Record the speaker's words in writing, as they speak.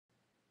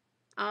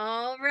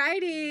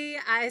righty.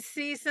 I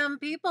see some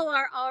people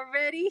are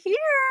already here.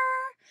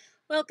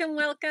 Welcome,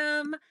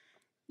 welcome.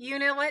 You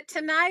know what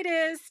tonight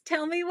is.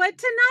 Tell me what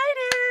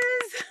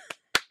tonight is.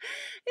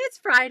 It's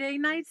Friday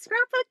Night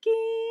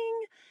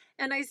Scrapbooking.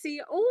 And I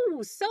see,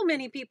 so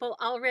many people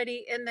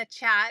already in the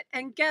chat.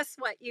 And guess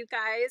what, you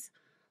guys?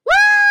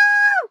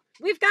 Woo!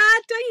 We've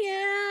got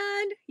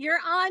Diane. You're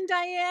on,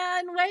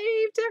 Diane.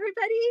 Wave to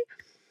everybody.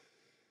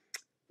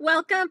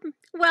 Welcome,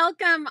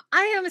 welcome.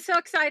 I am so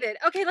excited.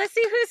 Okay, let's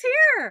see who's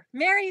here.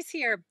 Mary's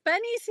here.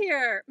 Bunny's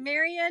here.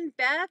 Marion,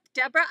 Beth,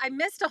 Deborah. I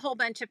missed a whole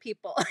bunch of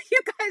people. You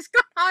guys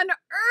got on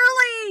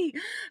early.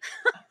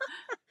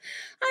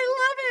 I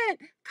love it.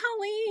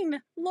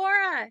 Colleen,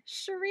 Laura,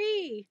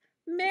 Cherie,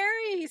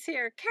 Mary's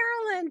here.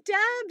 Carolyn,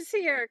 Deb's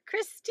here.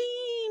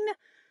 Christine.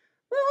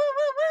 Woo,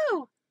 woo,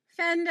 woo, woo.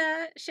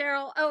 Fenda,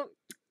 Cheryl. Oh,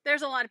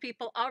 there's a lot of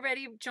people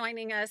already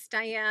joining us,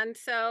 Diane.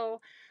 So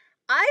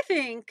I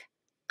think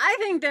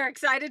they're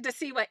excited to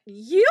see what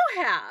you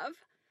have.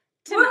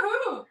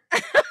 Woohoo!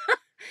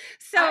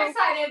 So I'm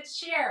excited to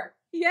share.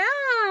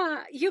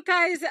 Yeah, you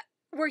guys,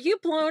 were you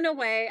blown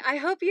away? I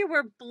hope you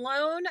were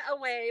blown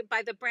away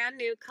by the brand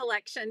new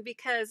collection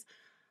because,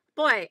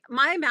 boy,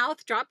 my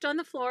mouth dropped on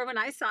the floor when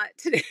I saw it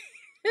today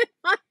in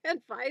my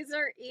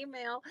advisor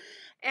email.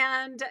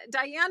 And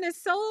Diane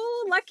is so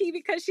lucky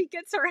because she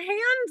gets her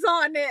hands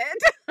on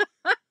it.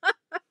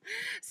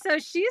 So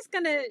she's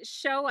going to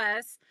show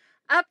us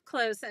up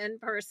close and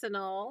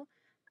personal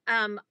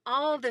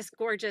all this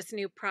gorgeous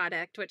new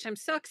product, which I'm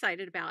so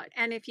excited about.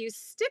 And if you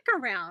stick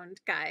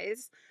around,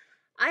 guys,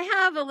 I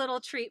have a little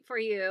treat for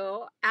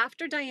you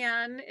after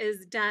Diane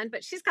is done,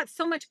 but she's got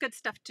so much good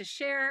stuff to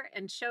share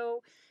and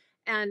show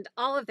and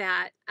all of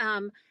that.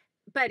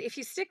 But if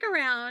you stick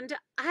around,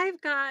 I've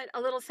got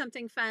a little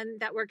something fun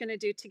that we're going to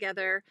do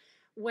together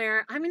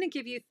where I'm going to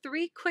give you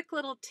 3 quick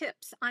little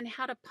tips on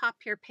how to pop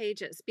your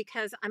pages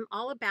because I'm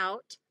all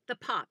about the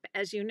pop,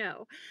 as you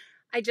know.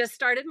 I just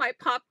started my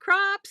pop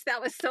crops.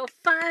 That was so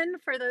fun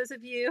for those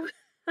of you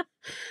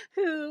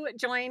who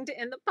joined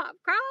in the pop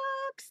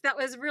crops. That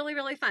was really,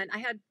 really fun. I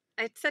had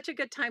such a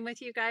good time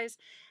with you guys.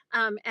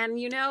 And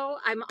you know,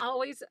 I'm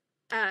always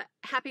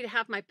happy to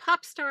have my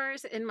pop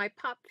stars in my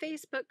pop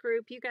Facebook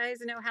group. You guys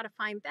know how to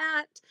find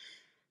that.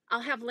 I'll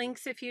have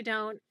links if you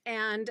don't.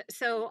 And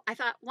so I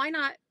thought, why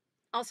not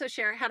also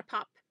share how to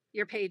pop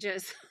your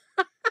pages?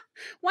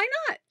 Why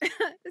not?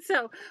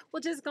 So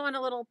we'll just go on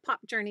a little pop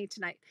journey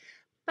tonight.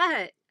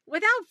 But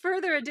without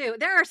further ado,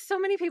 there are so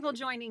many people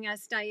joining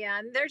us,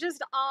 Diane. They're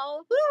just all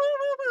woo, woo,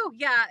 woo, woo.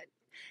 Yeah.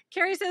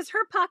 Carrie says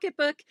her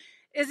pocketbook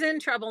is in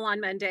trouble on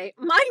Monday.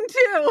 Mine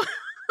too.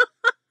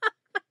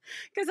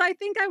 Because I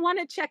think I want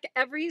to check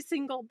every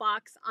single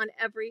box on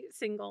every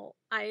single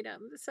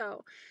item.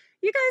 So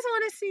you guys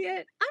want to see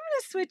it? I'm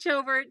going to switch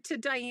over to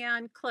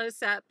Diane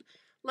close up.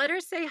 Let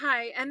her say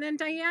hi. And then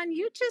Diane,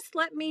 you just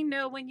let me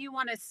know when you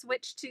want to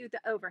switch to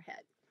the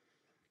overhead.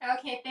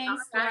 Okay,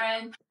 thanks,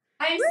 Lauren.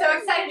 I'm so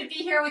excited to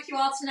be here with you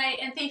all tonight,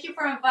 and thank you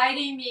for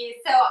inviting me.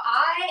 So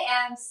I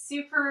am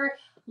super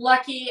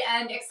lucky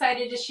and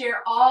excited to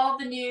share all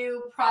the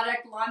new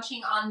product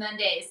launching on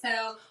Monday.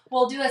 So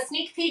we'll do a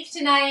sneak peek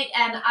tonight,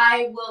 and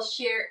I will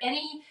share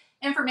any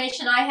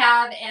information I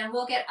have, and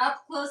we'll get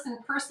up close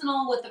and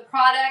personal with the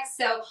products.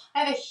 So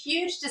I have a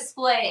huge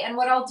display, and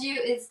what I'll do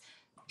is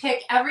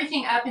pick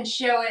everything up and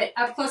show it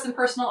up close and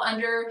personal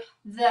under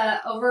the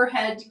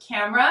overhead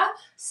camera.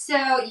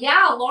 So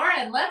yeah,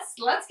 Lauren, let's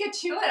get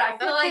to it. I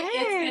feel like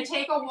it's going to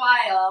take a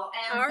while.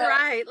 And all so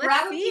right, let's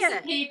grab a see piece it.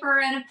 of paper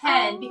and a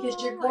pen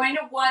because you're going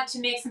to want to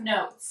make some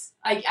notes.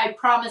 I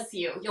promise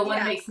you'll want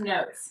to make some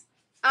notes.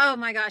 Oh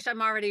my gosh,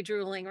 I'm already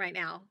drooling right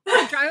now.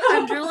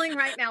 I'm drooling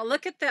right now.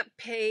 Look at that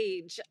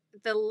page,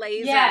 the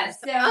lasers.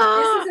 Yes, so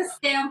this is a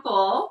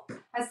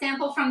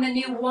sample from the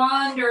new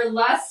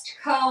Wanderlust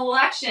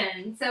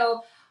collection.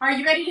 So are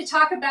you ready to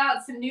talk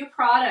about some new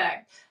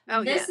product?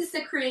 This is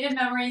the Creative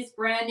Memories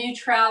brand new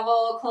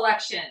travel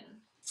collection.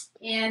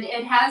 And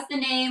it has the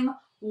name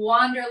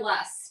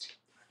Wanderlust.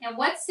 And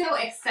what's so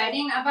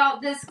exciting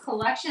about this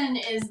collection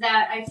is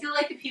that I feel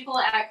like the people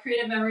at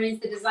Creative Memories,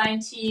 the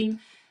design team,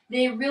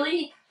 they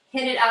really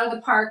hit it out of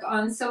the park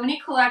on so many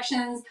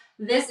collections.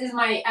 This is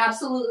my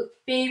absolute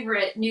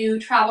favorite new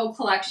travel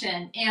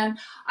collection. And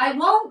I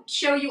won't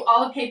show you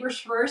all the papers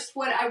first.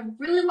 What I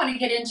really want to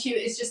get into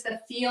is just the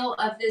feel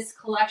of this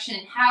collection,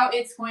 how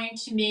it's going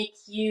to make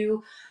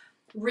you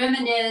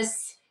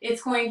reminisce.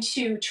 It's going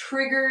to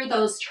trigger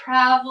those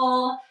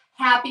travel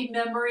happy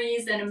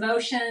memories and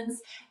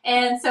emotions.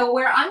 And so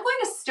where I'm going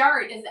to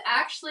start is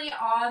actually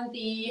on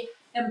the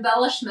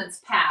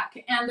embellishments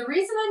pack. And the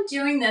reason I'm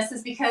doing this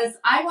is because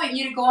I want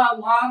you to go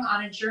along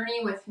on a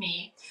journey with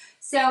me.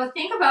 So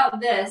think about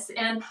this,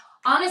 and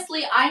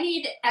honestly, I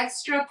need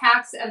extra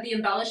packs of the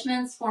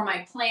embellishments for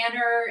my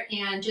planner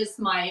and just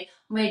my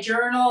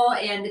journal,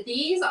 and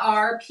these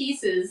are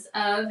pieces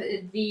of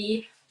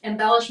the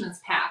embellishments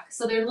pack.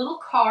 So they're little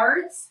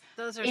cards.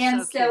 Those are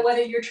and so cute.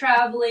 Whether you're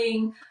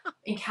traveling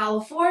in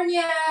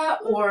California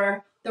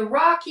or the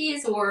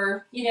Rockies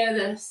or, you know,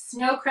 the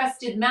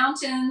snow-crested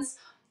mountains,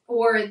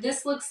 or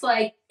this looks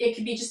like it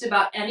could be just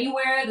about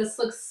anywhere. This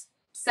looks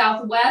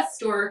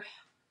southwest, or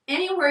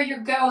anywhere you're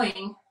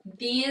going,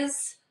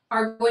 these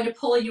are going to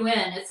pull you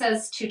in. It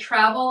says to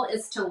travel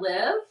is to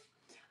live.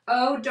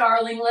 Oh,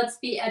 darling, let's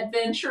be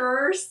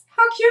adventurers.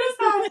 How cute is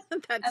that?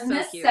 That's and so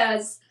this cute.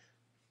 says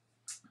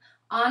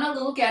on a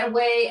little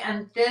getaway,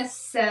 and this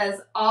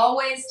says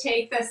always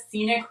take the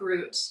scenic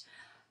route.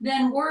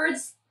 Then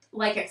words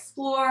like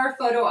explore,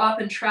 photo op,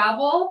 and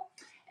travel.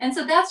 And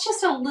so that's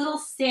just a little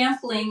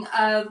sampling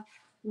of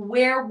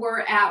where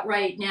we're at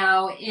right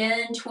now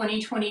in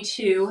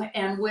 2022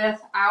 and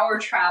with our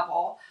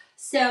travel.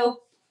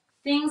 So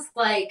things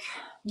like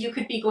you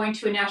could be going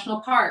to a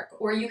national park,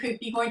 or you could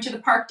be going to the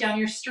park down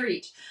your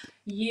street.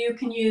 You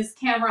can use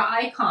camera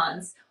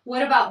icons.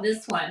 What about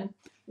this one?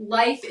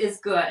 Life is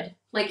good.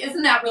 Like,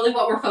 isn't that really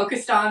what we're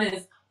focused on,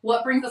 is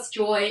what brings us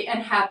joy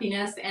and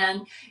happiness?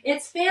 And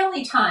it's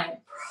family time,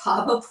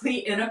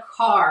 probably in a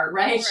car,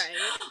 right?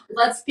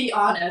 Let's be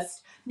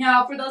honest.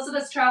 Now, for those of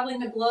us traveling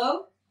the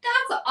globe,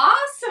 that's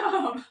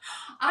awesome.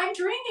 I'm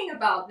dreaming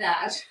about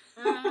that.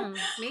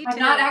 Me too. I'm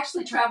not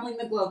actually traveling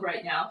the globe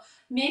right now.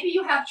 Maybe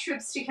you have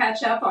trips to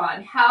catch up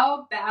on.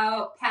 How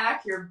about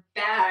pack your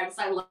bags?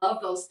 I love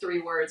those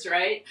 3 words,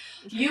 right?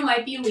 You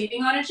might be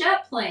leaving on a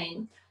jet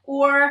plane,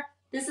 or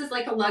this is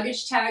like a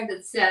luggage tag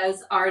that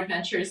says our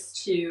adventures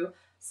too.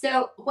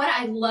 So what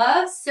I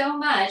love so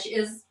much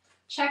is,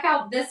 check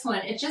out this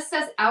one. It just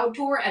says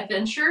outdoor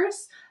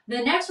adventures.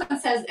 The next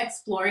one says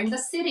exploring the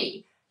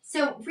city.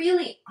 So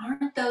really,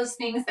 aren't those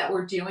things that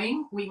we're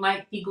doing? We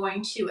might be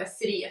going to a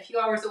city a few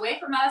hours away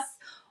from us,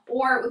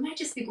 or we might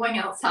just be going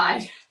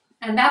outside.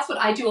 And that's what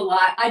I do a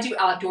lot. I do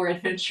outdoor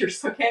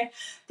adventures, okay?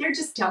 They're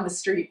just down the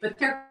street, but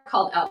they're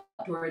called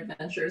outdoor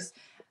adventures.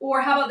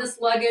 Or how about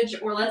this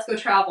luggage, or let's go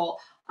travel?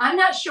 I'm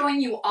not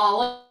showing you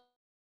all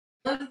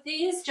of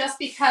these just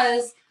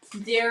because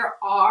there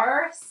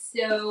are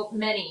so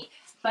many.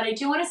 But I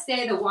do want to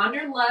say the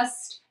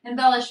Wanderlust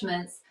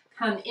embellishments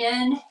come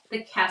in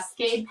the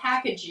Cascade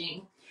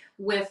packaging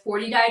with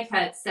 40 die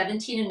cuts,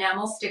 17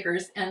 enamel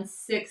stickers, and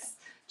 6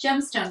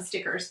 gemstone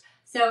stickers.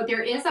 So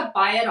there is a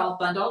buy it all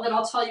bundle that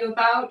I'll tell you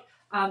about.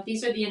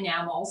 These are the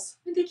enamels.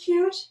 Aren't they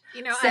cute?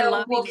 You know, so I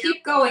love we'll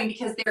keep going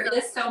because there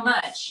is so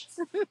much.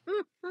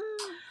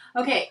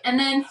 Okay, and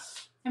then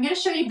I'm going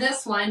to show you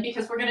this one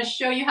because we're going to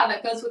show you how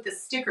that goes with the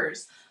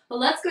stickers. But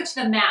let's go to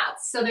the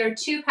mats. So there are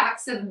 2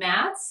 packs of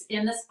mats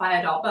in this buy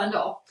it all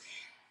bundle.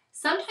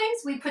 Sometimes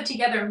we put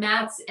together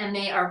mats and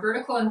they are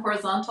vertical and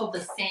horizontal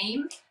the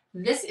same.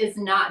 This is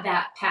not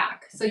that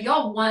pack. So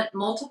y'all want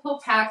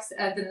multiple packs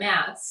of the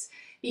mats,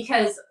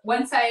 because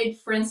one side,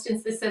 for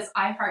instance, this says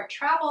I Heart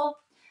Travel.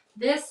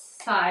 This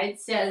side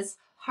says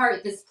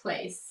Heart This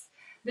Place.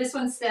 This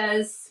one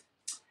says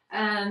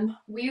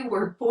we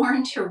were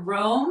born to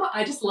roam.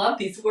 I just love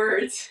these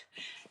words.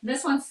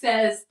 This one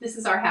says this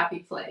is our happy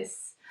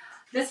place.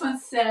 This one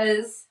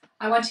says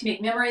I want to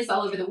make memories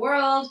all over the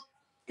world.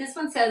 This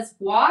one says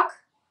walk,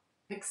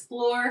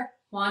 explore,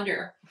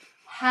 wander.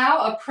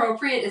 How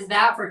appropriate is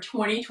that for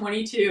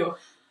 2022?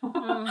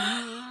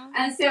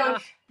 And so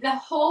the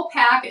whole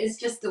pack is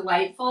just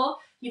delightful.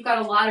 You've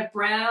got a lot of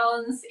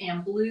browns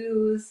and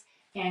blues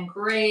and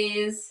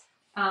grays.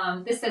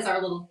 This says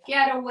our little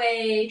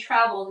getaway,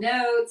 travel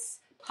notes,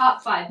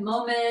 top 5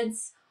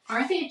 moments.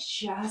 Aren't they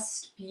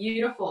just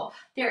beautiful?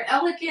 They're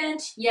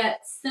elegant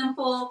yet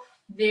simple.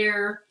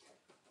 They're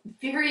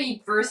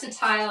very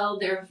versatile.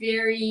 They're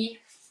very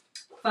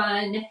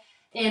fun.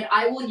 And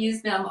I will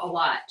use them a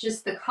lot.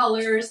 Just the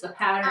colors, the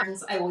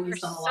patterns, I will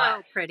use them a lot.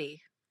 So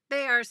pretty.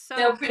 They are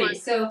so pretty.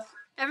 So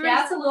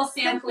that's a little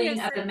sampling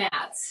of the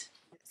mats.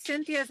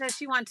 Cynthia says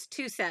she wants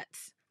 2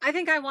 sets. I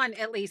think I want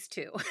at least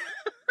 2.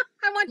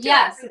 I want 2.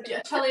 Yes,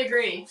 totally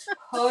agree.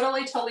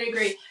 Totally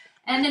agree.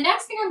 And the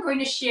next thing I'm going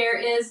to share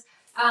is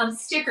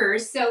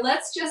stickers. So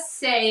let's just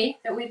say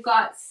that we've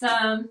got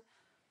some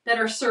that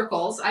are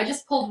circles. I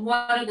just pulled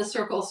one of the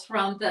circles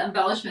from the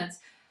embellishments.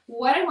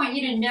 What I want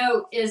you to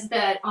note is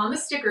that on the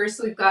stickers,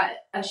 so we've got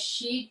a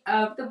sheet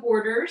of the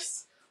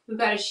borders. We've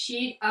got a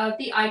sheet of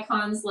the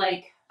icons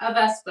like a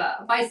Vespa,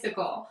 a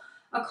bicycle,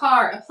 a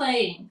car, a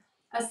plane,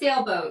 a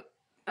sailboat,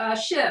 a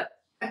ship,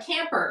 a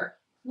camper,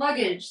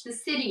 luggage, the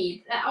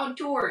city, the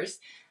outdoors.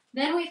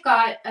 Then we've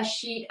got a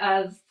sheet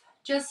of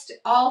just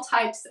all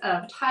types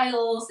of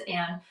titles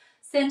and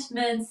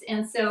sentiments.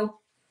 And so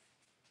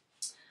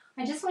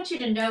I just want you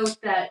to note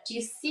that, do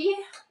you see,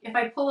 if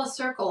I pull a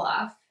circle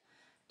off,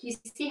 do you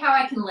see how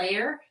I can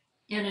layer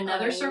in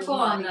another circle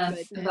on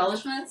the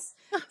embellishments?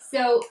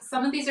 So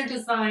some of these are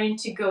designed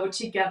to go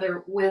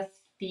together with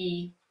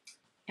the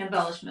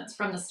embellishments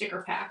from the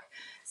sticker pack.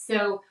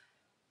 So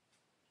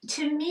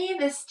to me,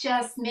 this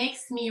just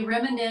makes me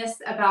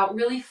reminisce about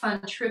really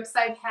fun trips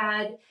I've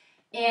had,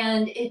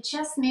 and it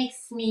just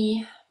makes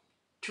me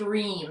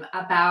dream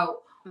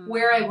about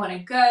where I want to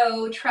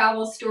go,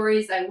 travel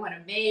stories I want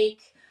to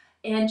make,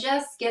 and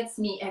just gets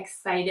me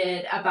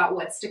excited about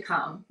what's to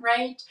come,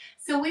 right?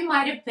 So we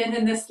might have been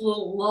in this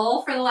little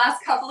lull for the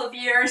last couple of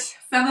years.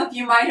 Some of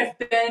you might have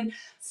been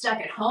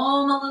stuck at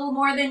home a little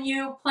more than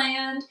you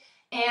planned,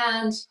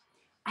 and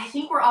I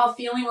think we're all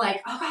feeling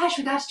like, oh gosh,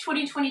 we got to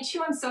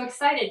 2022. I'm so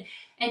excited.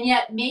 And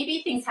yet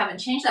maybe things haven't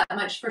changed that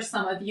much for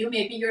some of you.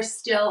 Maybe you're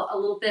still a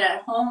little bit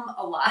at home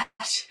a lot,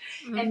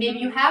 and maybe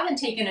you haven't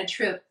taken a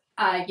trip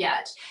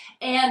yet.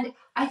 And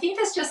I think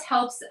this just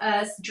helps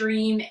us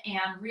dream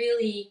and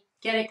really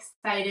get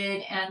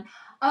excited. And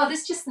oh,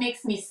 this just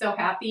makes me so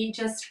happy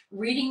just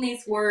reading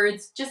these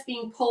words, just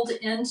being pulled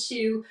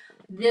into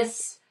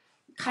this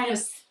kind of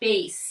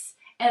space.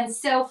 And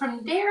so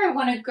from there, I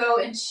want to go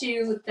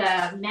into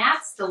the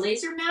mats, the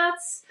laser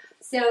mats.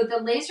 So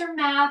the laser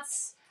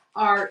mats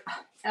are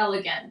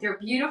elegant. They're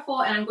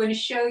beautiful, and I'm going to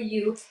show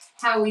you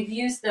how we've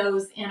used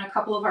those in a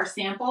couple of our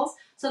samples.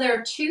 So there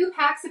are 2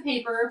 packs of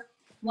paper.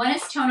 One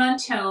is tone on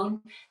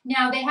tone.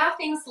 Now they have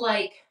things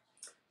like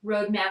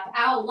roadmap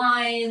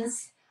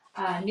outlines,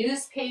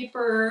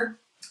 newspaper,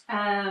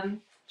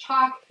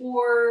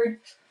 chalkboard,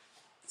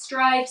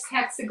 stripes,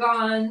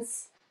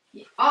 hexagons,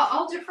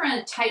 all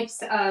different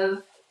types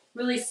of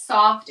really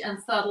soft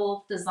and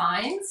subtle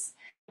designs.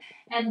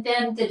 And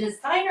then the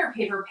designer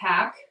paper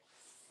pack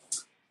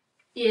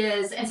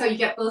is, and so you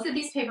get both of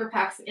these paper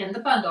packs in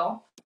the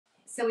bundle.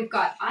 So we've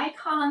got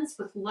icons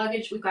with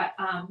luggage. We've got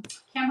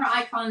camera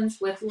icons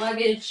with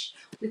luggage.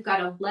 We've got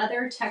a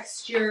leather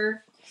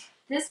texture.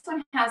 This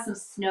one has some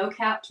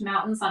snow-capped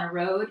mountains on a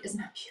road. Isn't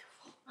that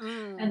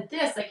beautiful? And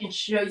this I can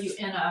show you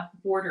in a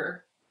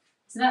border.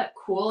 Isn't that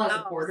cool as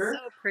a border?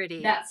 So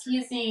pretty. That's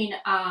using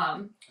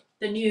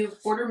the new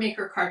Border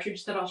Maker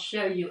cartridge that I'll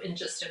show you in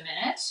just a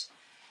minute.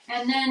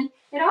 And then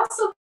it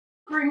also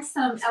brings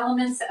some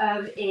elements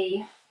of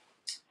a,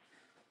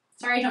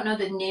 sorry, I don't know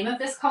the name of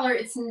this color.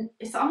 It's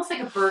almost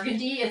like a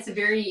burgundy. It's a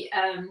very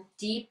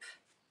deep,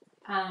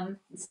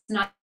 it's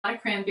not a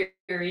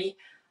cranberry.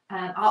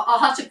 I'll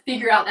have to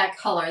figure out that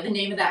color, the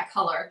name of that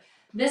color.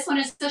 This one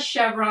is the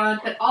chevron,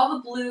 but all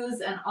the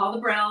blues and all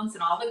the browns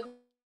and all the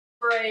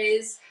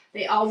grays,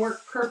 they all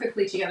work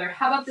perfectly together.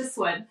 How about this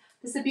one?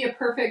 This would be a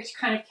perfect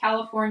kind of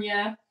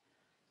California,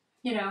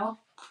 you know,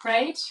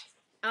 right?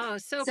 Oh,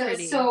 so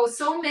pretty.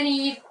 So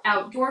many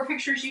outdoor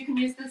pictures you can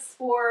use this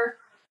for.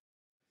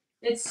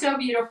 It's so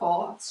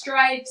beautiful.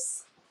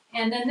 Stripes.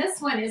 And then this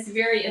one is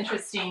very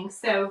interesting.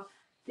 So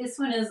this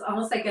one is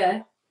almost like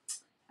a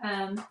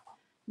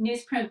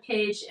newsprint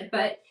page,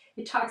 but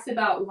it talks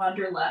about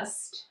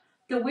wanderlust.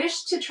 The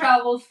wish to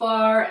travel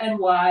far and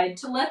wide,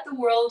 to let the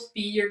world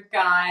be your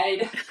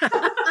guide.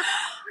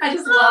 I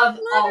just love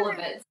all of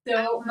it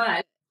so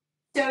much.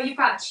 So you've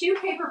got 2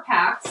 paper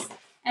packs,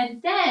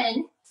 and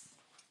then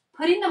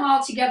putting them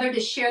all together to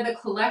share the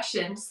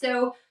collection.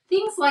 So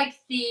things like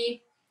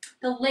the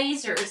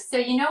lasers. So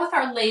you know with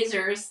our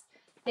lasers,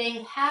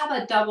 they have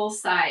a double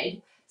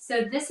side.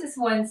 So this is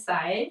one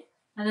side,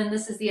 and then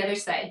this is the other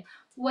side.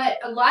 What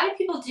a lot of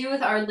people do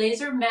with our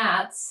laser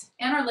mats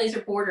and our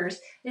laser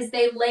borders is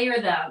they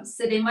layer them.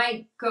 So they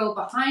might go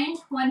behind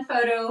one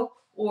photo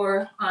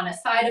or on a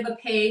side of a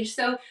page.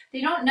 So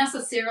they don't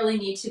necessarily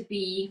need to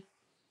be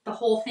the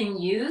whole thing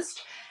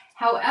used.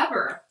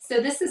 However, so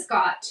this has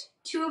got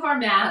 2 of our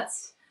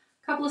mats,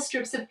 a couple of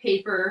strips of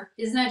paper.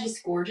 Isn't that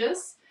just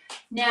gorgeous?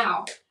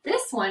 Now,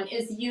 this one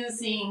is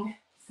using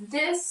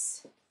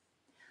this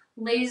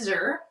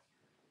laser.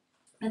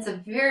 It's a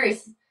very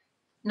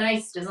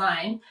nice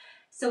design.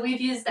 So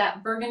we've used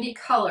that burgundy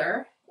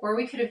color, or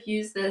we could have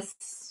used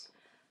this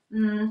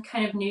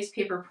kind of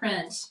newspaper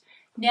print.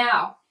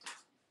 Now,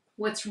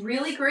 what's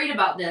really great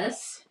about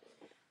this,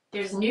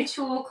 there's a new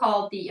tool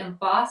called the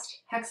Embossed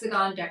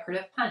Hexagon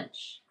Decorative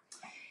Punch.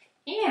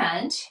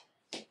 And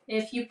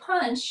if you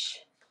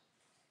punch,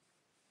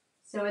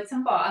 so it's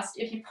embossed,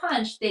 if you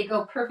punch, they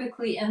go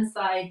perfectly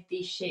inside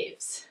these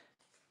shapes.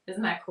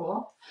 Isn't that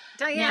cool?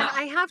 Diane, now,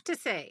 I have to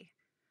say,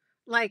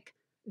 like,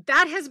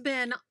 that has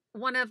been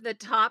one of the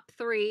top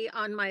 3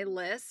 on my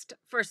list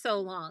for so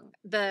long.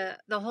 The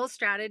whole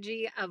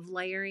strategy of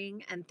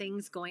layering and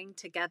things going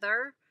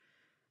together.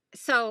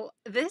 So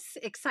this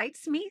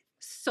excites me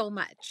so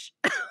much.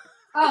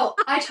 Oh,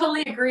 I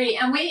totally agree.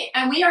 And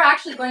we are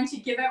actually going to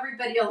give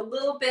everybody a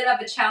little bit of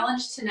a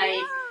challenge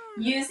tonight,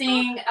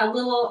 using a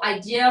little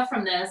idea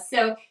from this.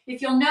 So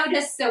if you'll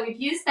notice, so we've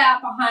used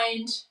that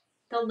behind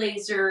the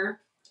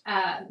laser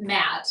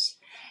mat.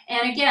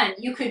 And again,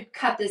 you could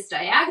cut this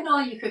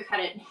diagonal, you could cut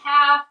it in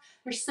half.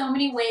 There's so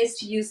many ways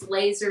to use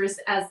lasers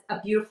as a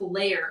beautiful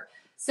layer.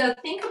 So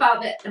think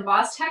about the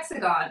embossed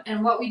hexagon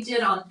and what we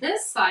did on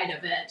this side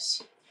of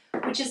it,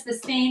 which is the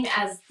same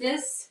as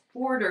this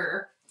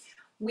border.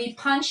 We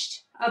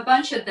punched a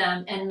bunch of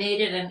them and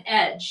made it an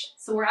edge.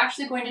 So we're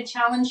actually going to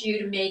challenge you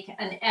to make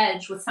an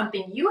edge with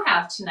something you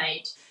have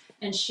tonight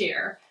and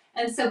share.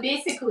 And so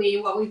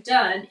basically what we've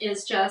done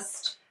is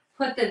just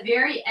put the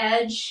very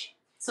edge,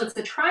 so it's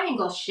a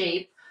triangle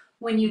shape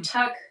when you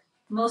tuck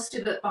most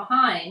of it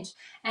behind,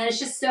 and it's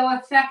just so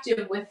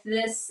effective with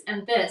this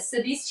and this.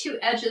 So these 2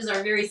 edges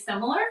are very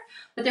similar,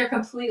 but they're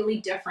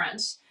completely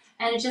different.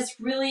 And it just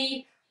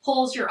really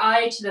pulls your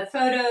eye to the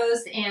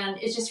photos, and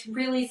it's just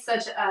really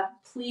such a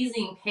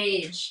pleasing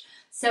page.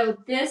 So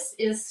this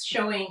is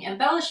showing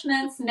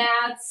embellishments,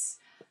 mats,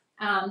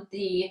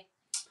 the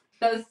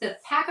both the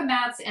pack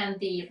mats and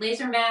the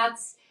laser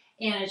mats,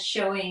 and it's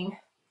showing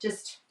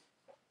just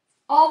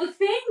all the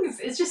things.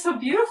 It's just so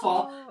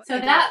beautiful. Oh, so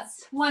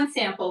that's one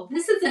sample.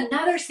 This is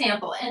another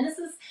sample, and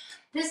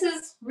this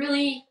is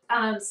really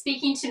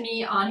speaking to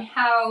me on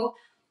how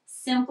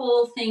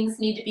simple things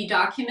need to be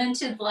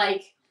documented,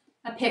 like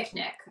a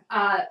picnic.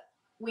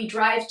 We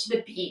drive to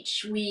the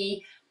beach.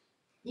 We,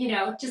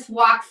 just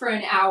walk for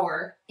an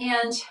hour.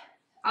 And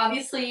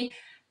obviously,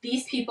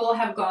 these people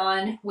have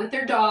gone with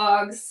their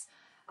dogs.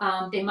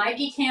 They might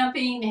be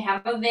camping. They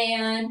have a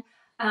van.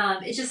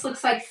 It just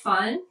looks like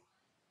fun.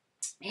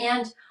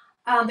 And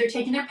they're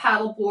taking their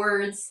paddle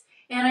boards.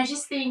 And I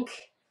just think,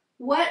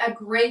 what a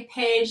great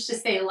page to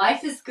say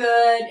life is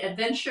good,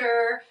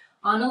 adventure,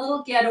 on a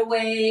little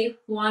getaway,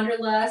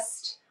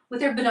 wanderlust,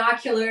 with their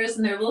binoculars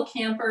and their little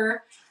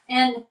camper.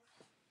 And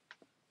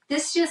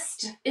it's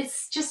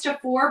just a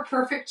 4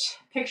 perfect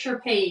picture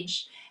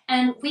page.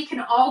 And we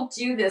can all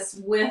do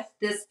this with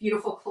this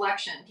beautiful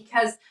collection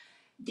because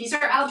these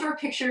are outdoor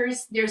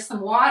pictures. There's some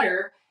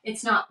water.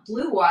 It's not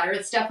blue water.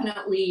 It's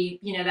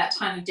definitely, that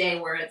time of day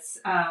where it's,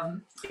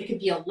 it could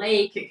be a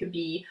lake. It could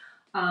be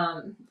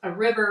a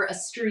river, a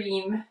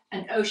stream,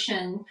 an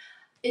ocean.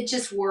 It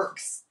just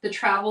works. The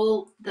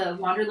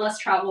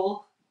Wanderlust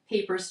travel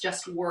papers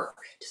just work.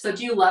 So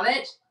do you love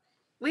it?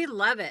 We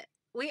love it.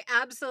 We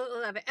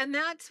absolutely love it. And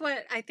that's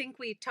what I think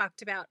we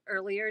talked about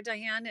earlier,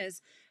 Diane,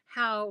 is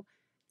how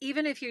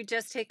even if you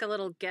just take a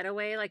little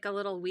getaway, like a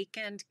little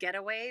weekend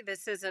getaway,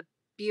 this is a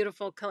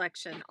beautiful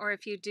collection. Or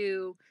if you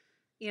do,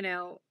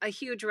 a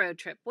huge road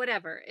trip,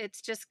 whatever,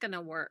 it's just going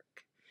to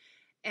work.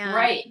 And,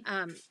 right.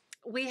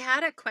 We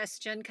had a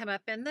question come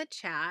up in the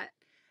chat.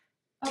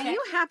 Okay. Do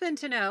you happen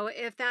to know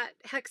if that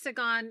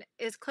hexagon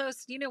is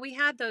close? We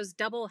had those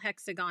double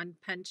hexagon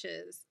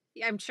punches.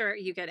 I'm sure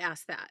you get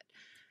asked that.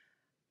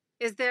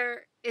 Is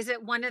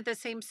it one of the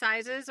same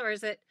sizes or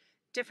is it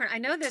different? I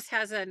know this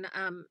has an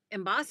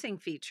embossing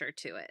feature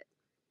to it.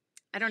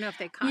 I don't know if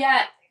they caught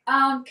that.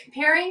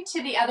 Comparing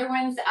to the other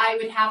ones, I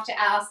would have to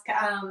ask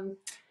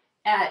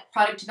at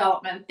product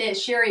development that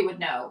Sherry would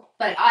know,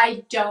 but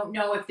I don't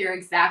know if they're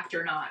exact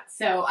or not.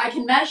 So I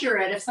can measure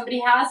it. If somebody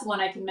has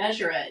one, I can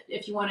measure it.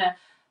 If you want to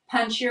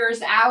punch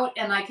yours out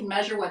and I can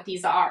measure what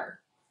these are,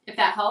 if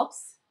that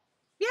helps.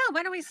 Yeah,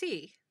 why don't we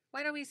see?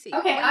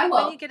 Okay, I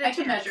will. I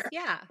can measure.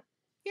 Yeah.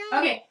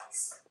 Okay,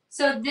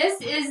 so this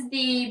is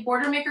the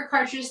Border Maker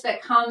cartridge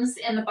that comes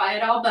in the Buy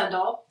It All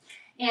bundle,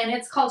 and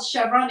it's called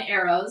Chevron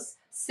Arrows.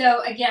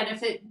 So again,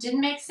 if it didn't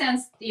make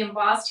sense, the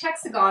embossed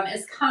hexagon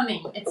is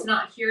coming. It's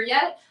not here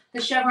yet. The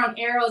Chevron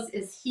Arrows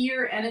is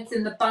here and it's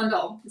in the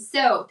bundle.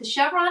 So the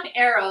Chevron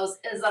Arrows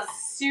is a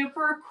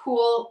super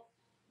cool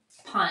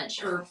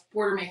punch or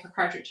Border Maker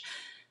cartridge.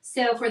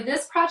 So for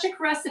this project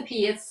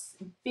recipe, it's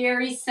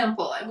very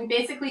simple. And we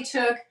basically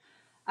took,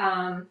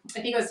 I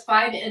think it was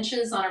 5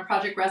 inches on our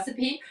project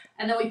recipe,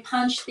 and then we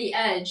punched the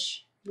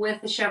edge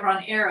with the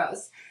Chevron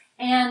Arrows.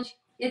 And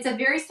it's a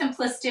very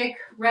simplistic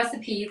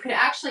recipe. You could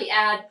actually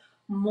add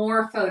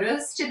more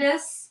photos to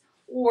this,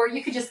 or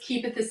you could just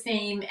keep it the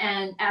same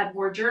and add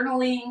more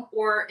journaling,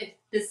 or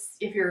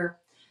if you're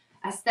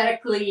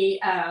aesthetically,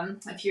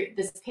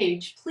 this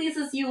page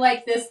pleases you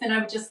like this, then I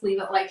would just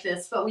leave it like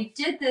this. But we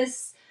did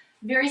this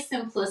very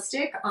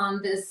simplistic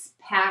on this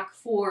pack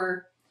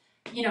for,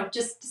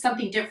 just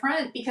something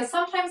different, because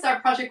sometimes our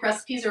project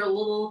recipes are a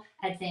little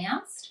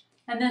advanced.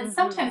 And then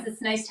sometimes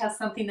it's nice to have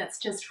something that's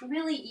just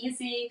really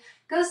easy,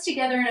 goes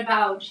together in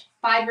about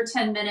 5 or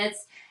 10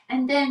 minutes,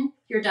 and then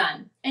you're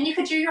done. And you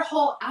could do your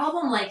whole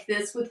album like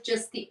this with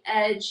just the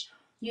edge,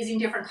 using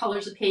different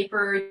colors of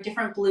paper,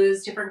 different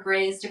blues, different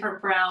grays,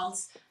 different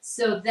browns.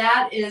 So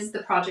that is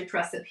the project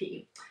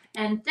recipe.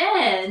 And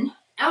then,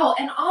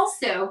 and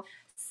also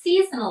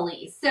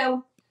seasonally.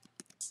 So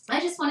I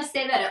just want to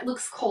say that it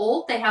looks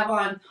cold. They have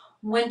on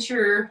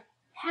winter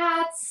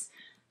hats.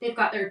 They've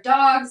got their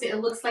dogs. It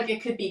looks like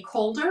it could be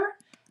colder.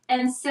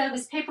 And so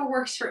this paper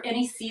works for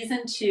any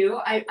season too.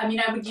 I mean,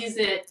 I would use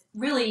it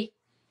really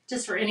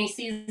just for any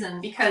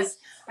season, because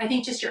I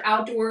think just your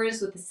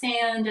outdoors with the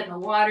sand and the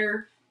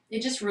water,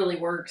 it just really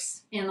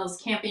works in those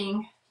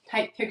camping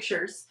type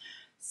pictures.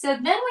 So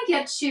then we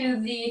get to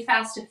the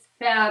Fast to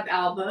Fab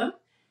album,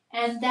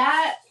 and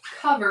that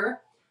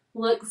cover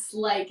looks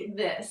like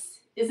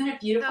this. Isn't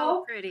it beautiful?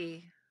 So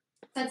pretty.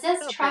 So it says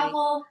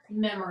Travel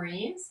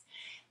Memories.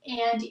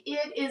 And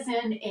it is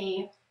in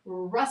a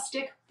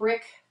rustic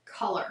brick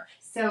color.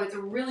 So it's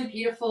a really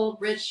beautiful,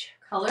 rich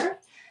color.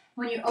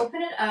 When you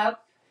open it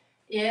up,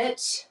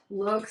 it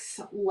looks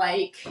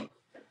like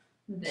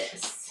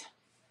this.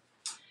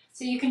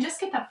 So you can just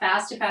get the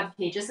Fast to Fab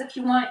pages if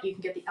you want. You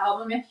can get the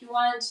album if you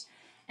want.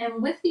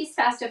 And with these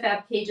Fast to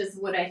Fab pages,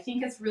 what I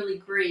think is really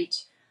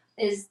great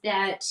is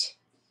that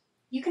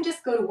you can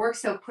just go to work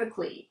so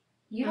quickly.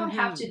 You don't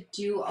have to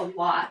do a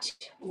lot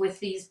with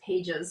these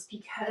pages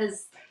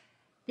because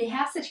they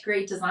have such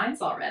great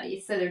designs already.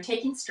 So they're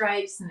taking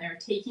stripes and they're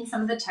taking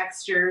some of the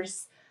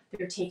textures.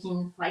 They're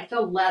taking like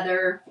the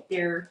leather.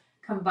 They're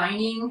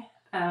combining,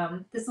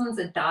 this one's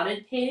a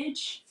dotted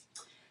page.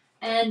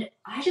 And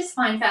I just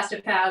find Fast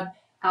to Fab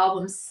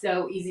album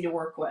so easy to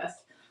work with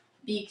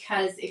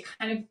because it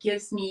kind of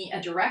gives me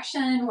a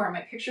direction where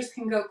my pictures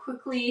can go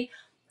quickly.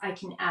 I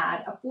can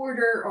add a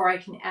border or I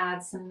can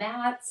add some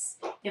mats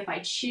if I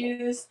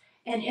choose.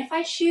 And if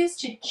I choose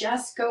to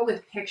just go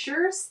with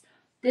pictures,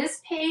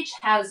 this page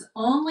has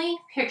only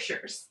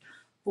pictures.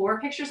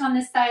 4 pictures on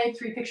this side,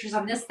 3 pictures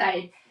on this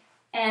side,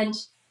 and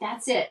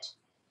that's it.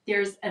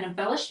 There's an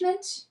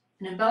embellishment,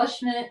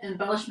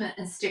 embellishment,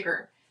 and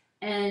sticker,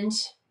 and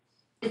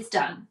it's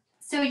done.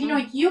 So, you know,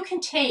 you can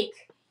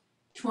take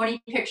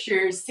 20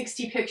 pictures,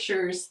 60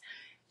 pictures.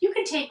 You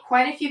can take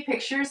quite a few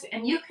pictures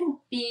and you can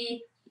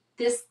be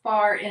this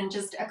far in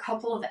just a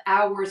couple of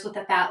hours with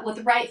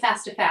the right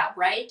fast to fab,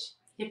 right?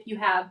 If you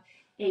have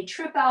a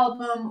trip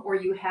album or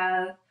you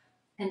have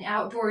an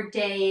outdoor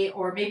day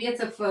or maybe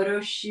it's a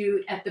photo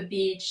shoot at the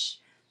beach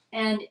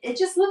and it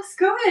just looks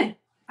good.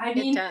 I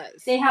mean,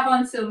 they have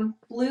on some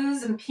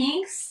blues and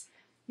pinks.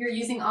 You're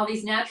using all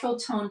these natural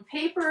toned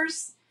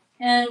papers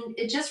and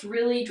it just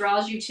really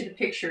draws you to the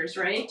pictures,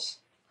 right?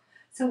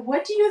 So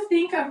what do you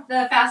think of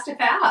the Fast to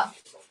Fab?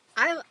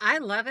 I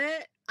love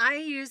it. I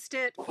used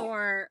it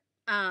for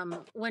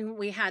when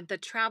we had the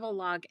travel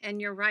log,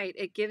 and you're right,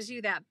 it gives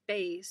you that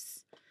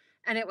base,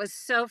 and it was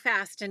so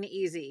fast and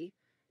easy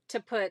to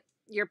put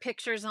your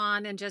pictures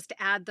on and just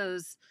add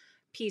those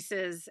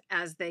pieces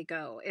as they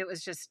go. It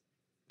was just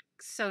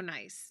so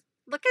nice.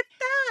 Look at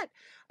that.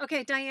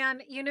 Okay,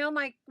 Diane, you know,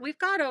 we've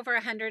got over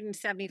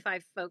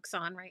 175 folks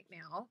on right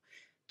now.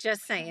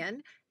 Just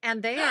saying.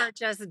 And they are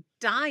just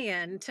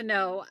dying to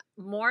know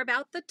more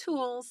about the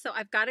tools. So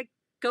I've got to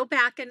go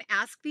back and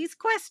ask these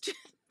questions.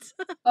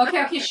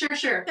 Okay, sure.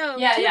 So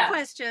two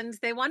questions.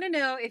 They want to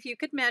know if you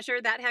could measure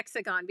that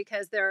hexagon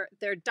because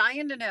they're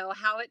dying to know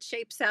how it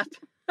shapes up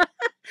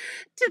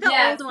to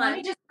the old one. Let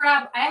me just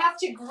I have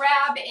to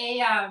grab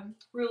a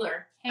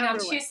ruler. Hang on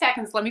 2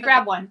 seconds. Let me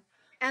grab one.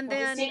 And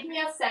then just take me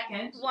a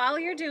second. While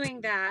you're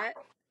doing that,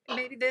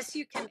 maybe this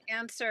you can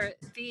answer.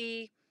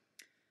 The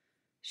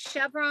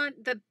chevron,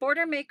 the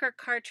border maker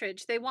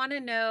cartridge, they want to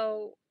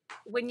know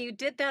when you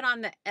did that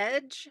on the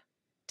edge,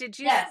 did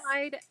you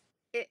slide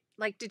it,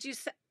 like,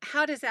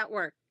 how does that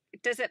work?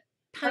 Does it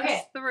punch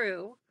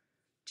through?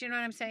 Do you know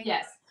what I'm saying?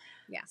 Yes.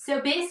 Yeah.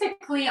 So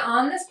basically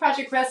on this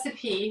project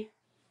recipe,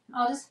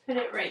 I'll just put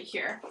it right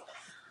here.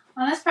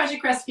 On this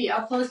project recipe,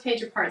 I'll pull this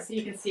page apart so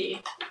you can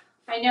see.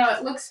 I know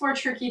it looks more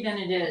tricky than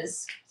it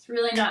is. It's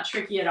really not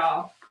tricky at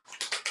all.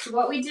 So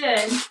what we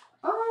did,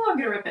 I'm going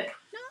to rip it.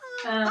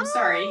 No.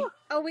 Sorry.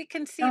 Oh, we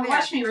can see Don't that.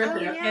 watch me rip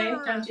it, okay? Yeah.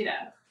 Don't do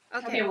that.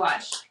 Okay,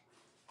 watch.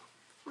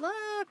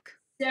 Look.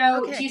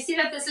 So do you see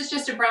that this is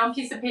just a brown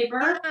piece of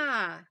paper?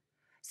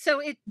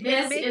 So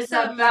this is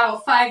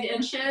about 5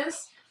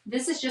 inches.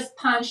 This is just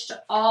punched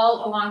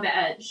all along the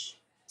edge.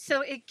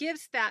 So it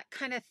gives that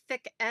kind of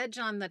thick edge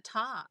on the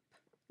top.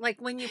 Like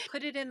when you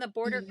put it in the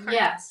border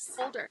cartridge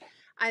holder.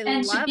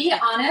 And to be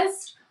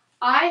honest,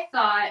 I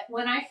thought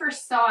when I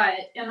first saw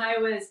it and I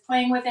was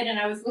playing with it and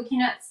I was looking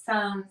at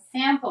some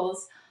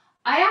samples,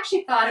 I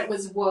actually thought it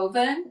was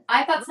woven.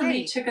 I thought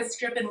somebody took a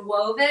strip and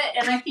wove it,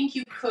 and I think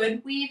you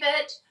could weave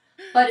it,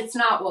 but it's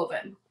not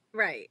woven.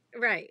 Right.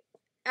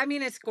 I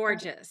mean, it's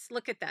gorgeous.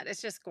 Look at that.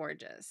 It's just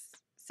gorgeous.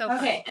 So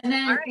and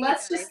then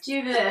let's just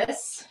do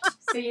this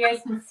so you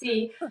guys can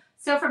see.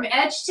 So from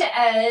edge to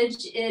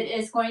edge, it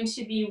is going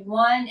to be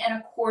 1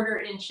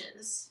 1/4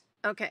 inches.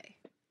 Okay.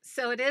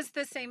 So it is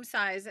the same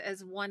size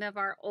as one of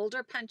our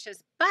older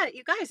punches, but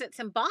you guys, it's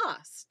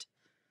embossed.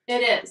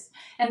 It is.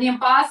 And the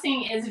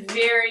embossing is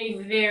very,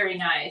 very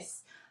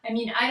nice. I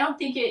mean, I don't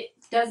think it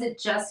does it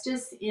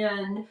justice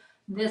in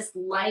this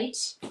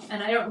light.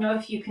 And I don't know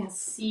if you can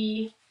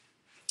see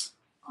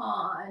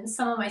on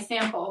some of my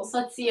samples.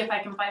 Let's see if I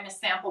can find a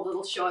sample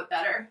that'll show it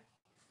better.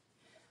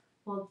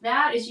 Well,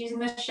 that is using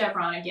the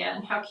chevron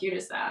again. How cute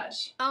is that?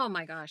 Oh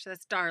my gosh,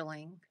 that's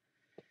darling.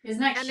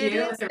 Isn't that cute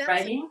with the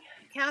writing?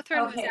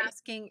 Catherine was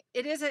asking,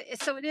 it is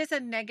a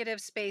negative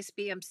space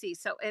BMC,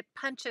 so it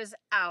punches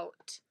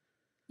out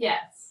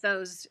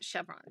those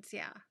chevrons,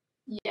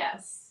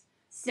 Yes.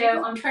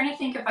 So I'm trying to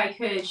think if I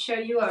could show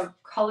you a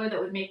color that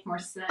would make more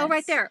sense. Oh,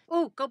 right there.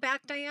 Oh, go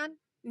back, Diane.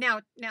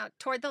 Now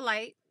toward the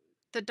light,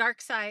 the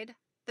dark side.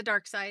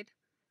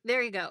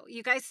 There you go.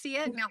 You guys see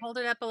it? Now hold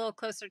it up a little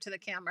closer to the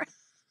camera.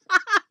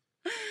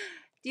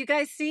 Do you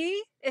guys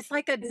see? It's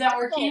like a Is that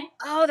working?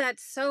 Oh,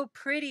 that's so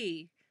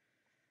pretty.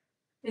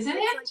 Isn't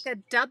it? It's like a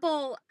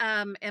double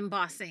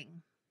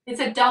embossing. It's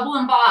a double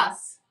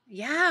emboss.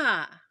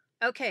 Yeah.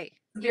 Okay.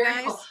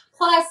 Very cool.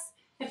 Plus,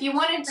 if you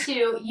wanted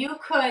to, you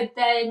could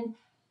then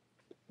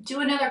do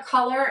another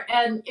color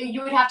and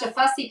you would have to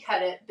fussy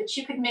cut it, but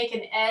you could make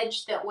an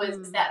edge that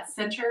was that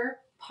center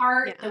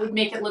part that would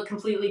make it look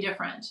completely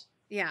different.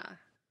 Yeah.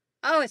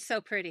 Oh, it's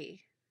so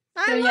pretty.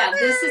 So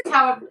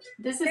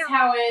this is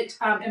how it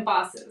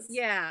embosses.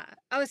 Yeah.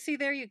 Oh, see,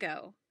 there you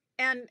go.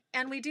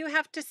 And we do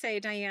have to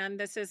say, Diane,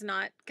 this is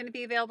not going to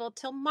be available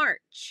till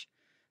March.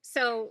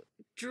 So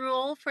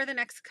drool for the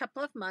next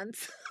couple of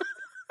months.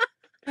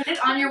 Put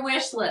it on your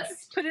wish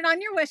list. Put it on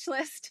your wish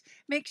list.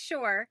 Make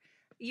sure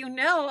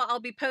I'll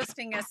be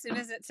posting as soon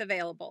as it's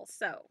available.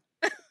 So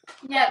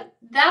Yeah,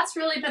 that's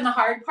really been the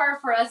hard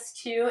part for us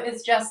too,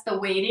 is just the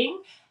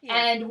waiting. Yeah.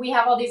 And we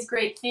have all these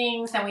great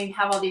things and we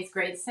have all these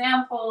great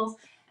samples.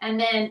 And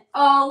then,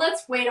 oh,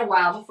 let's wait a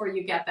while before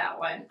you get that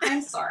one.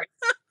 I'm sorry.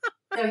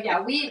 So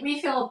yeah,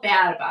 we feel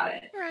bad about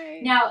it.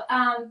 Right. Now,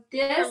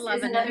 this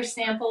is another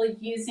sample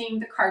using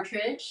the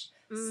cartridge.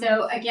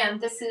 So again,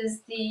 this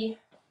is the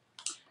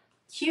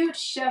cute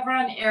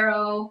chevron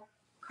arrow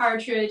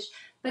cartridge,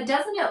 but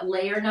doesn't it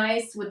layer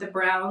nice with the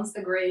browns,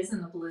 the grays,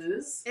 and the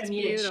blues? It's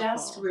beautiful. It's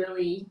just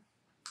really,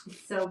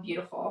 it's so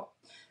beautiful.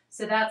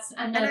 So that's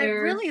another. And I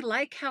really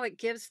like how it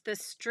gives the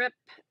strip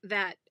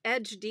that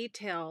edge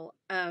detail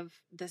of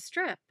the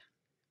strip.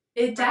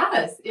 It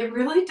does. It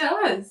really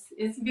does.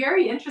 It's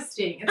very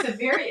interesting. It's a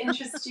very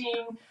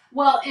interesting.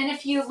 Well, and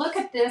if you look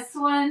at this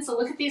one, so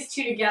look at these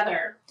two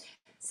together.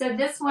 So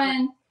this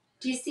one,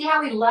 do you see how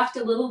we left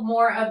a little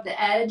more of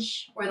the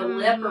edge or the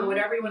lip or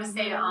whatever you want to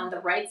say on the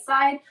right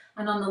side,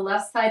 and on the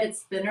left side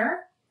it's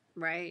thinner?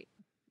 Right.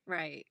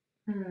 Right.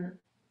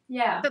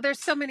 Yeah. So there's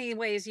so many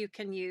ways you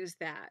can use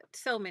that.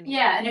 So many.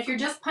 Yeah, and if you're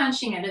just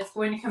punching it, it's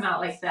going to come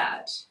out like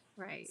that.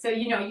 Right. So,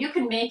 you know, you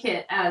can make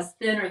it as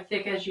thin or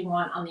thick as you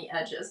want on the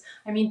edges.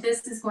 I mean,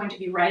 this is going to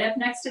be right up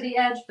next to the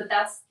edge, but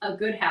that's a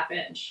good ½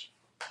 inch.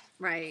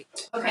 Right.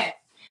 Okay.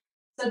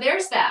 So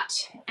there's that.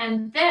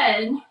 And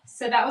then,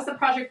 so that was the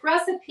project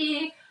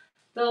recipe.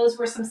 Those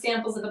were some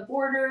samples of the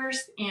borders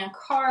and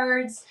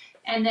cards.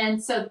 And then,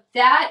 so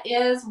that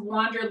is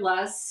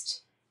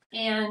Wanderlust.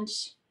 And,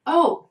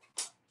 oh,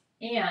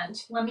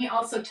 and let me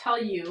also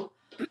tell you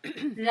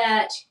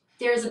that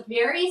there's a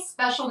very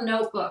special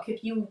notebook.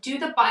 If you do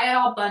the Buy It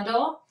All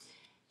bundle,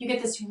 you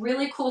get this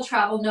really cool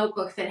travel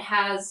notebook that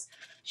has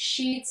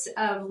sheets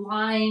of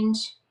lined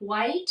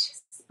white,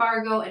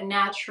 Spargo, and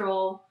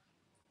natural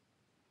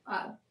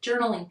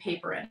journaling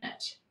paper in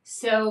it.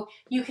 So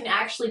you can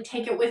actually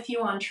take it with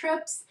you on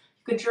trips.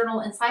 You could journal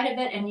inside of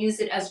it and use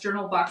it as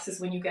journal boxes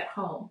when you get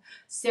home.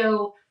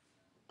 So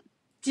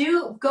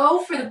do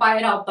go for the Buy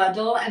It All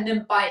bundle and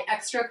then buy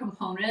extra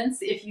components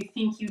if you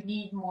think you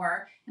need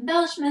more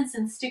embellishments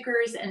and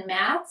stickers and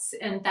mats,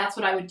 and that's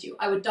what I would do.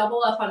 I would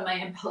double up on my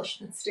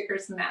embellishments,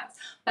 stickers, and mats,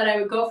 but I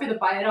would go for the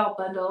Buy It All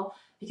bundle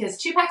because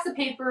 2 packs of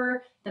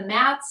paper, the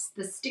mats,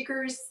 the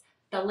stickers,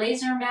 the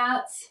laser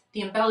mats,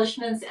 the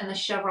embellishments, and the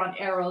chevron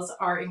arrows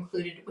are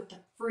included with the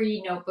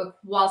free notebook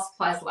while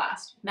supplies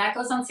last. That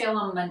goes on sale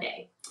on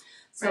Monday.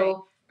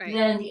 So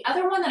then the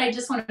other one that I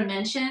just want to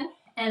mention,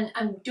 and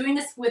I'm doing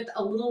this with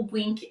a little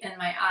wink in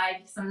my eye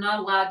because I'm not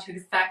allowed to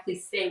exactly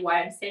say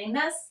why I'm saying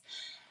this.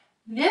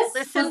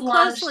 This was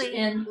launched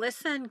in...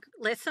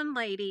 Listen,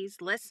 ladies,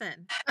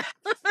 listen.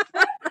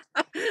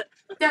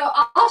 So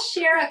I'll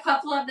share a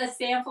couple of the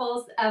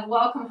samples of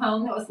Welcome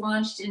Home that was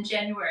launched in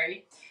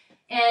January.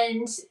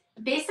 And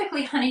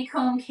basically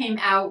Honeycomb came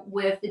out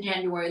with the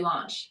January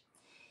launch.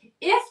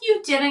 If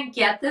you didn't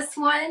get this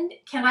one,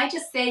 can I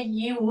just say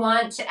you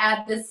want to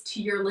add this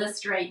to your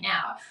list right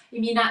now? I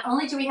mean, not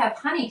only do we have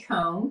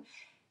Honeycomb,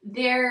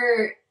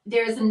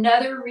 there's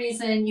another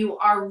reason you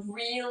are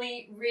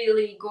really,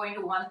 really going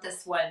to want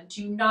this one.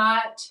 Do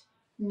not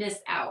miss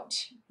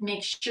out.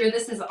 Make sure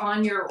this is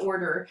on your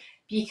order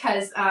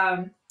because,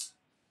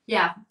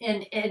 yeah,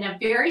 in a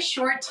very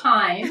short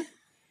time,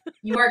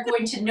 you are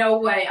going to know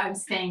why I'm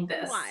saying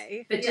this.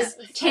 Why? But just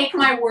take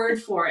my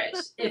word for it.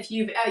 If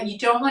you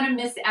don't want to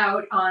miss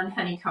out on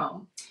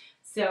Honeycomb.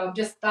 So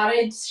just thought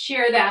I'd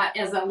share that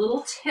as a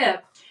little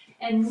tip.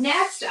 And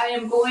next I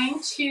am going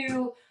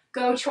to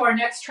go to our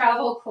next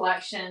travel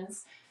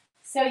collections.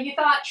 So you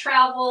thought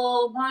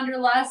travel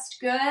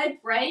Wanderlust good,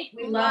 right?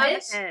 We love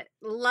it.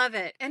 Love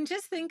it. And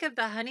just think of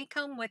the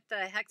Honeycomb with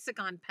the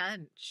hexagon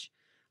punch.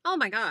 Oh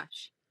my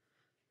gosh.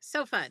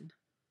 So fun.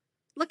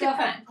 Look at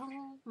that.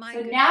 Oh my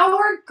goodness. Now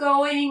we're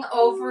going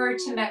over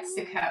to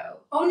Mexico.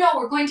 Oh no,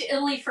 we're going to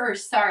Italy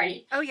first.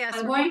 Sorry. Oh yes,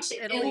 I'm going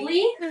to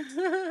Italy.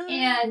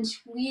 And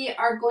we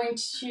are going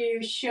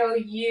to show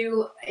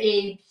you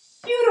a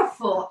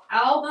beautiful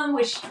album,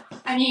 which,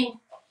 I mean,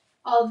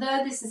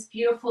 although this is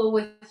beautiful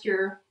with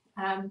your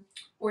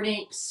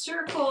ornate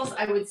circles,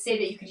 I would say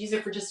that you could use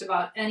it for just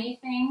about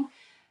anything.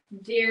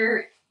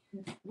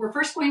 We're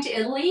first going to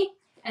Italy,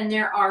 and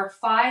there are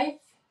 5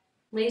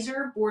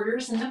 laser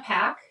borders in the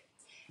pack.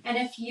 And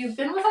if you've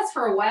been with us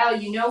for a while,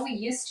 you know we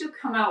used to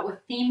come out with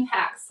theme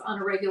packs on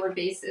a regular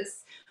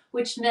basis,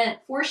 which meant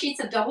 4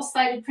 sheets of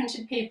double-sided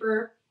printed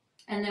paper,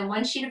 and then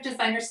 1 sheet of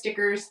designer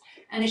stickers,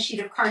 and a sheet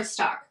of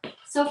cardstock.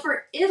 So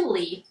for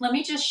Italy, let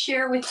me just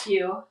share with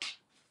you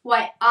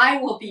why I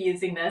will be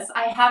using this.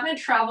 I haven't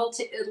traveled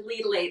to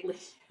Italy lately.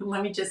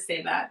 Let me just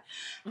say that.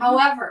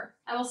 However,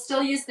 I will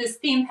still use this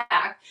theme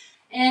pack,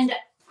 and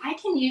I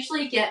can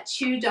usually get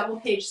 2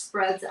 double-page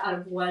spreads out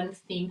of 1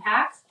 theme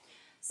pack.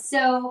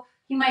 So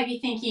you might be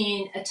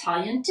thinking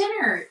Italian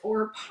dinner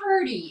or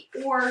party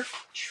or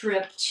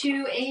trip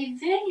to a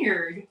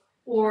vineyard,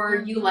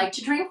 or you like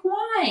to drink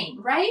wine,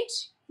 right?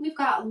 We've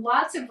got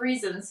lots of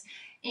reasons.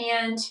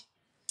 And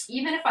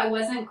even if I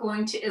wasn't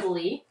going to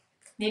Italy,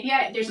 maybe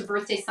there's a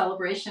birthday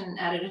celebration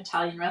at an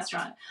Italian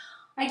restaurant,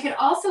 I could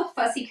also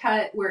fussy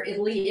cut where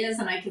Italy is,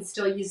 and I could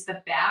still use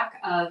the back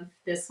of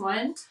this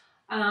one.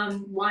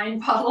 Wine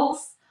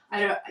bottles.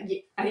 I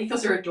think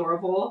those are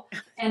adorable.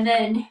 And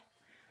then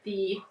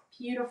the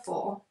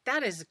beautiful.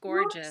 That is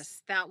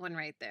gorgeous. That one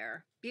right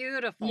there.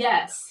 Beautiful.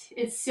 Yes,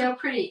 it's so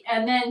pretty.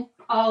 And then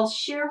I'll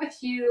share with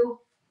you.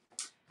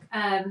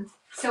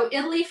 So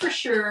Italy for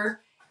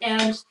sure.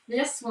 And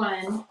this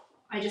one,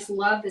 I just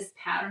love this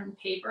pattern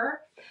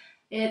paper.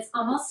 It's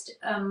almost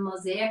a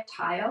mosaic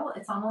tile.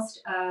 It's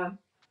almost, I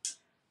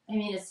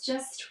mean, it's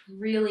just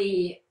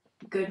really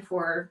good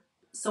for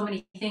so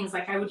many things.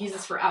 Like I would use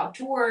this for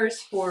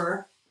outdoors,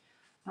 for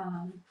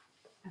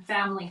a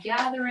family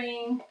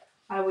gathering.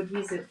 I would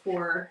use it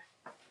for,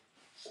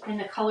 and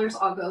the colors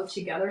all go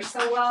together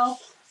so well.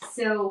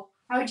 So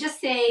I would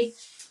just say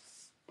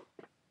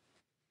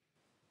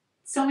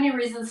so many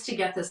reasons to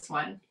get this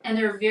one. And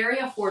they're very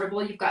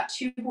affordable. You've got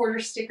 2 border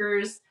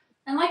stickers.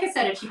 And like I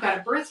said, if you've got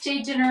a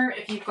birthday dinner,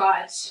 if you've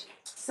got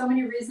so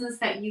many reasons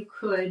that you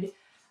could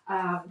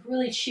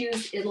really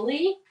choose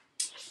Italy.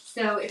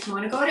 So if you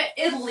want to go to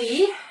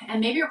Italy, and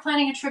maybe you're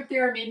planning a trip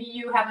there, maybe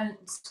you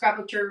haven't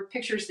scrapbooked your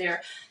pictures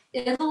there.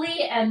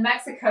 Italy and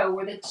Mexico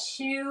were the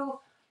 2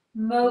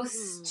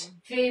 most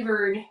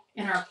favored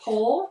in our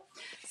poll.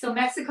 So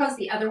Mexico's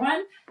the other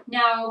one.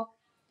 Now,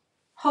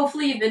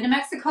 hopefully you've been to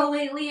Mexico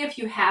lately. If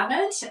you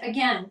haven't,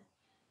 again,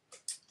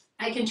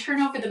 I can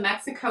turn over the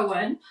Mexico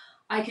one.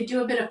 I could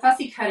do a bit of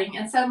fussy cutting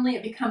and suddenly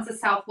it becomes a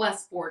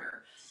southwest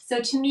border.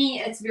 So to me,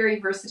 it's very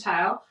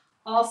versatile.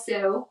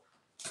 Also,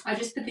 I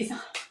just put these on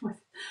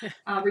with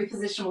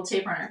repositionable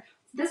tape runner.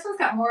 This one's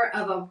got more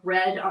of a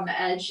red on the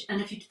edge,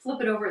 and if you flip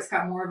it over, it's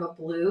got more of a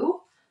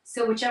blue.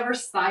 So whichever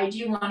side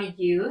you want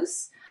to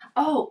use.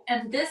 Oh,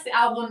 and this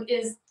album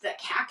is the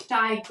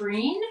cacti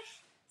green.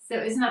 So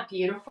isn't that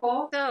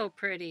beautiful? So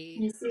pretty.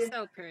 You see it?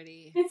 So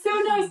pretty. It's so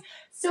nice.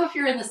 So if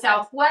you're in the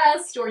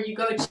Southwest or you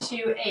go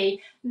to a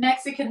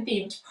Mexican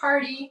themed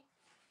party,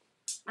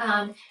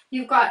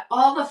 you've got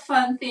all the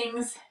fun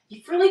things.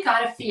 You've really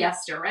got a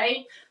fiesta,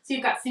 right? So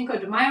you've got Cinco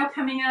de Mayo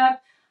coming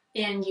up,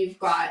 and you've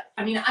got,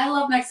 I mean, I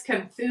love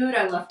Mexican food.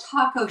 I love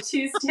Taco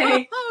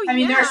Tuesday. I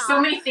mean, there are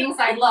so many things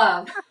I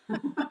love.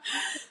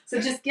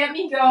 So just get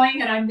me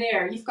going and I'm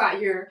there. You've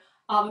got your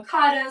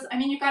avocados. I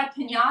mean, you've got a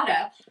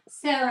piñata.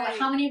 So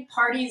how many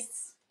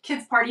parties,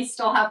 kids' parties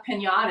still have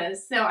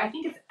piñatas? So I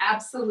think it's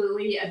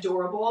absolutely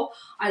adorable.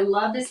 I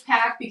love this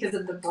pack because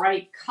of the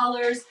bright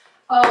colors.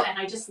 Oh, and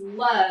I just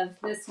love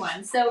this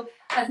one. So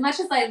as much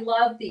as I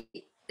love the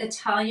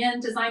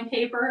Italian design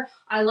paper,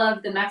 I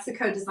love the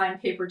Mexico design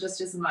paper just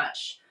as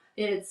much.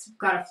 It's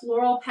got a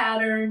floral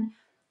pattern.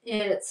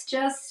 It's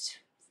just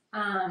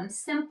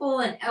simple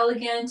and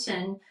elegant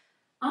and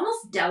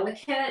almost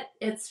delicate.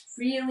 It's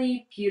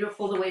really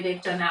beautiful the way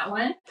they've done that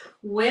one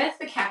with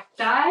the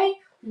cacti,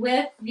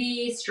 with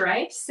the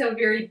stripes. So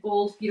very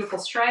bold, beautiful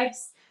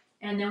stripes.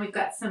 And then we've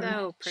got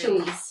some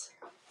chilies,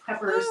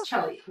 peppers,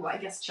 chili. Well, I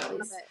guess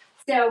chilies.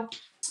 So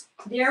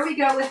there we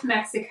go with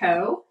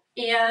Mexico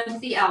and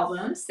the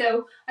album.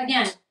 So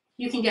again,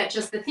 you can get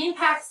just the theme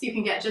packs, you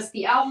can get just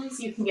the albums,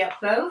 you can get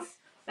both.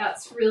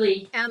 That's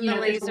really, and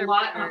there's a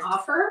lot on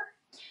offer.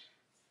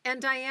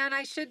 And Diane,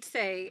 I should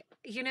say,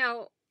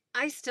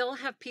 I still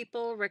have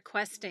people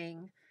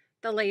requesting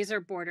the laser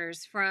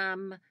borders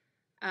from,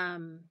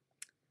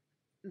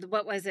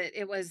 what was it?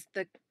 It was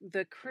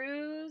the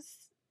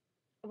cruise.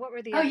 What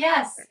were the? Oh,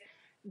 yes.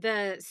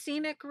 The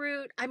scenic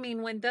route. I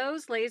mean, when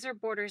those laser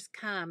borders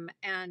come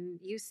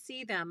and you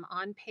see them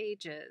on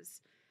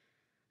pages.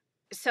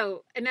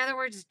 So in other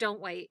words, don't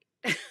wait.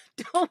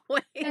 Don't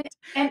wait.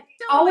 And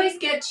always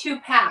get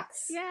 2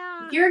 packs.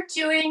 Yeah. If you're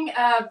doing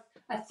a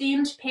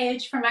themed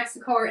page for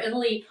Mexico or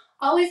Italy,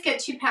 always get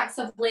 2 packs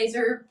of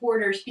laser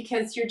borders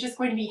because you're just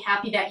going to be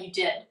happy that you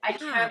did. I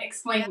can't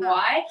explain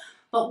why,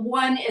 but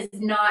 1 is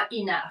not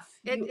enough.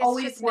 You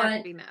always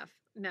want enough.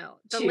 No,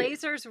 the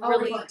lasers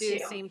really do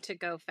seem to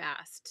go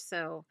fast.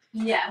 So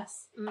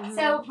yes.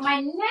 So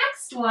my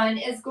next one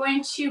is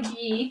going to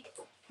be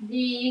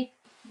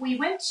we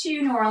went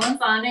to New Orleans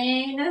on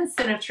an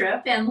incentive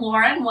trip, and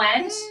Lauren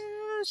went.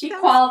 She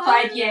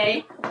qualified,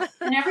 yay.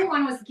 And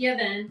everyone was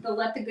given the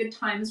Let the Good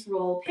Times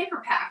Roll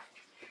paper pack.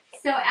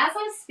 So as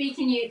I'm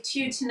speaking to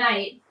you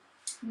tonight,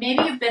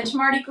 maybe you've been to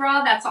Mardi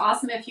Gras. That's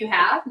awesome if you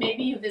have.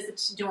 Maybe you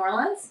visited New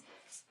Orleans.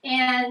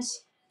 And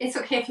it's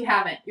okay if you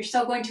haven't. You're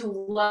still going to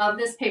love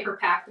this paper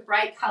pack, the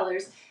bright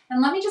colors.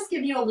 And let me just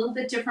give you a little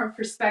bit different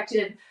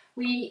perspective.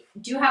 We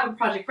do have a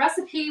project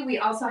recipe. We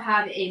also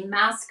have a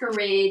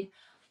masquerade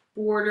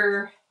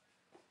border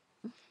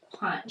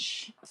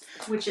punch,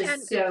 which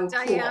is so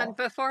Diane, cool.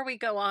 Before we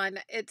go on,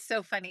 it's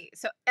so funny.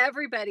 So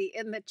everybody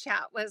in the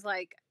chat was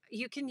like,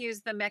 you can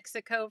use the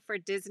Mexico for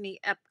Disney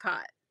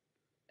Epcot.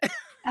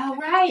 Oh,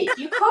 right.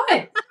 You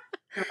could.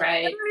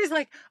 Right. Everybody's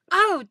like,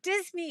 oh,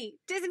 Disney.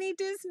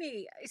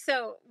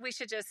 So we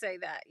should just say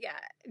that. Yeah.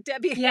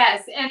 Debbie.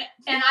 Yes.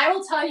 And I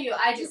will tell you,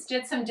 I just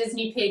did some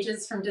Disney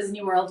pages from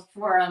Disney World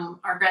for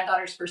our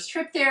granddaughter's first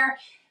trip there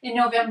in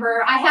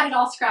November. I had it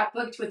all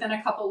scrapbooked within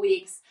a couple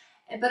weeks.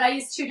 but I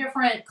used two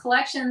different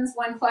collections.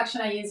 One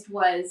collection I used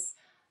was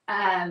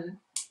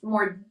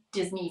more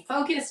Disney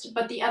focused,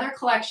 but the other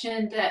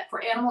collection that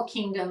for Animal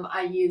Kingdom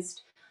I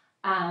used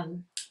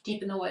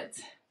Deep in the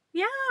Woods.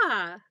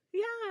 Yeah,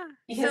 yeah.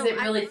 Because it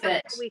really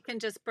fit. We can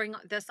just bring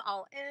this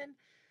all in.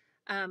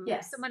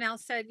 Yes. Someone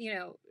else said,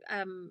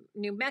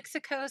 New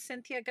Mexico.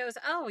 Cynthia goes,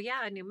 oh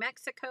yeah, New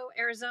Mexico,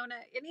 Arizona,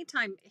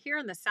 anytime here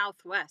in the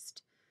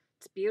Southwest.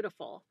 It's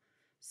beautiful.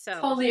 So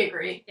totally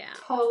agree. Yeah.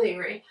 Totally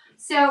agree.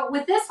 So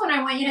with this one,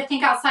 I want you to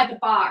think outside the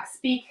box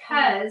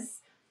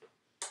because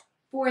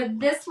for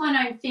this one,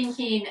 I'm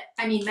thinking,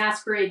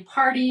 masquerade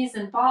parties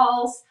and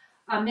balls.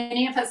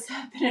 Many of us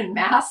have been in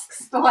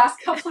masks the last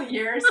couple of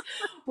years,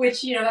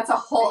 which, that's a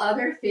whole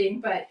other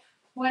thing. But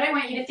what I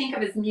want you to think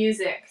of is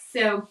music.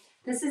 So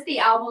this is the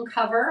album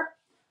cover.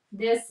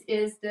 This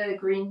is the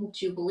Green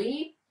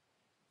Jubilee.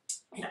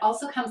 It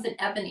also comes in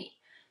ebony.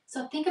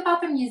 So think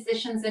about the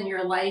musicians in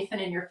your life and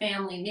in your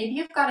family. Maybe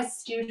you've got a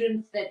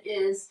student that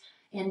is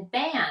in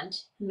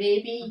band.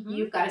 Maybe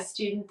you've got a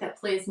student that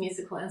plays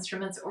musical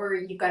instruments, or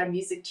you've got a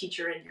music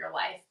teacher in your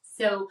life.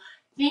 So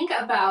think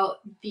about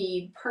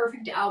the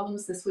perfect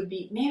albums this would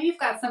be. Maybe you've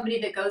got somebody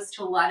that goes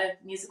to a lot of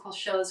musical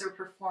shows or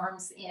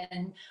performs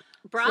in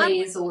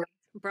plays or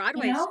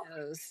Broadway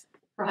shows.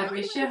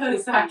 Broadway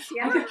shows. I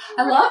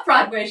love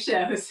Broadway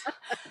shows.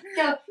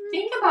 So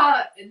think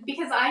about,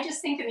 because I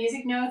just think the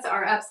music notes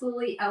are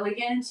absolutely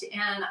elegant,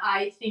 and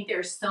I think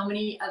there's so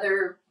many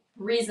other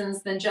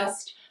reasons than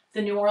just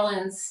the New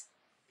Orleans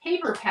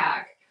paper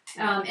pack.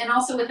 And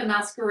also with the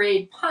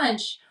Masquerade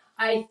Punch,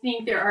 I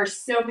think there are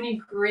so many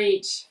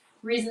great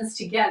reasons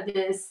to get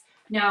this.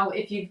 Now,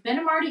 if you've been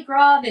to Mardi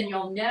Gras, then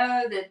you'll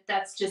know that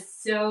that's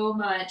just so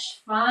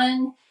much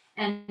fun.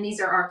 And these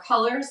are our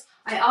colors.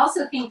 I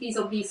also think these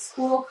will be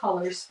school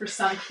colors for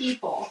some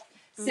people.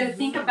 So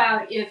think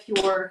about if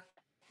your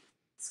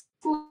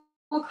school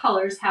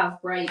colors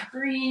have bright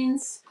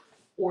greens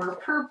or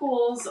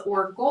purples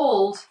or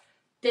gold,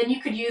 then you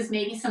could use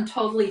maybe some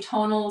totally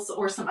tonals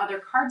or some other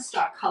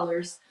cardstock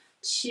colors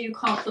to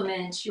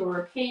complement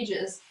your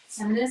pages.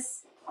 And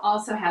this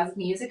also has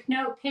music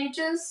note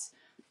pages.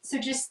 So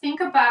just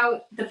think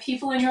about the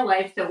people in your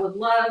life that would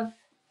love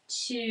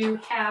to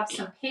have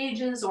some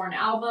pages or an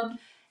album,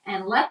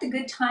 and let the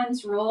good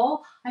times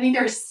roll. I think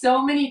there's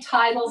so many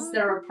titles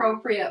that are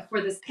appropriate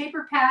for this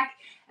paper pack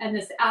and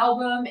this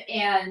album,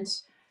 and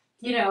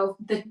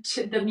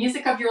the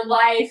music of your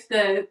life.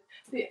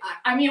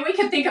 We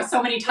could think of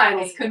so many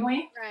titles, couldn't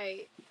we?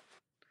 Right.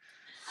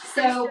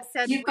 So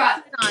you've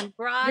got on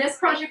this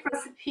project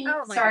recipe.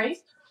 Oh, sorry.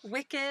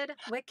 Wicked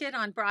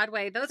on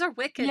Broadway. Those are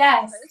Wicked.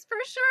 Yes, for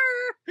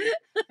sure.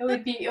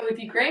 it would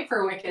be great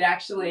for Wicked,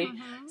 actually.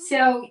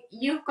 So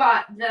you've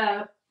got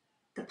the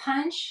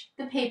punch,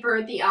 the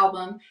paper, the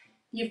album.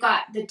 You've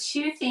got the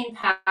two theme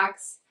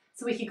packs.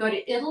 So we could go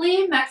to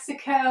Italy,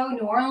 Mexico,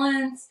 New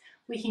Orleans.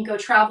 We can go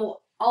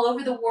travel all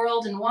over the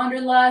world in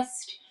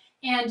Wanderlust.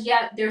 And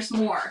yet there's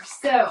more.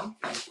 So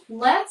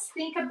let's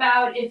think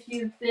about if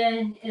you've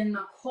been in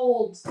the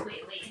cold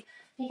lately,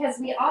 because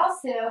we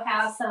also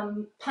have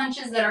some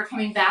punches that are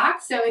coming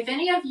back. So if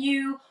any of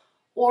you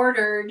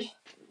ordered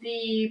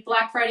the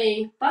Black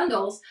Friday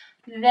bundles,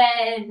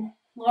 then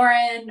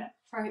Lauren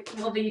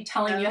will be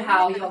telling you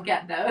how you'll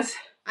get those.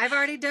 I've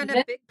already done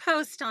a big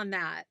post on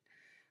that.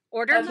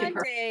 Order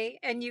Monday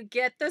and you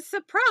get the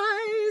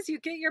surprise. You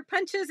get your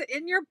punches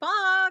in your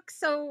box.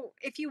 So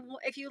if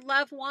you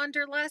love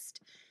Wanderlust,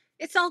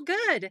 it's all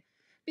good,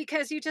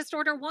 because you just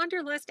order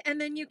Wanderlust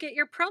and then you get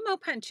your promo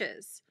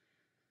punches.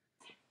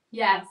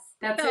 Yes,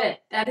 that's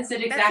it. That is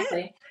it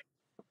exactly.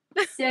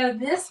 So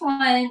this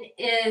one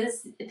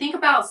is, think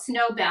about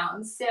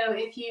snowbound. So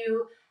if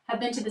you have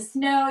been to the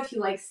snow, if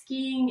you like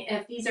skiing,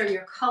 if these are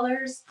your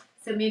colors,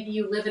 so maybe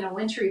you live in a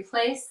wintry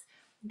place,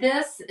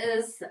 this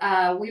is,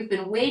 we've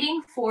been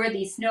waiting for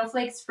the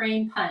Snowflakes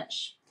Frame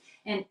Punch,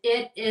 and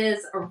it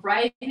is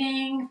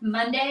arriving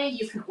Monday.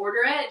 You can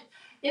order it.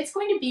 It's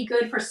going to be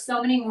good for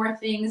so many more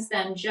things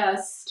than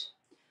just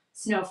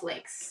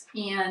snowflakes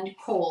and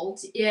cold.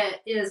 It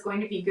is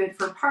going to be good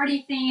for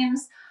party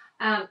themes.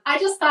 I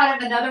just thought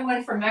of another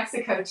one from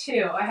Mexico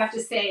too, I have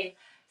to say.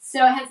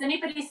 So has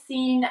anybody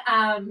seen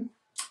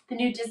the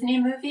new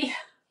Disney movie,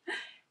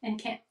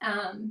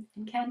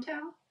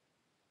 Encanto?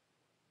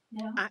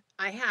 No?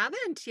 I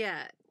haven't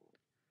yet.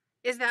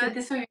 Is that? So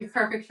this would be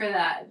perfect for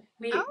that.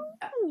 We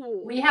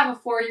have a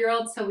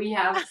 4-year-old, so we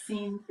have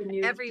seen the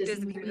new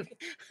Disney movie.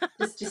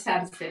 just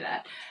had to say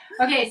that.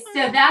 Okay,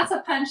 so that's a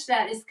punch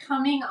that is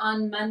coming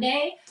on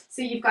Monday.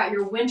 So you've got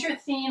your winter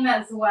theme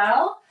as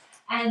well.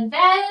 And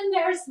then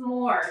there's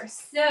more.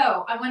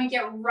 So I want to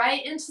get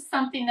right into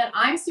something that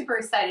I'm super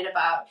excited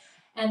about.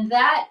 And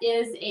that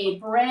is a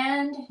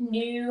brand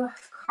new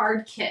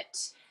card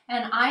kit.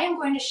 And I am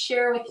going to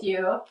share with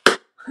you.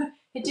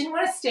 It didn't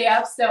want to stay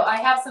up, so I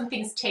have some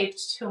things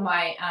taped to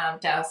my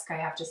desk, I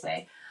have to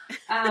say.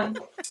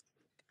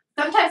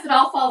 Sometimes it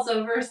all falls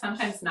over,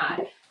 sometimes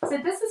not. So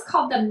this is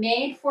called the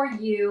Made For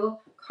You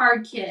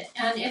card kit.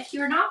 And if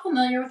you're not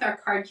familiar with our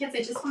card kits,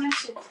 I just wanted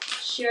to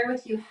share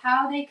with you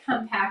how they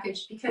come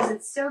packaged because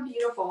it's so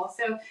beautiful.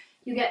 So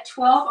you get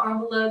 12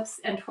 envelopes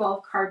and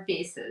 12 card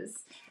bases.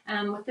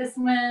 With this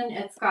one,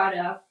 it's got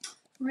a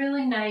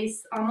really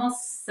nice,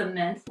 almost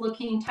cement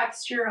looking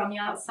texture on the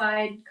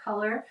outside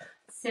color.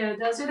 So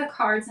those are the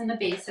cards and the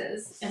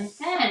bases. And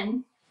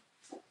then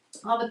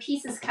all the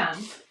pieces come.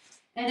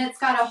 And it's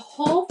got a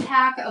whole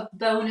pack of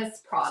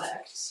bonus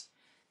product.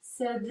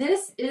 So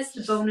this is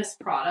the bonus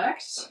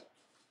product.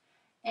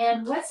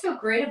 And what's so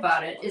great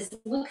about it is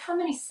look how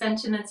many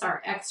sentiments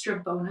are extra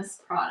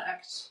bonus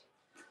product.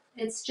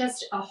 It's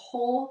just a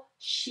whole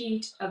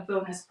sheet of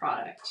bonus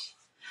product.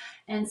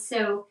 And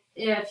so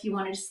if you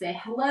wanted to say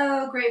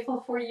hello,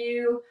 grateful for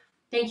you,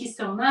 thank you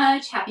so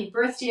much, happy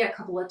birthday a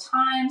couple of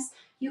times,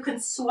 you can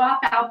swap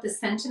out the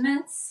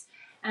sentiments.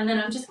 And then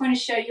I'm just going to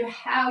show you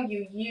how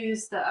you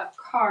use the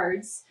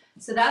cards.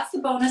 So that's the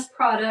bonus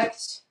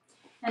product.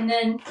 And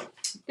then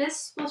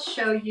this will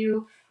show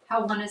you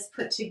how one is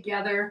put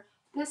together.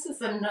 This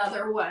is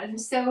another one.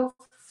 So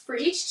for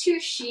each 2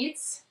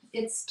 sheets,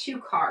 it's 2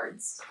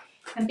 cards.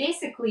 And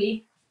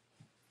basically,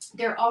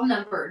 they're all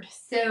numbered.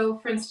 So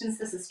for instance,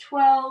 this is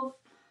 12.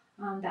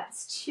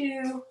 That's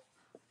 2.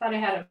 Thought I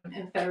had them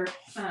in better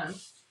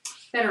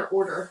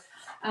order.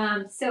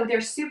 So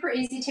they're super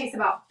easy. It takes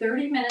about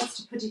 30 minutes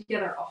to put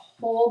together a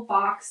whole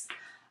box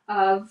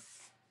of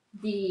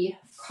the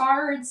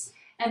cards.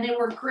 And they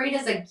work great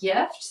as a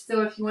gift.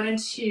 So if you wanted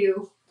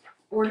to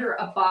order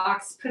a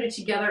box, put it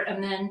together,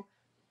 and then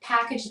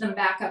package them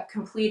back up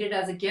completed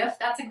as a gift,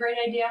 that's a great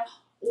idea.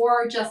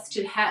 Or just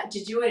to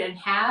do it and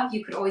have,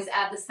 you could always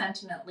add the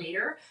sentiment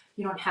later.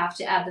 You don't have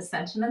to add the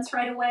sentiments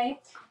right away.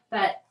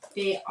 But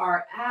they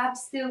are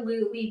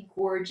absolutely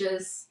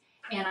gorgeous.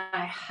 And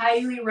I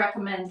highly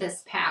recommend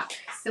this pack.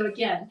 So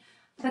again,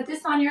 put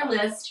this on your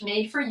list,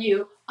 made for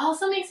you.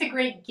 Also makes a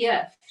great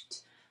gift.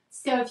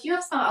 So if you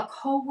have a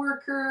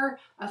coworker,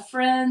 a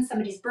friend,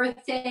 somebody's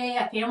birthday,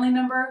 a family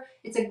member,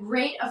 it's a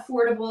great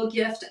affordable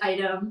gift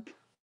item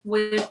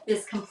with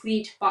this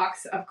complete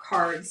box of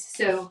cards.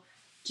 So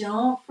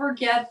don't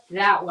forget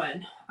that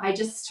one. I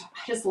just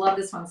love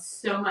this one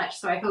so much.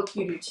 So I hope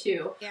you do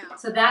too. Yeah.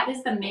 So that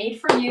is the Made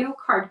for You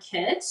card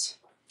kit.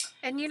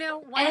 And you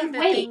know,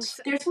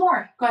 there's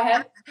more. Go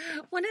ahead.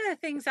 One of the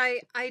things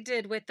I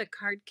did with the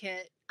card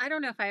kit, I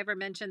don't know if I ever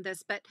mentioned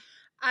this, but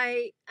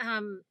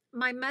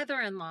my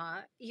mother-in-law,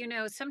 you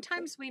know,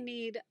 sometimes we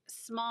need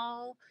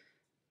small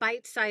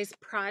bite-sized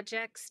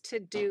projects to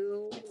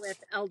do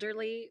with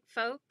elderly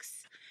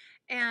folks.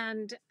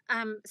 And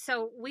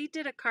so we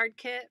did a card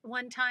kit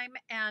one time,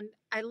 and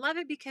I love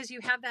it because you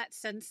have that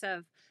sense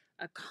of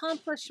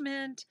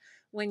accomplishment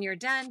when you're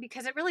done,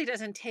 because it really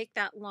doesn't take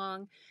that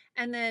long.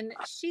 And then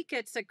she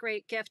gets a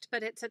great gift,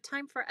 but it's a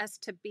time for us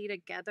to be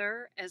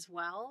together as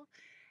well.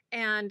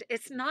 And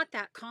it's not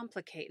that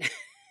complicated.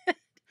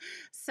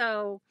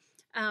 So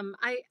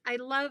I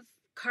love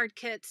card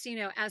kits, you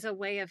know, as a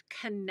way of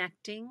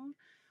connecting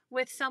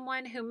with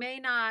someone who may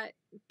not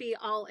be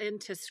all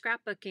into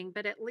scrapbooking,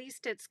 but at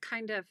least it's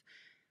kind of,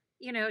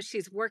 you know,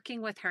 she's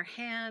working with her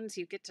hands,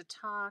 you get to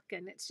talk,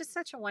 and it's just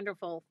such a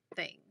wonderful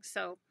thing.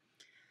 So,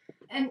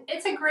 and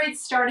it's a great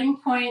starting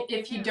point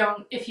if you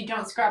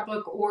don't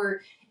scrapbook,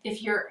 or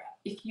if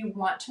you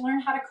want to learn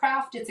how to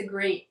craft, it's a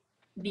great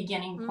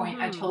beginning point.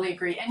 I totally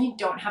agree. And you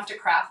don't have to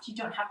craft, you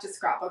don't have to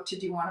scrapbook to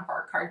do one of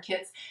our card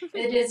kits.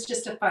 It is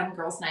just a fun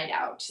girls' night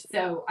out.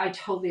 So I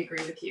totally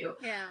agree with you.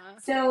 Yeah.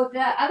 So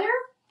the other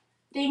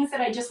things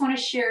that I just want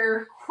to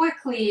share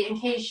quickly in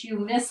case you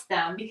missed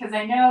them, because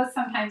I know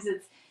sometimes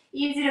it's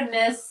easy to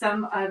miss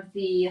some of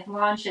the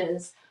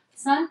launches.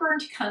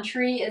 Sunburnt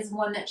Country is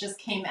one that just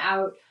came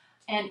out,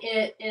 and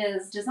it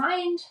is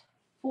designed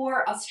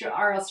for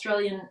our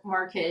Australian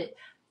market.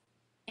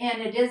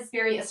 And it is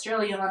very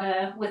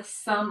Australiana with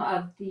some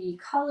of the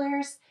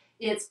colors.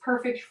 It's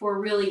perfect for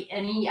really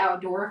any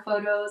outdoor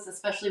photos,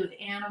 especially with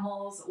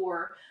animals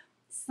or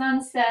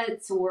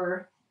sunsets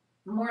or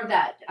more of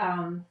that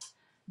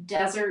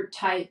desert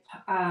type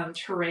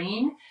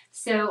terrain.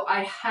 So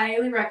I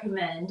highly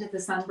recommend the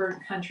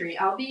Sunburnt Country.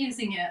 I'll be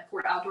using it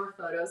for outdoor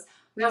photos.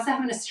 We also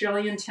have an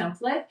Australian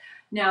template.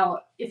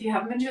 Now, if you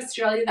haven't been to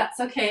Australia,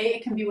 that's okay.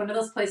 It can be one of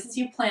those places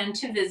you plan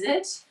to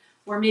visit.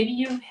 Or maybe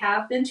you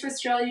have been to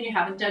Australia and you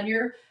haven't done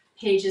your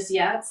pages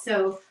yet.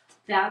 So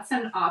that's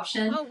an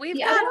option. Oh,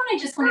 the other one I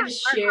just wanted to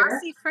share.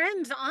 Our Aussie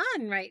friends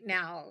on right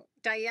now,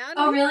 Diane.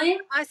 Oh, really?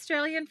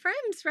 Australian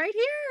friends right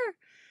here.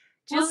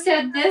 Well,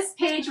 so this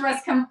page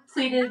was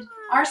completed.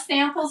 Our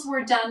samples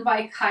were done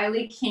by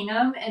Kylie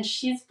Kingham, and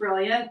she's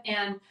brilliant.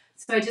 And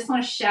so I just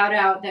want to shout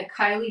out that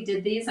Kylie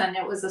did these, and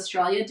it was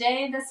Australia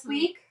Day this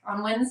week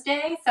on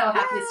Wednesday. So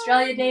happy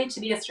Australia Day to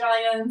the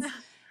Australians.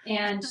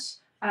 And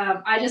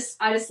I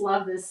just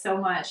love this so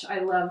much. I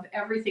love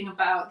everything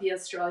about the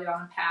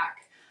Australian pack.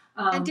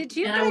 And did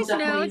you guys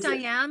know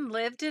Diane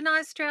lived in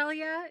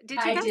Australia? Did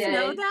you guys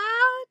know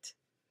that?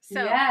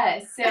 So.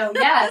 Yes. So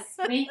yes,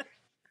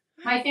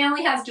 my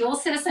family has dual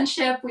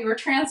citizenship. We were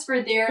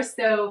transferred there.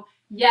 So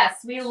yes,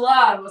 we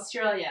love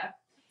Australia.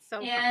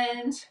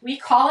 and we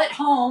call it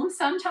home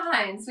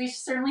sometimes. We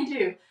certainly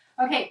do.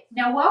 Okay,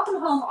 now Welcome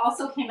Home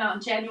also came out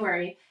in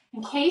January.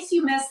 In case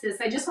you missed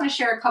this, I just want to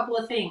share a couple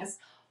of things.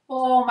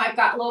 Oh, I've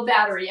got low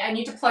battery. I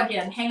need to plug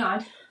in. Hang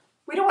on.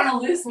 We don't want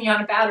to lose me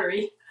on a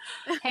battery.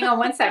 Hang on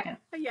 1 second.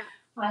 Yeah.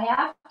 I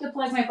have to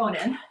plug my phone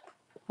in.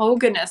 Oh,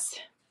 goodness.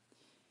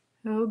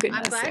 Oh,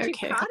 goodness. I'm glad you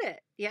caught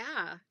it.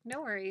 Yeah,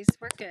 no worries.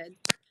 We're good.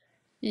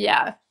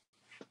 Yeah.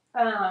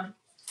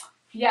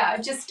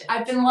 Yeah,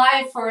 I've been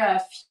live for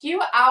a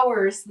few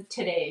hours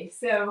today,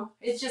 so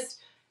it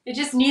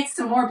just needs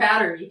some more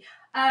battery.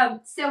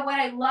 So what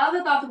I love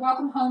about the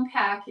Welcome Home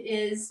Pack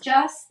is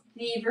just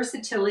the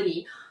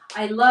versatility.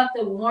 I love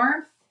the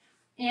warmth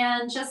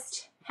and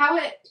just how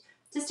it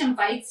just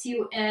invites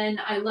you in.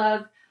 I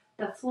love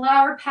the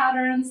flower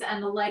patterns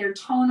and the lighter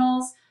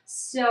tonals.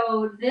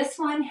 So this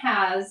one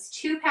has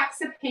 2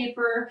 packs of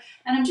paper,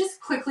 and I'm just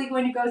quickly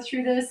going to go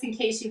through this in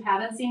case you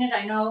haven't seen it.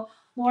 I know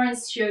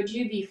Lauren's showed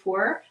you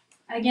before.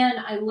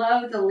 Again, I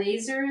love the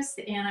lasers,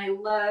 and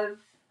I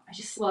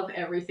just love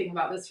everything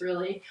about this,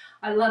 really.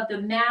 I love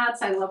the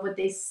mats. I love what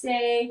they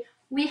say.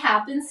 We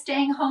have been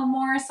staying home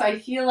more, so I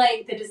feel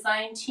like the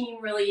design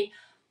team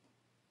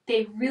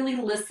they really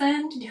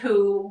listened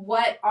to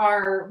what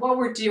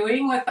we're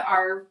doing with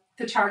our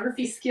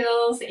photography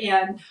skills,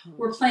 and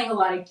we're playing a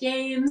lot of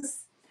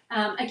games.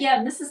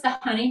 Again, this is the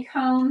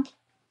honeycomb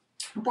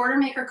border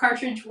maker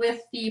cartridge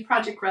with the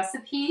project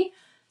recipe.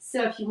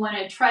 So if you want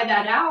to try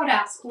that out,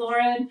 ask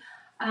Lauren.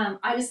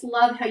 I just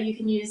love how you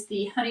can use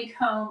the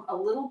honeycomb a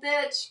little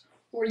bit,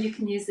 or you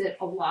can use it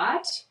a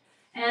lot.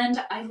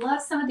 And I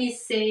love some of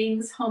these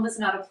sayings. Home is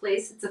not a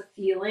place, it's a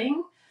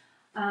feeling.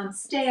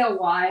 Stay a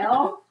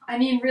while. I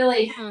mean,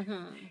 really,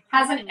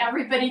 hasn't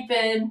everybody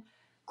been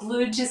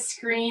glued to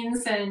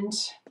screens and,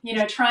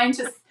 trying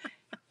to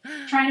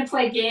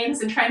play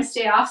games and trying to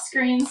stay off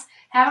screens?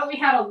 Haven't we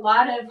had a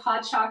lot of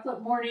hot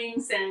chocolate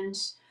mornings and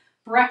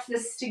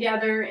breakfast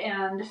together?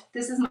 And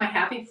this is my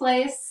happy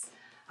place.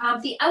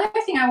 The other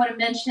thing I want to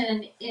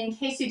mention, in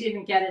case you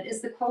didn't get it,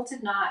 is the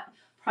Quilted Knot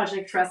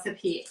project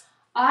recipe.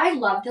 I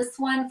love this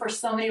one for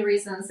so many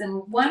reasons.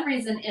 And one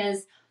reason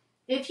is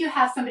if you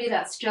have somebody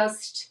that's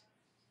just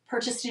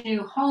purchased a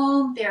new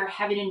home, they're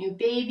having a new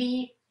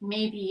baby,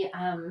 maybe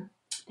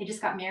they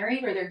just got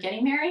married or they're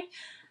getting married,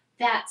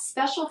 that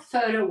special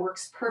photo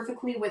works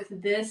perfectly with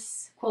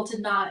this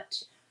Quilted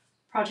Knot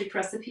project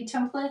recipe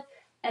template,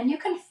 and you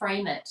can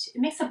frame it. It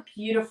makes a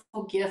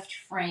beautiful gift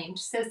framed.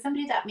 So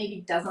somebody that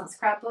maybe doesn't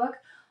scrapbook,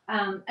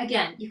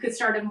 again, you could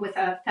start them with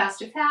a Fast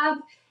to Fab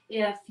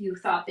if you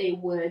thought they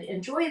would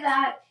enjoy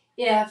that.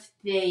 If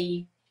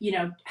they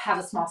have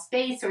a small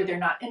space or they're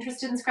not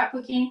interested in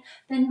scrapbooking,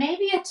 then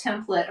maybe a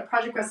template, a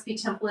project recipe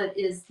template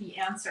is the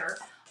answer.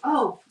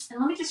 Oh, and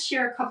let me just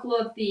share a couple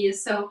of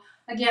these. So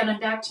again, I'm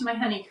back to my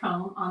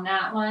honeycomb on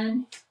that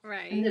one,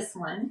 right, and this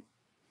one.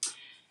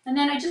 And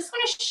then I just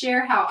want to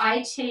share how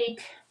I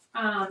take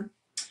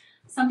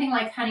something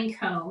like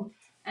honeycomb,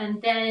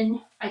 and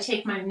then I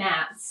take my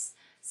mats.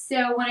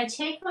 So when I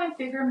take my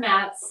bigger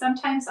mats,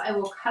 sometimes I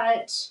will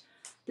cut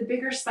the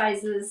bigger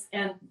sizes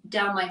and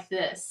down like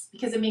this,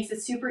 because it makes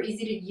it super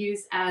easy to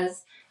use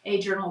as a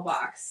journal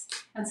box.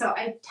 And so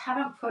I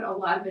haven't put a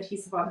lot of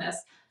adhesive on this,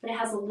 but it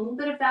has a little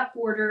bit of that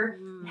border,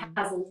 it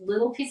has a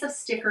little piece of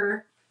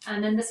sticker,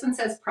 and then this one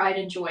says pride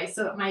and joy.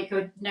 So it might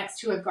go next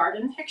to a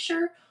garden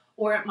picture,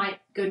 or it might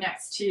go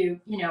next to,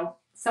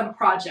 some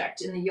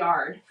project in the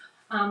yard.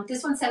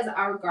 This one says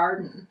our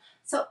garden.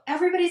 So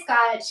everybody's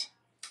got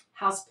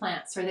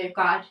houseplants, or they've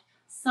got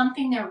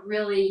something they're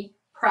really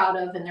proud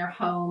of in their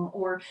home,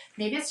 or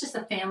maybe it's just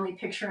a family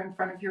picture in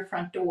front of your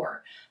front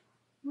door.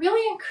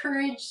 Really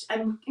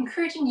I'm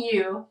encouraging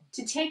you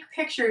to take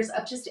pictures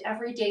of just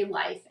everyday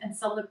life and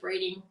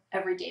celebrating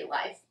everyday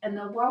life. And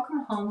the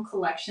Welcome Home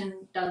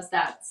collection does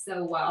that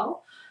so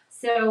well.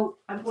 So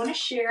I'm going to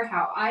share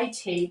how I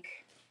take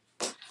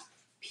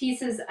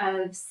pieces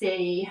of,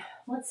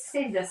 let's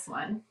say this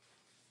one.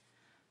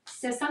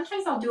 So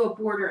sometimes I'll do a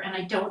border and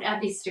I don't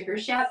add these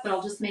stickers yet, but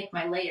I'll just make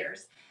my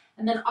layers.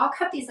 And then I'll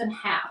cut these in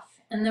half.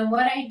 And then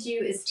what I do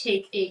is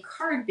take a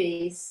card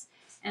base,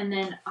 and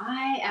then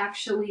I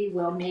actually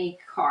will make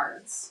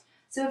cards.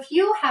 So if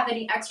you have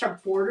any extra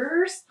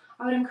borders,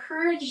 I would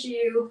encourage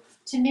you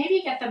to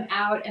maybe get them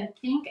out and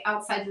think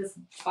outside this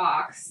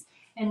box,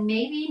 and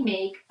maybe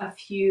make a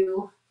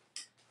few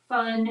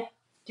fun,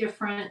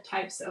 different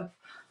types of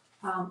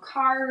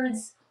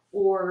cards,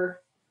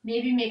 or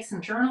maybe make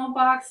some journal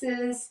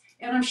boxes.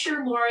 And I'm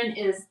sure Lauren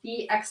is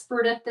the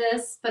expert at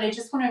this, but I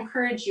just want to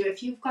encourage you,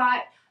 if you've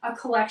got a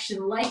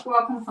collection like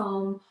Welcome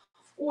Home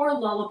or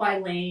Lullaby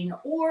Lane,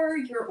 or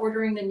you're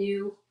ordering the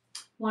new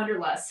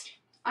Wanderlust,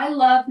 I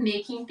love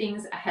making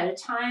things ahead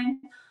of time.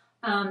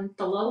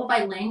 The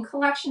Lullaby Lane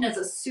collection is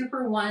a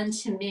super one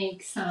to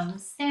make some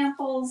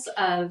samples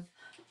of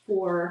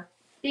for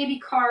baby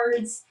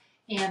cards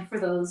and for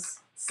those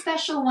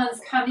special ones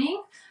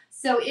coming.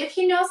 So if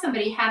you know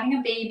somebody having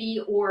a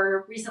baby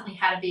or recently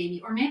had a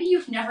baby, or maybe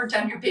you've never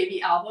done your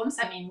baby albums,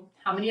 I mean,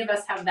 how many of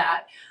us have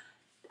that?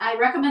 I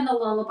recommend the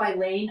Lullaby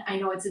Lane. I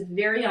know it's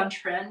very on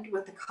trend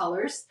with the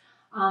colors.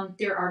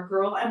 There are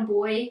girl and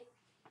boy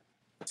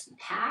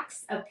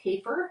packs of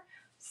paper.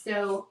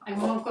 So I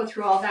won't go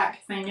through all that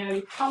because I know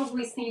you've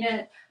probably seen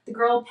it. The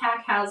girl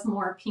pack has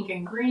more pink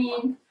and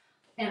green,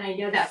 and I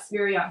know that's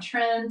very on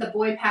trend. The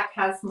boy pack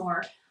has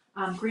more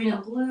green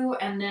and blue,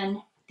 and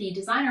then the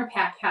designer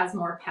pack has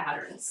more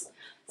patterns.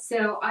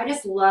 So I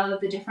just love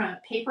the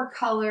different paper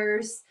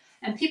colors.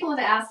 And people have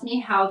asked me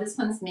how this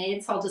one's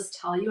made, so I'll just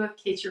tell you in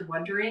case you're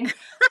wondering.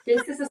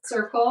 This is a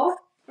circle.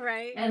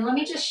 Right. And let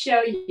me just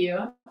show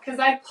you, because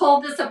I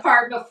pulled this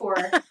apart before.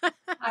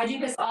 I do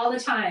this all the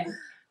time.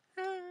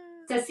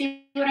 So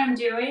see what I'm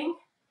doing?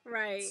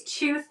 Right. It's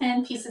 2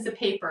 thin pieces of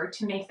paper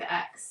to make the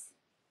X.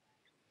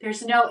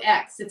 There's no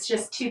X. It's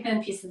just 2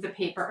 thin pieces of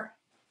paper.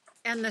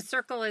 And the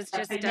circle is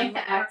just done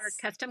with our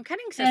custom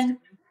cutting system, and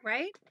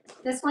right?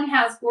 This one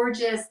has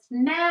gorgeous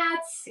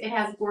mats. It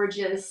has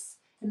gorgeous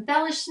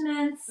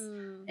embellishments.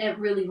 It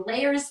really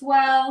layers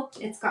well.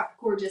 It's got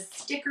gorgeous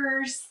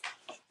stickers.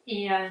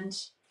 And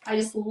I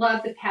just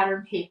love the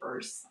pattern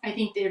papers. I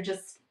think they're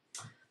just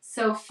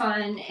so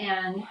fun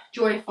and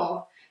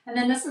joyful. And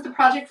then this is the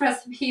project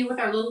recipe with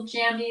our little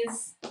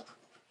jammies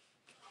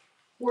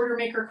border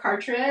maker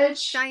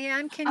cartridge.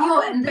 Diane, can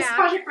you and this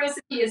project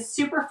recipe is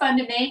super fun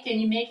to make,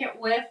 and you make it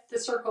with the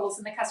circles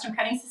in the custom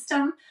cutting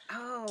system.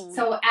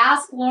 So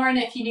ask Lauren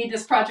if you need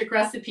this project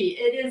recipe.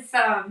 It is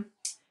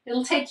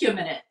it'll take you a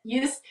minute.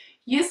 Use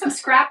some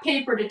scrap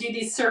paper to do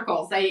these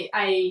circles.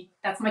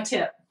 That's my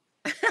tip.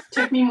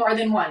 Took me more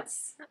than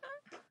once.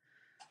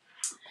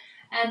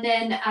 And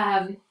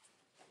then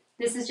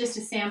this is just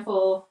a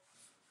sample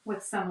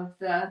with some of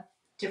the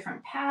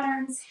different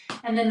patterns,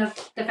 and then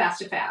the Fast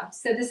to Fab.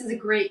 So this is a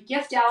great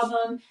gift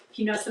album. If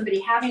you know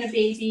somebody having a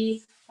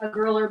baby, a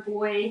girl or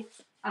boy,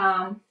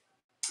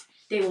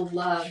 they will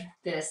love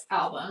this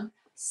album.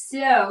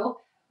 So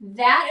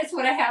that is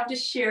what I have to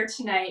share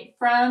tonight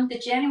from the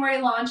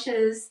January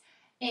launches,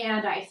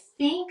 and I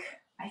think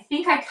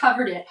I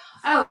covered it.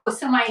 Oh,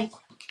 so my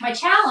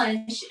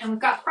challenge, and we've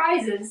got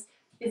prizes,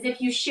 is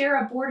if you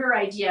share a border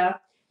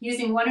idea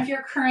using one of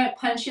your current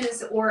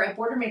punches or a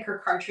border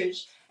maker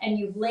cartridge, and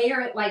you layer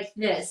it like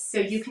this. So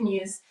you can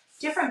use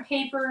different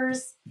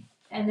papers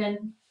and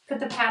then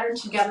put the pattern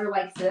together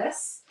like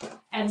this,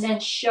 and then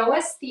show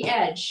us the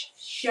edge.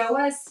 Show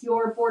us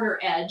your border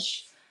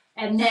edge,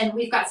 and then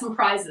we've got some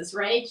prizes,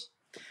 right?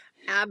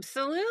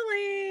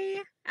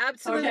 Absolutely.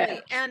 Absolutely.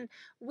 Okay. And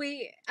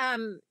we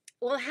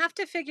we'll have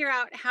to figure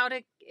out how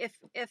to,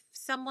 if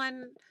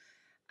someone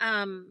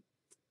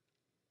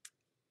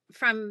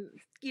from,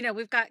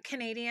 we've got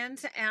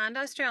Canadians and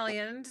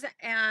Australians,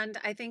 and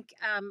I think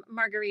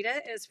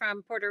Margarita is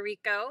from Puerto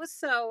Rico.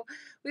 So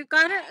we've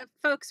got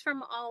folks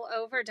from all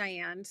over,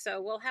 Diane.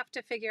 So we'll have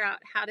to figure out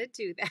how to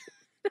do that.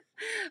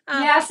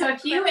 Yeah, so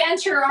if you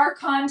enter our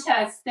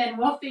contest, then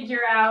we'll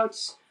figure out,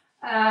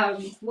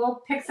 we'll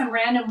pick some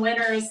random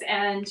winners,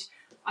 and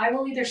I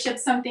will either ship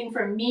something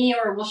from me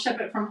or we'll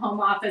ship it from home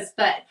office.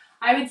 But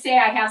I would say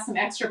I have some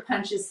extra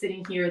punches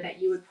sitting here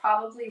that you would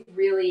probably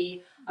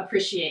really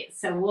appreciate.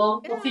 So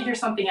we'll figure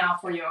something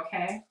out for you,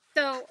 okay?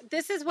 So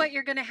this is what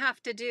you're going to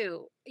have to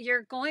do.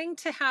 You're going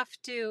to have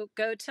to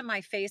go to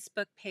my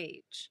Facebook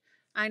page.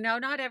 I know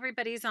not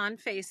everybody's on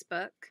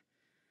Facebook,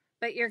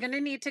 but you're going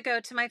to need to go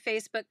to my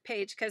Facebook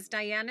page, because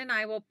Diane and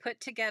I will put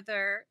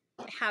together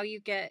how you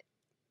get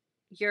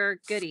your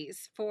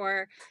goodies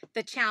for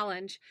the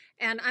challenge.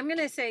 And I'm going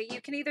to say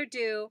you can either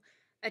do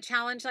a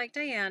challenge like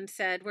Diane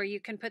said, where you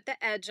can put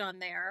the edge on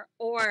there,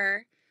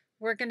 or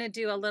we're going to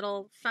do a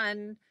little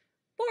fun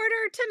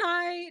border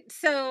tonight.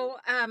 So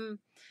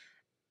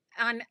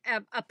on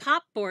a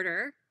pop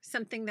border,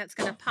 something that's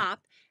going to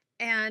pop,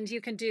 and you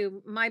can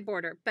do my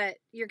border. But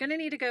you're going to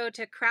need to go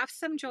to Craft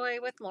Some Joy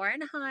with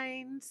Lauren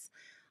Hines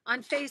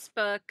on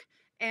Facebook,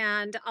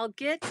 and I'll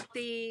get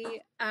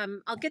the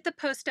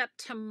post up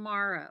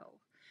tomorrow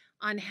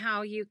on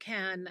how you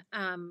can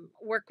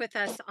work with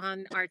us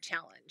on our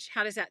challenge.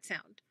 How does that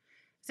sound?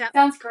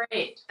 Sounds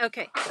great.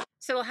 Okay,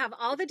 so we'll have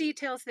all the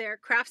details there.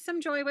 Craft Some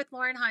Joy with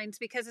Lauren Hines,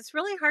 because it's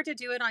really hard to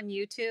do it on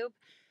YouTube.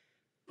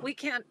 We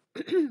can't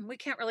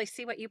really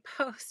see what you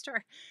post,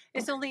 or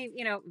it's only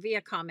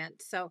via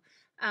comments. So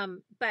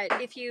but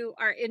if you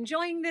are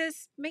enjoying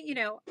this,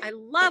 I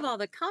love all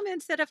the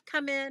comments that have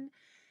come in,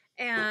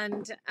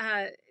 and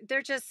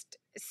they're just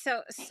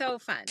so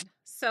fun.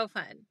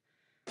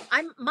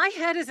 My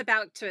head is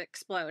about to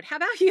explode. How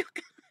about you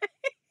guys?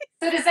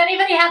 So does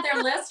anybody have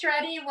their list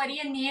ready? What do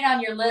you need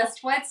on your list?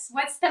 What's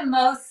the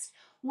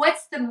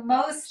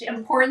most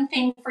important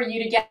thing for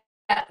you to get?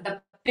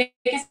 The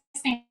biggest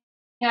thing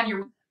on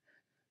your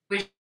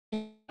wish?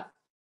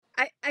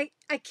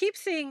 I keep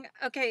seeing,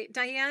 okay,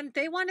 Diane,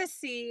 they want to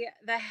see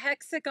the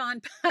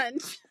hexagon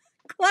punch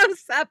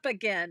close up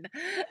again.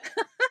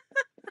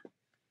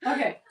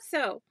 Okay.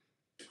 So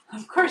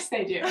of course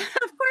they do. Of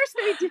course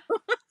they do.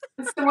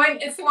 It's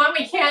the one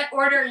we can't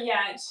order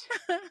yet.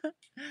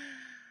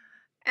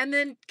 And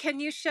then can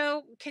you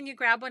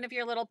grab one of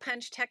your little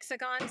punched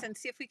hexagons and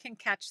see if we can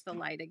catch the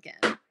light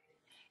again?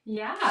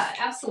 Yeah,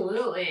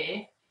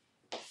 absolutely.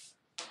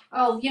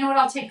 Oh, you know what?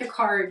 I'll take the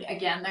card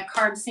again. The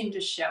cards seem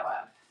to show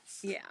up.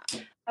 Yeah.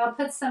 I'll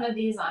put some of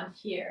these on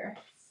here.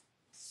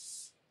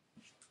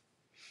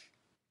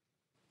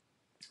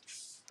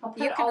 I'll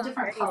You put can all different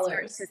already start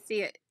colors. to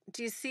see it.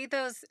 Do you see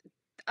those?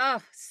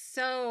 Oh,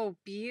 so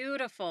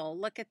beautiful.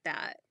 Look at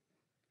that.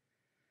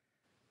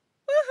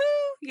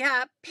 Woohoo!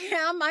 Yeah,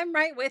 Pam, I'm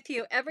right with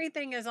you.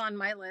 Everything is on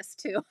my list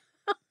too.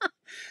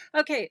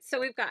 Okay, so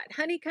we've got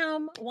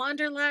Honeycomb,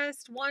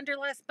 Wanderlust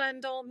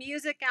bundle,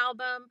 music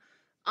album,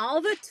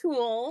 all the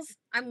tools.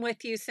 I'm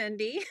with you,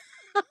 Cindy.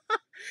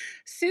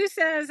 Sue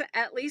says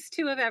at least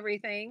 2 of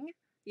everything.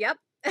 Yep.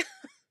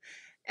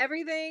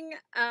 Everything.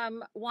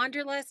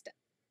 Wanderlust,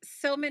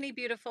 so many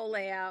beautiful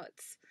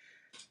layouts.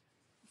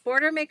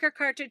 Border Maker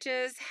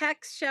cartridges,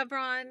 Hex,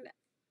 Chevron,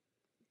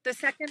 the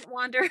second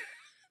Wander,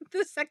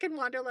 the second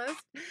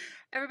Wanderlust.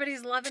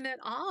 Everybody's loving it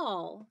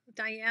all.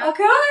 Diane, Oh,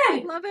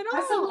 good. love it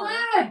I'm so all.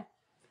 glad.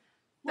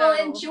 Well,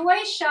 So,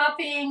 enjoy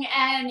shopping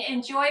and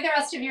enjoy the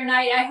rest of your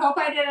night. I hope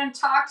I didn't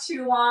talk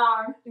too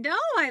long. no,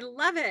 I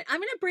love it. I'm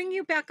going to bring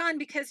you back on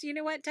because you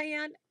know what,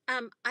 Diane?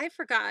 I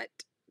forgot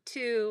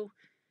to,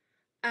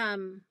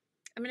 I'm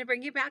going to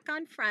bring you back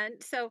on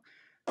front. So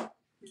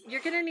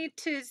you're going to need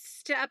to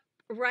step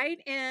right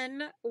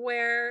in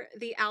where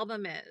the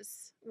album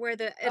is, where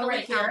the Italy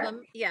Right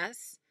album.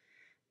 Yes.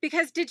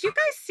 Because did you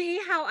guys see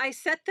how I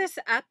set this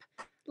up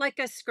like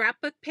a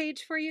scrapbook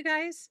page for you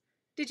guys?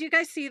 Did you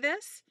guys see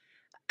this?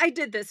 I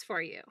did this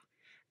for you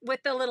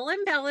with the little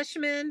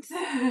embellishments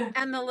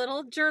and the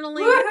little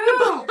journaling at the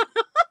bottom.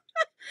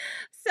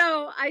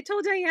 So I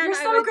told Diane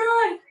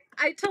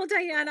I told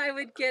Diane I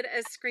would get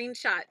a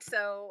screenshot.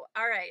 So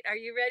all right, are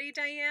you ready,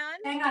 Diane?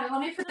 Hang on,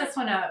 let me put this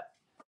one up.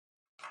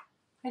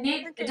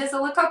 Okay. Does it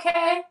look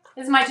okay?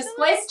 Is my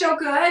display still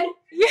good?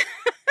 Yeah.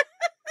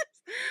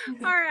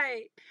 All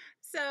right.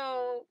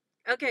 So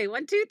okay,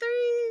 1, 2, 3.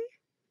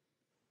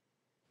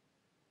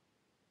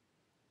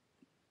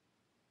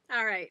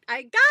 All right,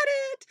 I got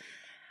it.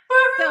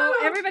 So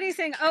everybody's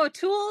saying, oh,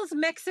 tools,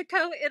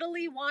 Mexico,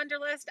 Italy,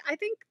 Wanderlust. I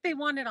think they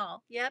want it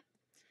all. Yep.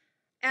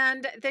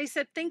 And they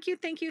said, thank you,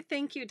 thank you,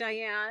 thank you,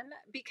 Diane,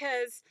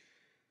 because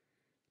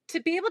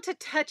to be able to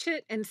touch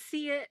it and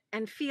see it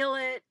and feel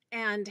it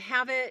and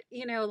have it,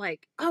 you know,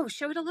 like, oh,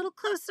 show it a little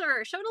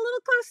closer, show it a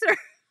little closer,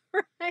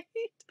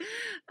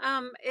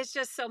 right? It's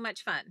just so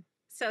much fun.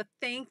 So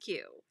thank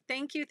you.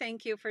 Thank you.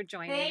 Thank you for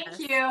joining us.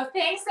 Thank you.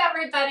 Thanks,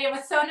 everybody. It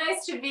was so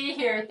nice to be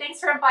here. Thanks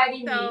for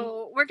inviting me.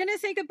 So we're going to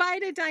say goodbye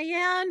to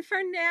Diane for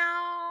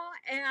now.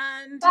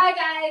 And bye,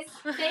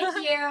 guys.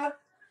 Thank you.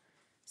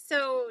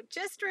 So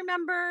just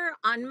remember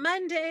on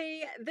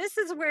Monday, this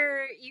is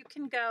where you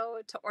can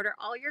go to order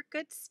all your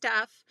good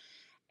stuff.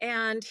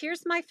 And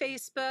here's my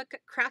Facebook,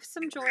 Craft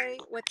Some Joy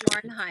with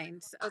Lauren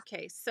Hines.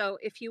 Okay, so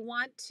if you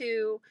want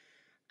to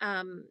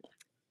um,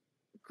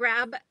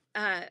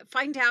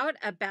 find out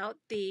about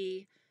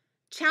the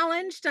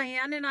challenge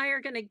Diane and I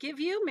are going to give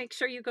you, make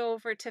sure you go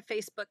over to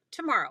Facebook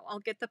tomorrow. I'll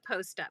get the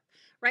post up.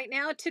 Right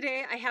now,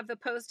 today, I have the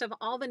post of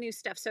all the new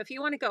stuff. So if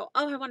you want to go,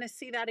 oh, I want to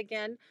see that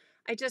again,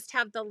 I just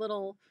have the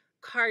little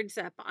cards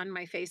up on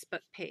my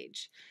Facebook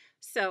page.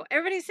 So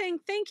everybody's saying,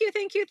 thank you,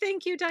 thank you,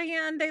 thank you,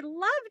 Diane. They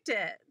loved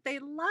it. They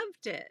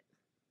loved it.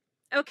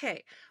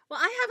 Okay, well,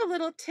 I have a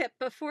little tip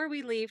before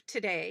we leave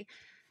today,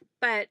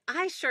 but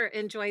I sure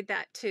enjoyed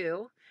that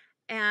too.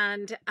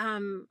 And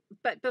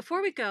but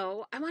before we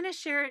go, I want to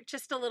share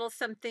just a little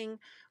something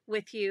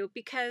with you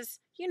because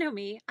you know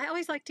me, I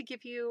always like to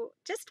give you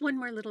just one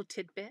more little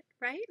tidbit,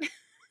 right?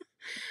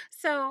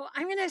 So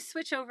I'm going to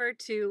switch over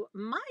to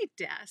my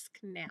desk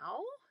now.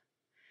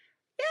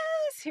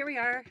 Yes, here we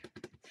are.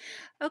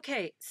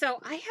 Okay, so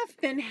I have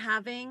been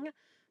having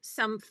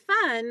some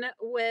fun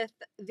with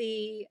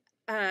the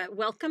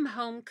Welcome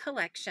Home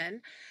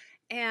collection.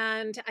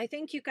 And I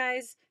think you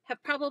guys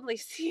have probably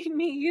seen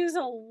me use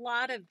a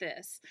lot of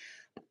this.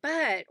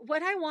 But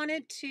what I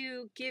wanted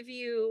to give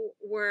you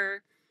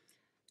were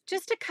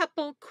just a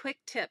couple quick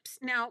tips.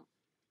 Now,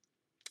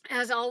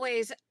 as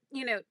always,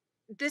 you know,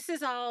 this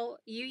is all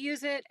you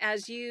use it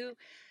as you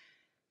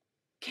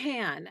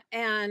can.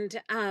 And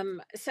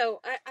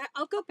so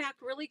I'll go back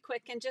really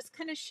quick and just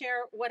kind of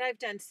share what I've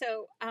done.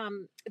 So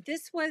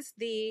this was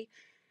the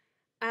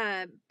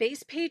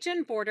base page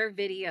and border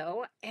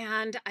video,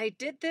 and I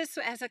did this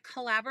as a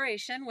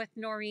collaboration with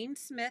Noreen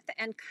Smith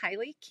and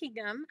Kylie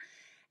Kingham.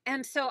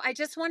 And so I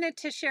just wanted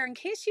to share, in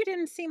case you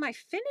didn't see my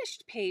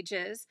finished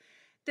pages,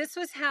 this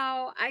was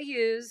how I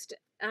used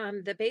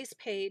the base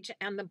page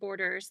and the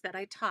borders that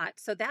I taught.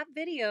 So that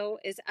video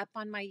is up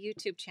on my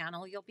YouTube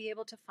channel. You'll be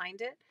able to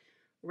find it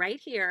right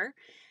here.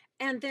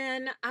 And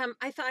then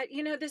I thought,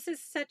 you know, this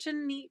is such a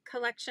neat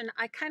collection.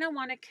 I kind of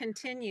want to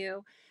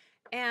continue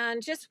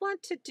and just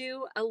want to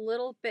do a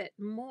little bit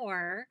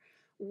more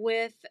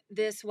with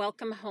this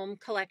Welcome Home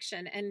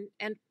collection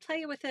and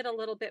play with it a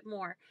little bit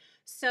more.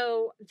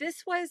 So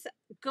this was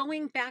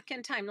going back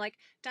in time. Like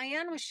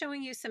Diane was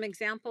showing you some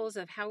examples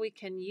of how we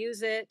can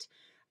use it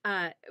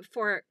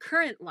for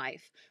current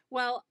life.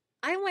 Well,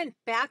 I went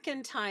back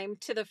in time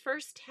to the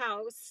first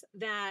house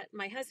that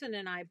my husband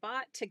and I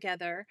bought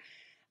together.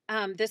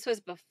 This was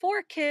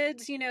before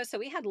kids, you know, so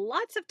we had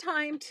lots of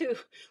time to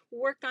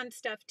work on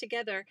stuff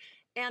together.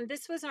 And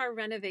this was our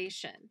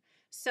renovation.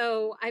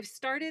 So I've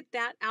started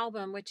that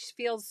album, which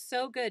feels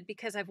so good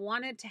because I've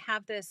wanted to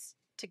have this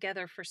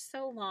together for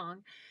so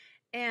long.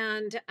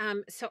 And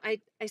so I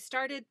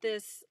started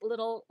this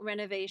little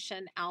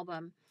renovation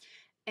album.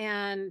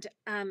 And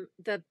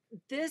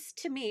this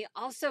to me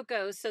also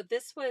goes, so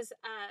this was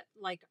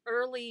like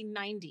early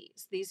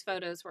 90s. These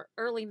photos were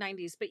early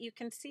 90s, but you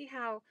can see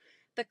how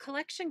the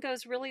collection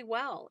goes really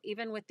well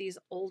even with these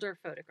older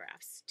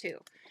photographs too.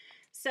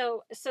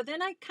 So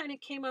then I kind of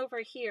came over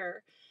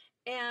here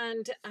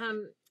and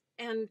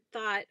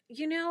thought,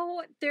 you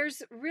know,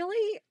 there's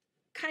really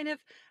kind of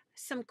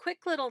some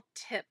quick little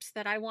tips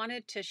that I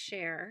wanted to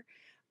share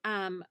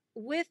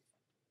with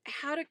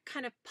how to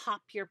kind of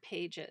pop your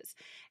pages.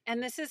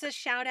 And this is a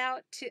shout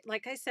out to,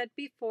 like I said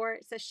before,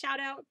 it's a shout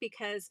out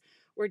because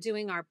we're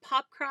doing our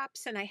pop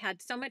crops and I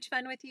had so much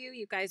fun with you.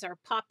 You guys are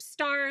pop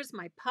stars,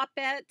 my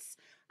puppets.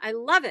 I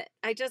love it.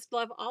 I just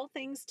love all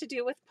things to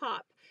do with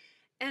pop.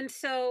 And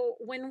so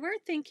when we're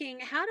thinking,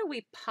 how do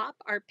we pop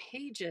our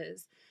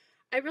pages?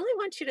 I really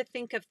want you to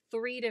think of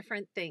 3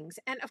 different things.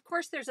 And of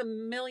course, there's a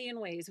million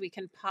ways we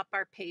can pop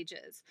our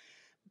pages.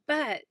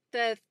 But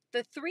the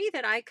 3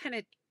 that I kind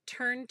of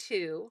turn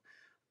to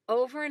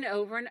over and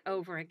over and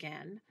over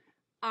again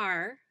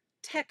are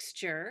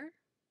texture,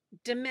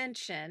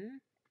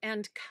 dimension,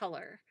 and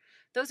color.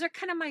 Those are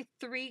kind of my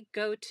 3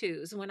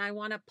 go-tos when I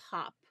want to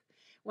pop,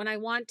 when I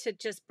want to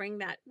just bring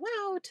that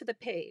wow to the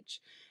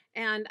page.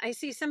 And I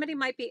see somebody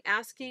might be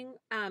asking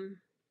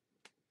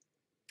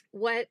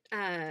what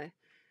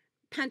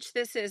punch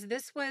this is.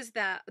 This was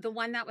the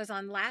one that was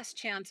on Last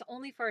Chance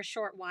only for a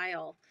short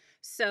while.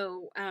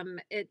 So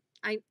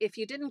if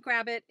you didn't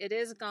grab it, it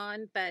is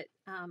gone. But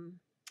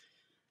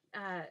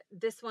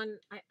this one,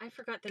 I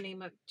forgot the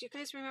name of. Do you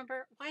guys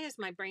remember? Why is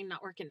my brain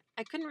not working?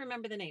 I couldn't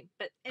remember the name.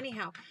 But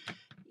anyhow,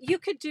 you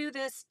could do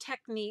this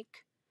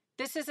technique.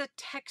 This is a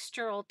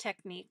textural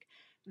technique.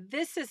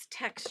 This is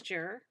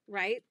texture,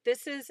 right?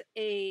 This is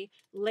a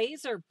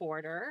laser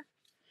border.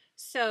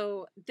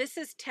 So this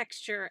is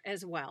texture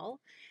as well.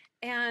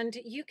 And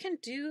you can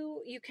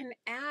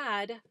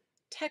add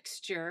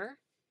texture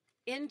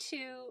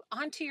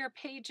onto your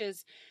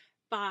pages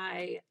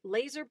by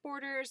laser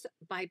borders,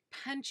 by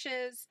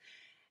punches,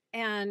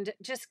 and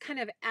just kind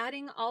of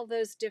adding all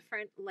those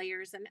different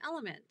layers and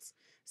elements.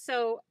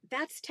 So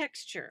that's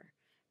texture.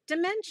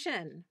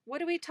 Dimension. What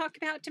do we talk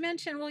about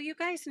dimension? Well, you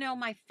guys know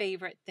my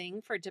favorite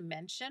thing for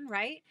dimension,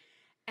 right?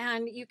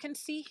 And you can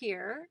see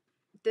here,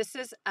 this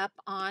is up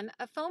on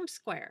a foam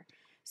square.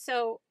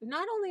 So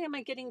not only am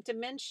I getting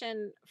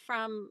dimension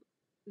from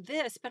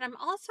this, but I'm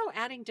also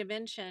adding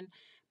dimension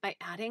by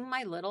adding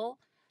my little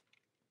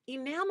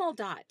enamel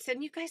dots.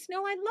 And you guys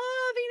know I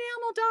love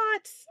enamel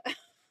dots.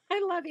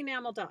 I love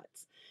enamel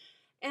dots.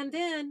 And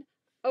then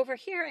over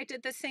here, I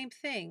did the same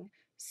thing.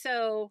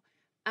 So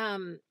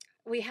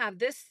we have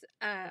this,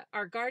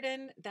 our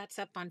garden that's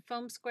up on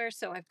foam square.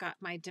 So I've got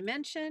my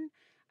dimension,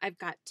 I've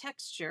got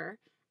texture,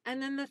 and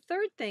then the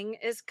third thing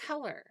is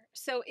color.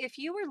 So if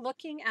you were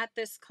looking at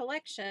this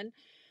collection,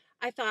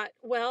 I thought,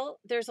 well,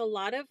 there's a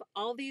lot of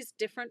all these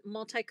different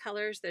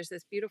multicolors. There's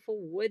this beautiful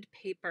wood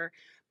paper,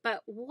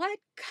 but what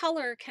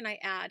color can I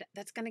add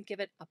that's going to give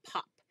it a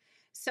pop?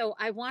 So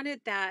I wanted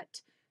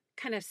that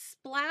kind of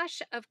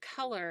splash of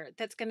color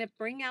that's going to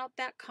bring out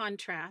that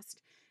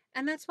contrast.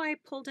 And that's why I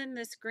pulled in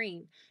this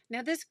green.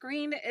 Now, this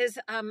green is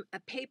a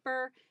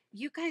paper.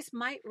 You guys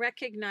might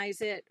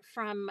recognize it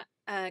from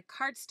a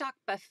cardstock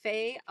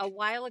buffet a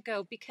while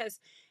ago because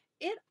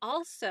it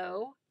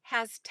also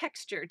has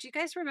texture. Do you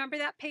guys remember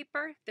that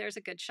paper? There's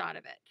a good shot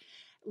of it.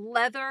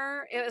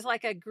 Leather. It was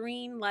like a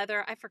green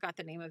leather. I forgot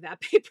the name of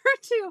that paper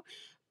too,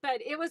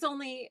 but it was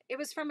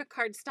from a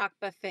cardstock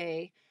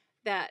buffet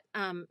that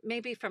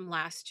maybe from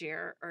last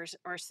year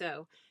or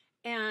so.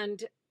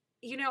 And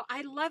you know,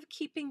 I love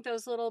keeping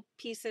those little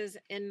pieces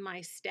in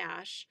my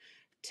stash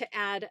to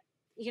add,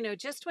 you know,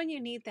 just when you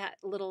need that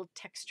little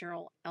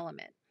textural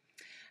element.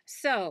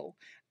 So,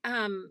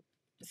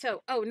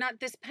 oh,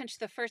 not this punch,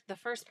 the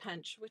first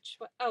punch,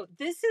 oh,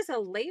 this is a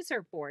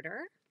laser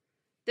border.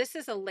 This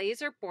is a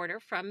laser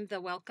border from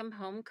the Welcome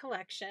Home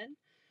collection.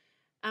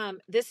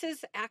 This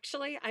is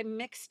actually, I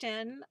mixed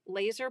in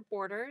laser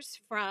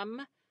borders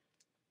from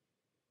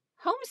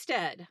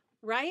Homestead,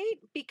 right?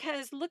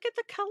 Because look at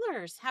the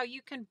colors, how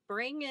you can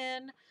bring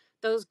in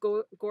those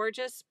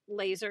gorgeous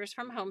lasers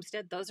from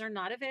Homestead. Those are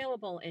not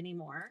available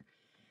anymore.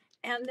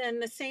 And then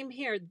the same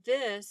here,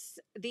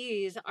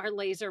 these are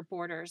laser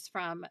borders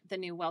from the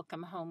new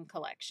Welcome Home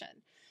collection.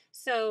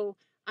 So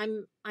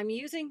I'm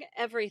using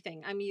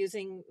everything. I'm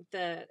using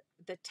the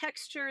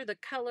texture, the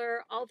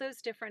color, all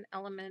those different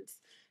elements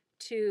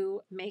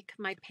to make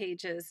my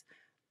pages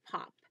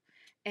pop.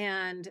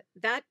 And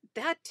that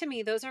to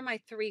me, those are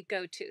my 3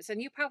 go-tos.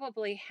 And you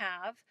probably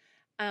have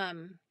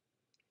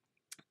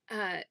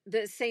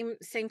the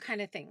same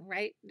kind of thing,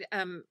 right?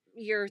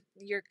 Your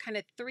kind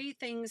of three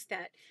things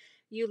that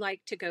you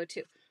like to go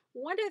to.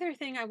 One other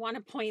thing I want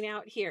to point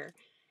out here.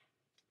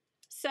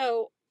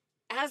 So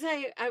as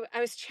I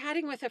was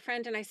chatting with a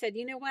friend and I said,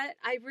 you know what,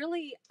 I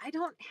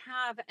don't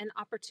have an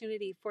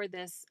opportunity for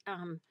this,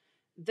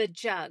 the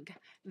jug.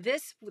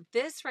 This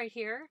right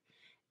here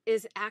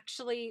is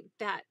actually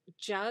that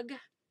jug.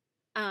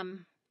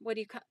 What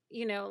do you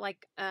call,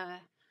 like a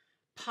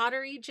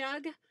pottery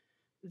jug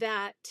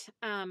that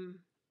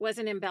was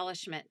an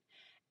embellishment.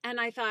 And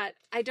I thought,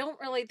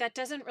 that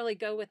doesn't really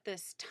go with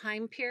this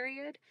time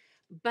period,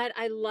 but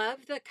I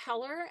love the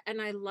color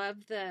and I love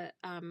the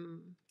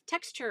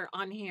texture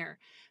on here.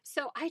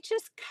 So I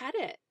just cut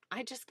it.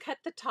 I just cut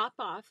the top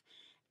off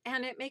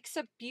and it makes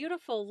a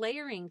beautiful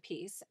layering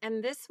piece.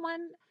 And this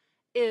one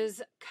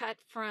is cut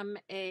from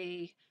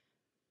a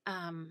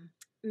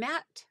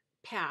mat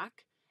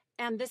pack.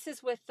 And this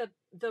is with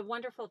the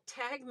wonderful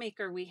tag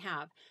maker we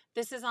have.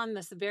 This is on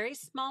this very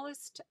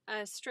smallest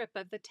strip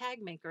of the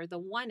tag maker, the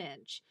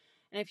 1-inch.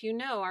 And if you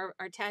know,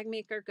 our tag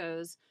maker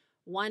goes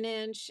 1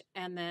 inch,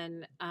 and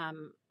then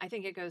I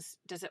think it goes,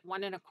 does it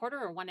 1 1/4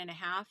 or 1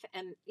 1/2?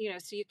 And,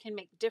 so you can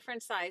make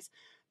different size.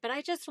 But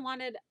I just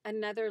wanted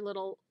another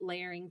little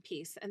layering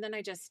piece. And then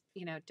I just,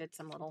 did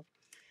some little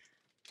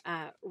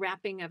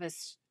wrapping of a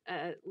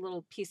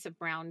little piece of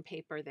brown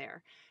paper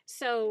there.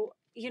 So,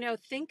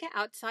 think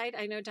outside.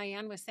 I know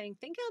Diane was saying,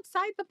 think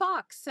outside the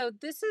box. So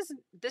this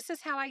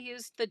is how I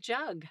use the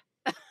jug,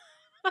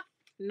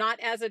 not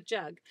as a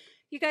jug.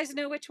 You guys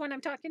know which one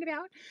I'm talking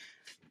about?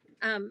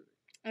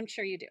 I'm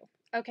sure you do.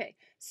 Okay.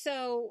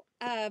 So,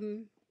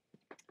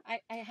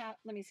 I have,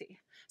 let me see.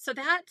 So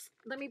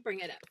let me bring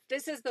it up.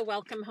 This is the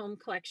Welcome Home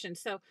collection.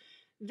 So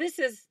this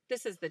is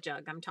the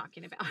jug I'm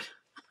talking about,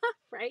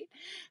 right?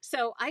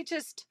 So I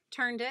just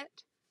turned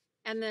it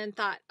and then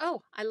thought,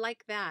 oh, I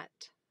like that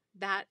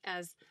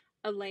as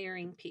a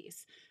layering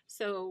piece.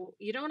 So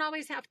you don't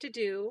always have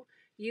to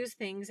use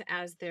things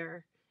as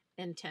they're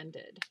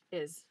intended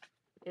is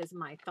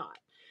my thought.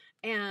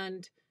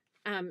 And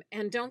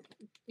don't,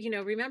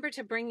 remember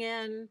to bring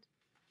in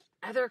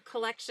other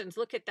collections.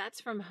 Look at,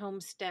 that's from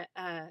Homestead.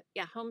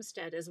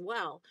 Homestead as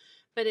well,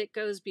 but it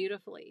goes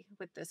beautifully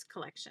with this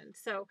collection.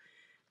 So,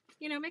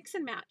 mix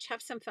and match,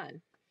 have some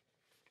fun.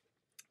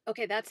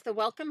 Okay, that's the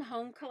Welcome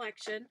Home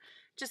collection.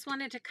 Just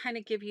wanted to kind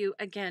of give you,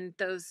 again,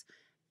 those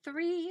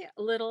 3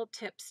 little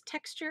tips: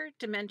 texture,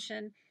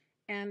 dimension,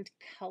 and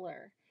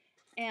color.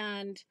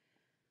 And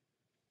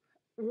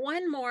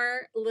one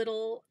more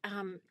little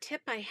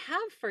tip I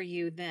have for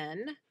you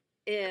then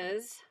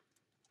is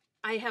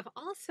I have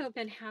also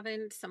been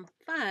having some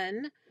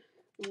fun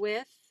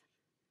with,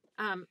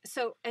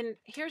 and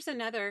here's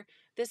another,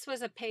 this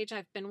was a page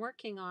I've been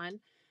working on.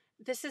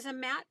 This is a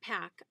mat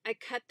pack. I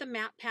cut the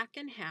mat pack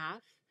in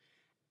half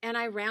and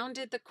I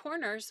rounded the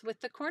corners with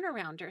the corner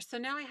rounder. So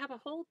now I have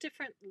a whole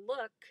different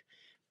look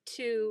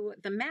to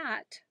the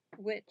mat,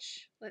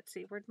 which, let's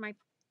see, where'd I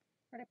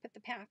put the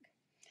pack?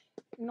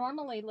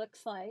 Normally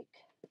looks like,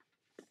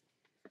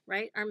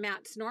 right? Our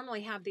mats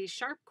normally have these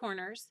sharp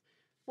corners.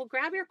 Well,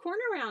 grab your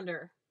corner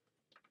rounder,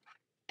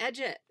 edge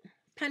it,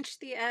 punch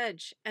the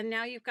edge, and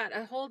now you've got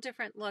a whole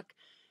different look.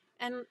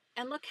 And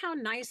look how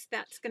nice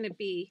that's going to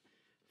be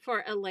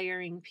for a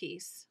layering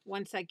piece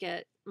once I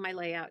get my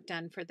layout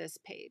done for this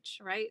page,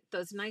 right?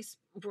 Those nice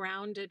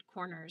rounded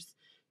corners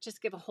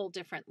just give a whole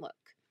different look.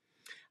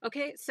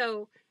 Okay,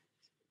 so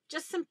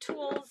just some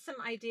tools, some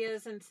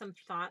ideas, and some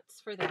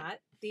thoughts for that.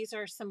 These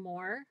are some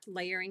more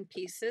layering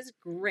pieces.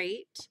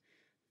 Great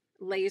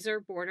laser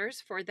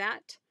borders for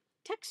that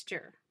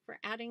texture, for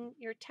adding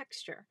your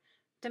texture,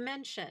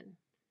 dimension,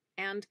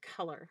 and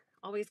color.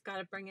 Always got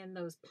to bring in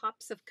those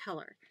pops of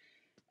color.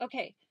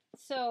 Okay,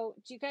 so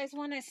do you guys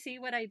want to see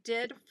what I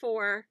did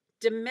for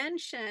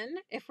dimension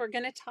if we're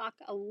going to talk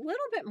a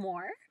little bit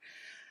more?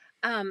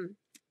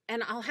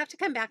 And I'll have to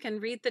come back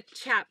and read the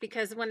chat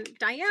because when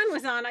Diane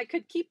was on, I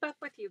could keep up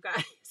with you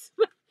guys.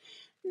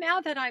 Now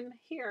that I'm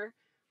here,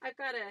 I've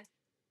got to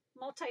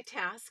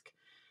multitask.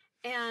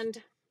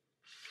 And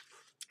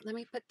let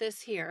me put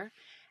this here.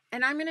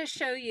 And I'm going to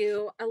show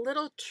you a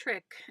little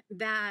trick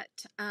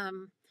that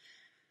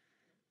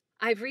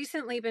I've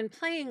recently been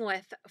playing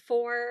with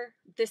for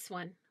this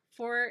one,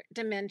 for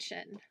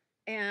dimension.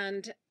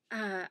 And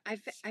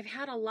I've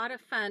had a lot of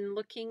fun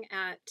looking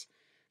at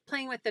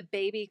playing with the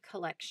baby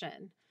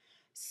collection.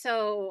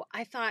 So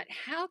I thought,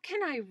 how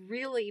can I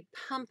really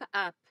pump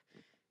up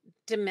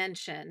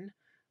dimension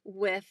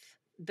with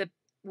the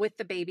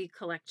baby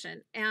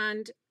collection?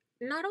 And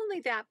not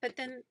only that, but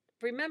then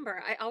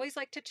remember, I always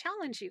like to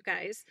challenge you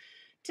guys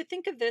to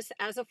think of this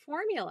as a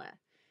formula.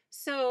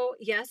 So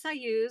yes, I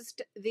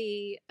used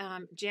the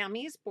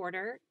Jammies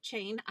border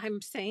chain.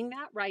 I'm saying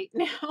that right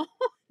now,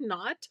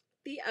 not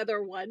the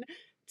other one.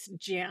 It's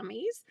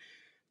Jammies.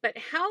 But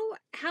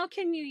how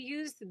can you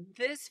use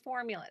this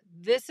formula?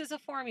 This is a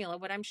formula.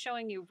 What I'm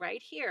showing you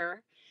right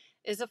here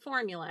is a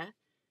formula.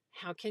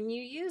 How can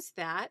you use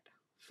that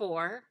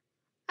for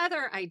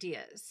other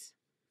ideas?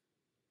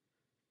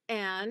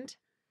 And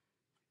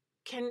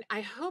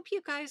I hope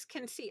you guys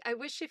can see. I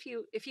wish if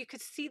you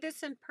could see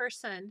this in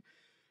person,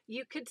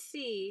 you could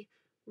see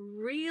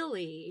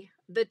really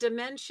the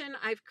dimension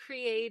I've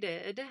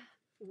created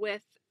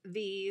with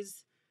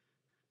these.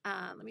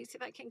 Let me see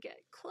if I can get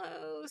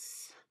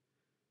close.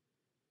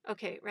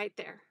 Okay, right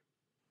there.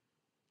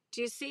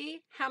 Do you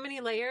see how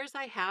many layers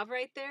I have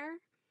right there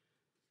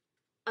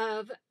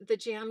of the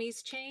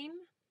jammies chain?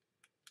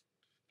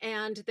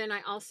 And then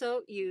I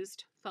also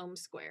used foam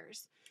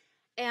squares.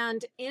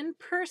 And in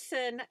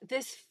person,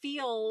 this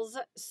feels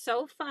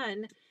so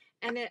fun,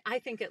 and I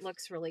think it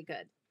looks really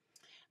good.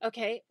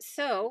 Okay,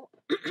 so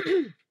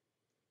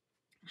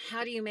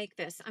how do you make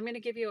this? I'm going to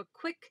give you a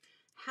quick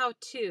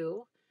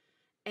how-to,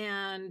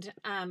 and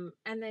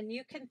then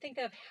you can think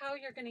of how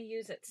you're going to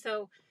use it.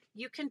 So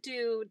you can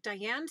do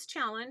Diane's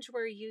challenge,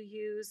 where you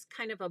use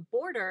kind of a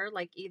border,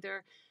 like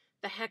either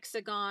the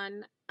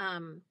hexagon,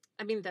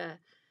 the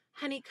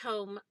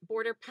honeycomb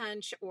border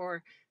punch,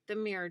 or the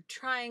mirrored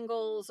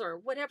triangles, or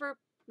whatever,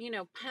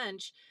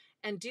 punch,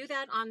 and do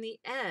that on the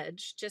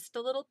edge, just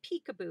a little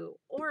peekaboo.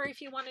 Or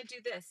if you want to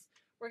do this,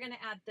 we're going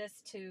to add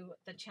this to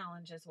the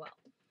challenge as well.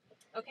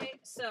 Okay,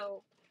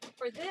 so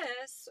for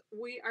this,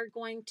 we are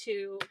going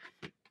to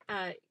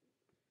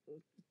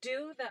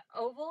do the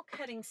oval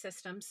cutting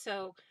system.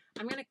 So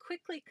I'm going to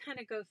quickly kind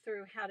of go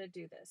through how to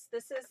do this.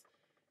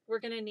 We're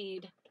going to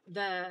need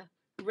the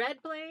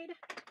red blade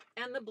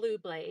and the blue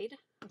blade.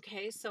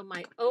 Okay, so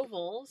my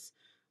ovals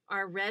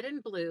are red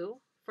and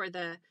blue for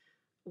the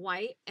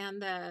white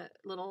and the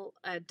little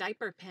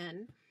diaper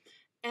pin.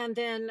 And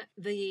then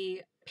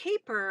the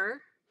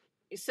paper,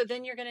 so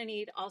then you're going to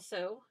need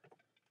also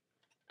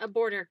a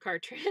border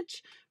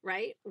cartridge,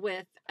 right,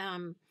 with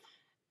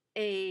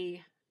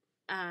a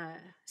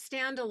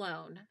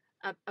standalone,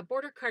 a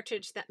border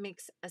cartridge that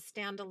makes a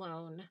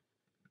standalone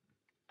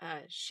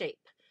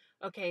shape.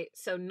 Okay,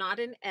 so not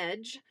an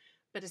edge,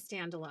 but a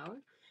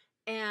standalone.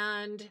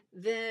 And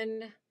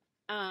then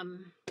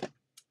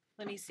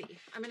let me see.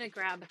 I'm gonna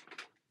grab.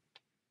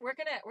 We're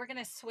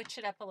gonna switch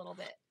it up a little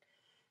bit.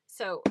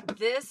 So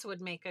this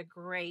would make a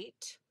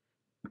great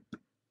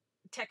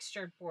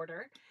textured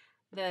border.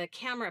 The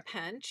camera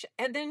punch,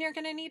 and then you're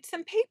gonna need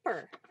some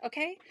paper.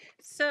 Okay,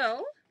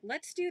 so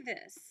let's do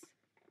this.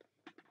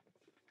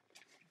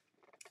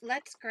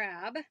 Let's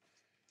grab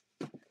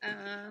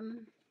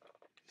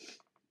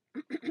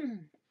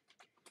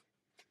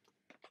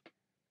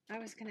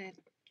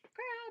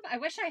I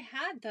wish I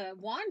had the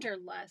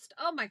Wanderlust.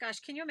 Oh my gosh,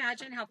 can you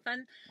imagine how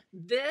fun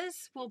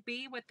this will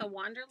be with the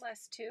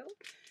Wanderlust too?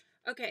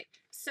 Okay,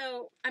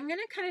 so I'm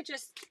gonna kind of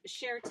just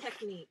share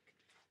technique.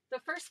 The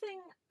first thing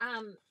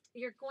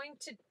you're going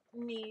to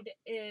need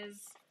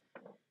is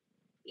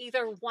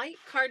either white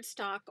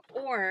cardstock,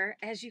 or,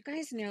 as you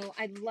guys know,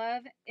 I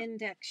love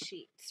index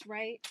sheets,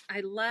 right?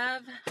 I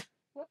love,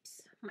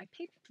 whoops, my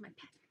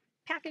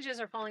packages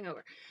are falling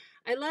over.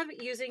 I love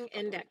using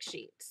index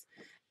sheets.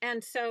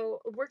 And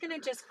so we're going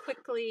to just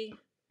quickly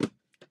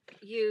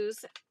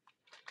use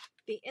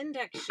the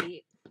index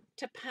sheet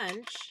to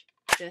punch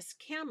this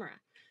camera.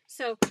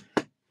 So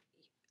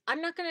I'm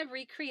not going to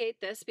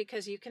recreate this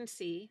because you can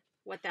see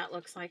what that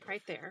looks like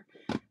right there.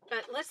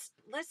 But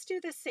let's do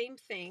the same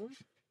thing.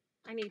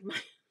 I need my,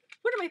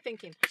 what am I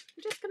thinking?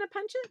 I'm just going to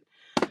punch it.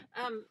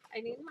 I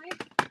need my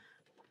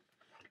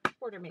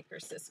border maker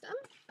system.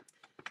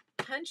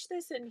 Punch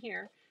this in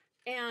here,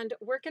 and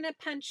we're going to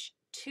punch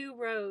 2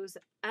 rows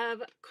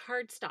of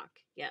cardstock.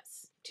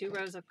 Yes, 2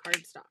 rows of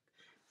cardstock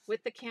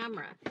with the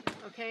camera.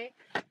 Okay.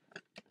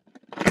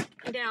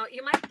 Now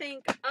you might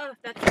think, oh,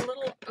 that's a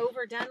little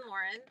overdone,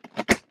 Lauren.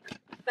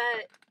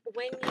 But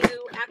when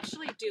you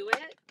actually do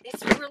it,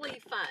 it's really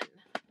fun.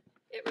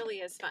 It really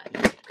is fun.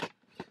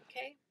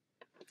 Okay.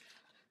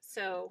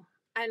 So,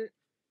 and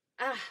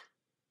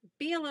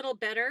be a little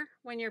better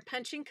when you're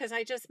punching, because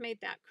I just made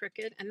that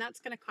crooked, and that's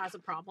going to cause a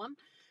problem.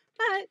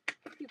 But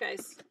you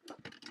guys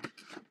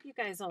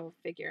will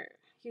figure.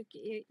 You'll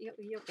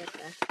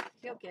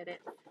get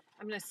it.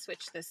 I'm going to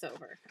switch this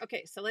over.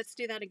 Okay, so let's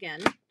do that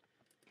again.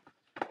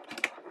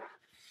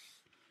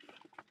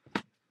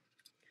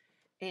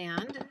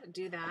 And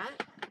do that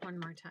one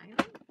more time.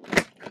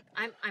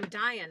 I'm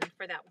dying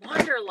for that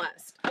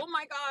Wanderlust. Oh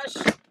my gosh.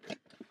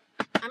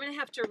 I'm going to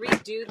have to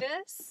redo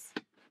this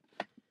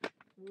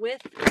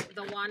with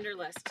the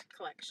Wanderlust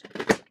collection.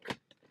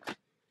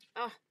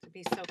 Oh, it'd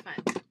be so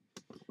fun.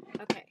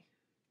 Okay.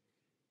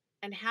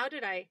 And how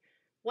did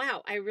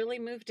wow, I really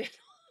moved it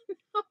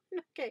on.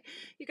 Okay,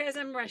 you guys,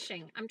 I'm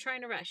rushing. I'm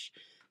trying to rush.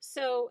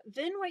 So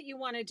then what you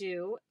want to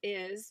do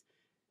is,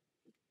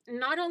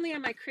 not only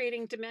am I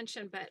creating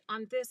dimension, but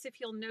on this, if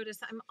you'll notice,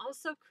 I'm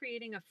also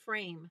creating a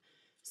frame.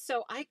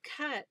 So I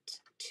cut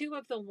 2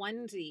 of the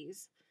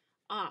onesies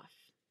off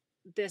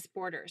this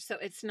border. So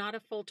it's not a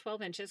full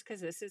 12 inches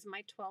because this is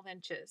my 12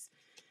 inches.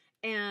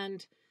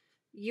 And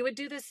you would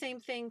do the same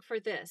thing for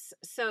this.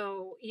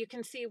 So you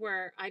can see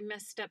where I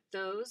messed up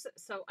those.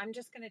 So I'm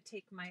just going to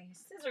take my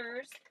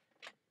scissors,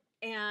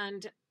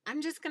 and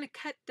I'm just going to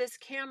cut this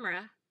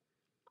camera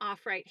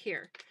off right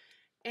here.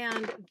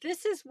 And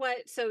this is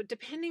what, so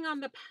depending on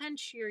the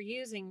punch you're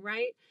using,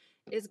 right,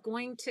 is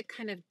going to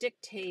kind of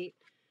dictate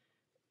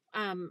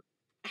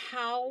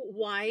how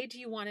wide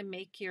you want to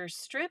make your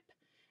strip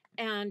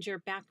and your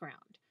background.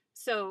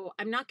 So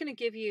I'm not going to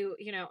give you,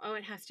 you know, oh,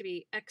 it has to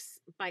be X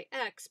by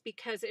X,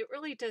 because it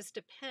really does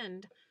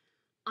depend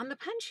on the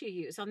punch you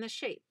use, on the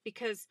shape,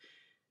 because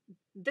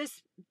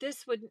this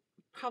would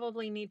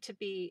probably need to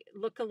be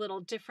look a little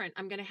different.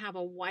 I'm going to have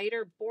a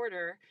wider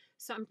border,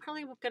 so I'm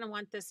probably going to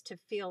want this to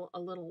feel a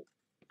little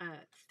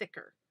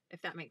thicker,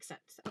 if that makes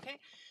sense. Okay,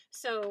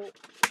 so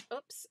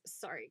oops,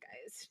 sorry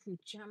guys,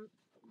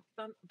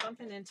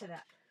 bumping into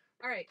that.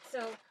 All right,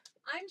 so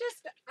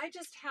I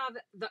just have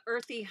the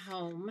Earthy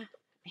Home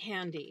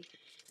handy.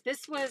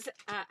 This was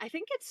I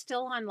think it's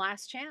still on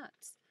Last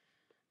Chance.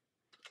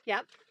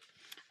 Yep.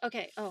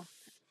 Okay. Oh,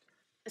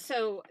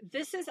 so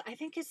this is, I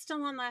think it's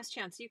still on Last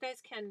Chance. You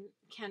guys can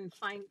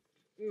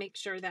make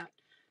sure that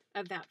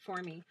of that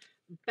for me.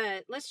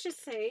 But let's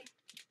just say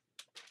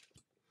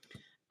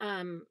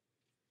I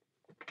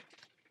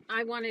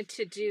wanted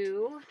to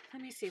do,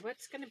 let me see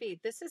what's going to be.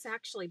 This is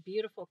actually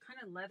beautiful, kind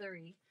of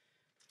leathery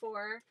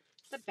for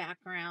the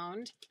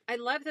background. I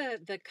love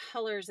the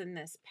colors in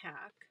this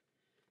pack.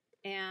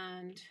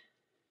 And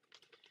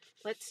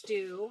let's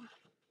do,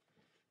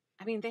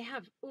 I mean, they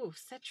have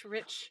such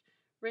rich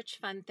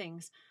fun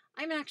things.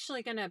 I'm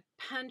actually going to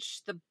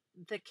punch the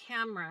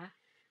camera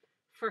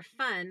for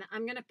fun.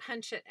 I'm going to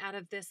punch it out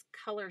of this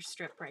color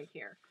strip right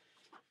here.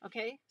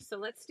 Okay, so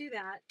let's do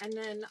that, and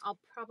then I'll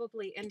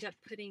probably end up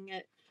putting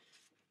it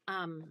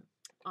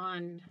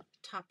on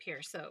top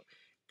here. So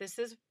this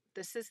is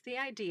the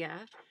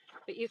idea,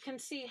 but you can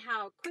see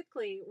how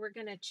quickly we're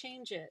going to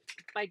change it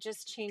by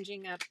just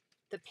changing up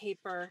the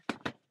paper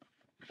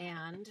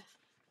and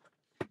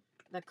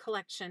the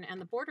collection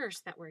and the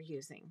borders that we're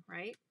using,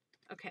 right?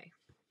 Okay,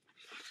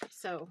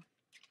 so,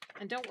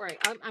 and don't worry,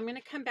 I'm going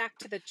to come back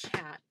to the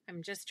chat.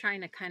 I'm just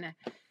trying to kind of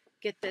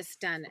get this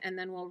done, and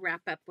then we'll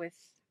wrap up with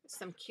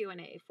some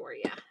Q&A for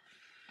you.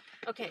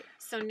 Okay,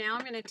 so now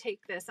I'm going to take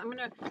this. I'm going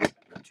to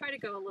try to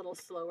go a little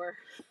slower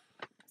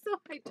so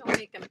I don't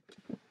make them.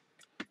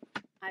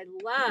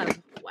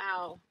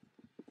 Wow,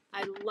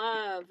 I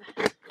love,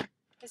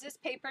 is this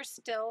paper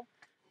still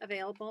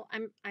available?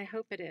 I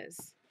hope it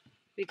is,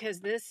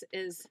 because this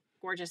is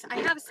gorgeous. I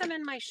have some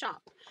in my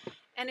shop,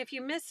 and if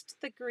you missed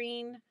the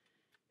green,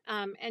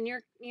 and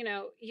you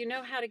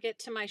know how to get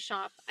to my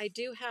shop, I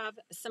do have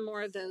some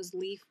more of those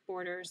leaf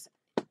borders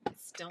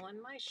still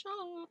in my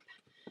shop.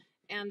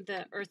 And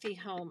the Earthy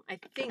Home, I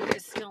think,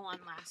 is still on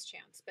Last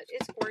Chance, but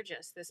it's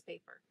gorgeous, this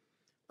paper.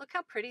 Look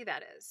how pretty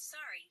that is.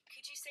 Sorry,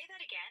 could you say that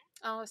again?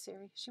 Oh,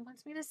 Siri, she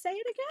wants me to say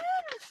it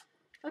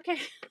again. Okay.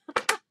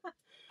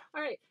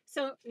 All right,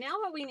 so now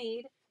what we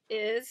need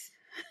is,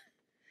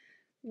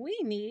 we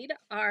need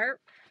our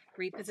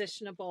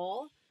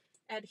repositionable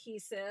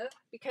adhesive,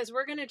 because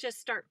we're going to just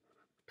start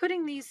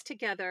putting these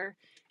together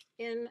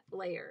in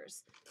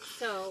layers.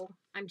 So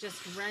I'm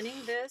just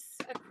running this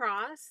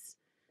across,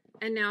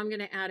 and now I'm going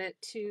to add it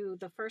to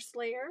the first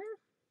layer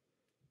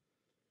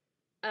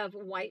of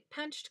white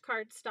punched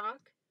cardstock.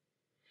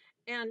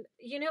 And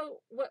you know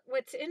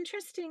what's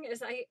interesting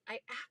is I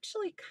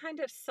actually kind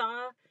of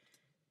saw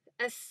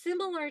a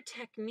similar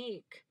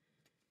technique.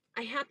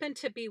 I happened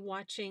to be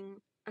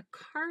watching a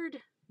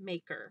card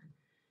maker,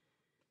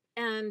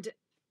 and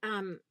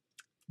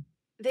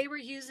they were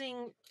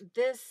using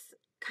this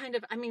kind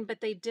of, I mean,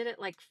 but they did it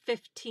like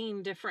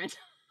 15 different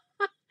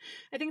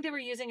I think they were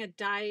using a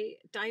die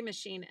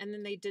machine, and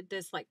then they did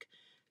this like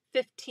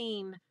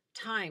 15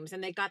 times,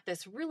 and they got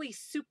this really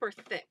super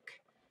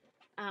thick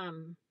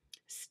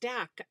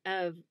stack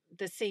of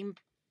the same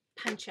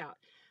punch out.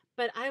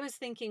 But I was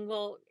thinking,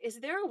 well, is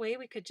there a way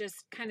we could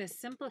just kind of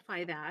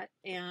simplify that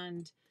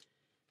and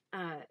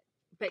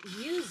but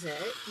use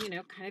it, you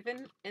know, kind of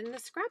in the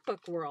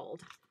scrapbook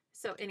world?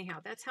 So anyhow,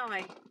 that's how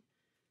did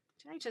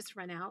I just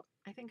run out?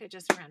 I think I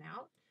just ran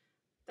out.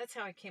 That's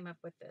how I came up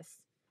with this.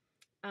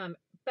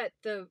 But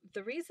the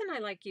reason I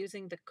like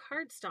using the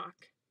cardstock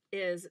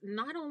is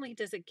not only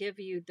does it give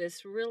you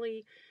this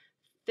really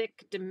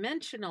thick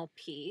dimensional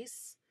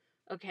piece,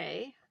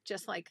 okay,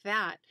 just like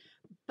that,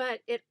 but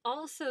it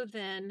also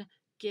then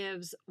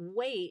gives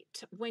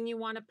weight when you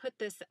want to put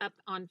this up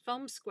on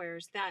foam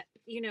squares that,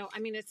 you know, I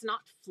mean, it's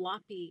not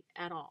floppy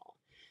at all.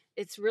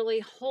 It's really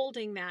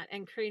holding that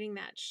and creating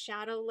that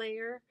shadow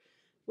layer,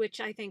 which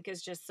I think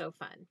is just so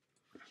fun.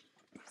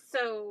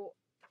 So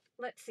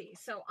let's see.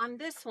 So on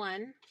this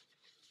one,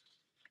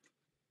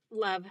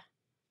 love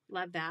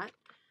that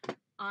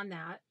on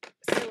that.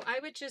 So I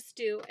would just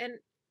do, and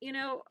you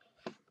know,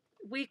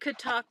 we could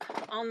talk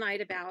all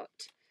night about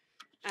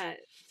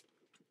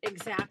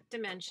exact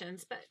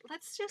dimensions, but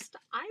let's just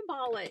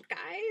eyeball it,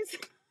 guys.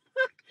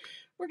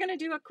 We're going to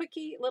do a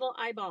quickie little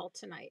eyeball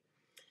tonight.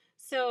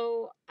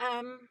 So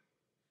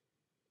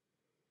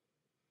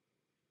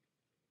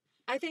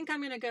I think I'm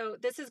going to go,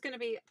 this is going to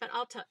be, but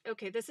I'll tell,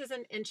 okay, this is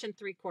 1 3/4 inches.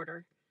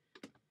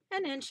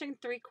 1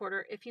 3/4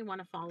 inches if you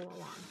want to follow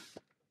along.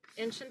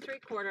 1 3/4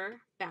 inches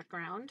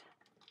background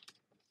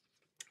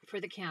for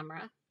the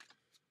camera.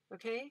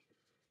 Okay.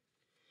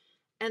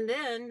 And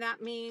then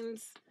that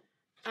means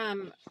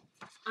I'm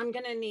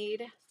going to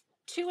need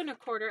 2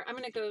 1/4. I'm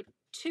going to go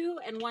 2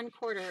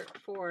 1/4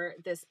 for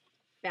this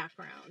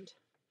background,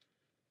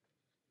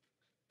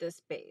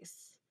 this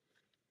base.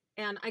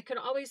 And I could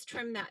always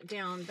trim that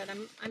down, but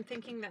I'm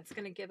thinking that's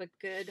going to give a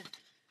good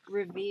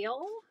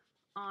reveal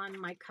on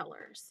my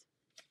colors.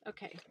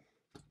 Okay.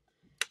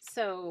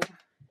 So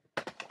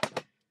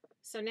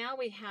now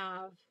we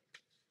have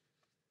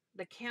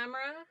the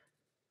camera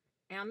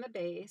and the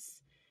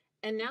base,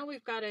 and now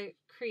we've got to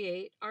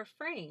create our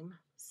frame.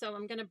 So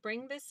I'm going to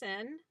bring this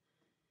in,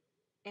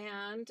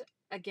 and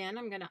again,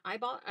 I'm going to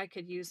eyeball. I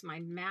could use my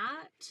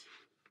mat,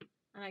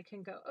 and I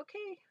can go,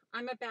 okay,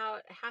 I'm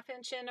about a 1/2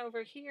 inch in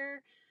over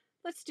here.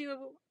 Let's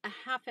do a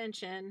 1/2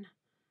 inch in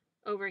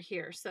over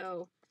here.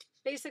 So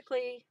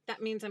basically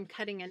that means I'm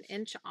cutting 1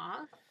 inch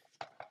off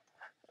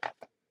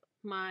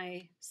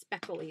my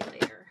speckly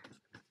layer.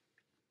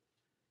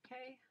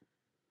 Okay.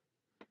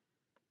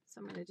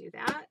 So I'm going to do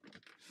that.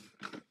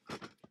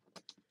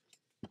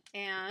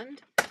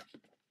 And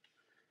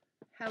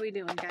how are we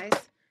doing,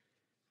 guys?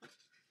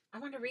 I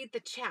want to read the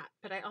chat,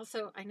 but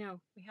I know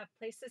we have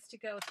places to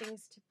go,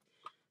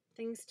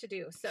 things to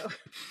do. So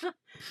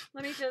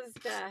let me just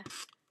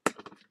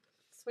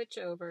switch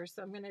over.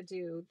 So I'm going to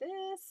do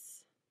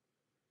this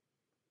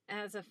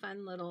as a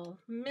fun little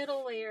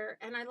middle layer.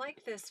 And I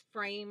like this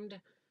framed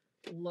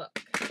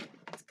look.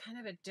 It's kind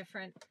of a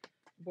different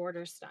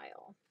border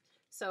style.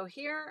 So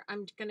here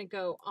I'm going to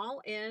go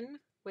all in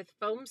with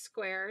foam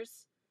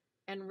squares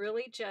and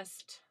really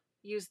just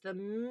use the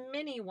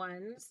mini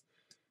ones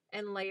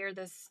and layer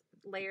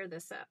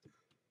this up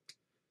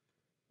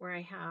where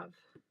I have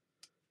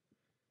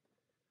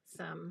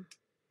some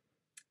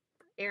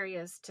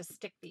areas to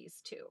stick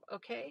these to.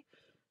 Okay,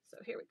 so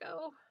here we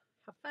go.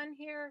 Have fun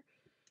here.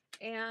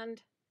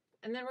 And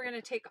then we're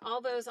going to take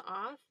all those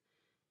off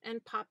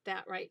and pop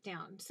that right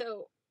down.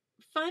 So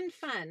fun,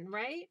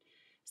 right?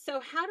 So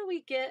how do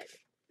we get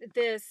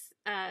this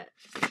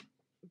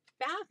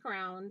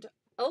background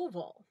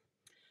oval?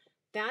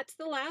 That's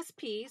the last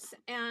piece.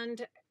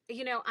 And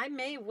you know, I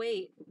may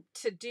wait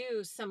to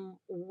do some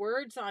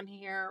words on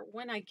here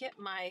when I get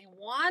my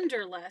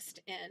wanderlust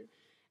in.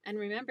 And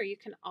remember, you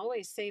can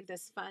always save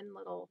this fun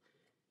little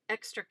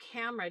extra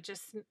camera.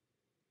 Just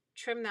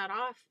trim that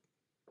off,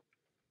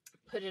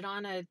 put it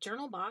on a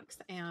journal box,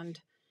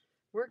 and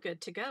we're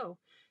good to go.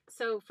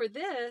 So for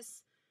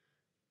this,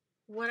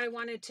 what I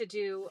wanted to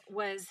do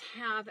was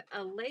have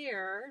a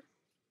layer.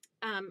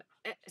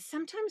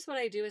 Sometimes what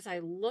I do is I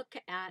look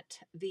at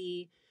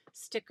the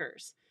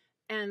stickers,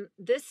 and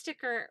this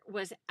sticker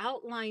was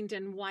outlined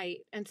in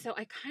white, and so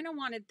I kind of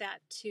wanted that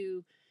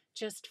to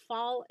just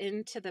fall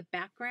into the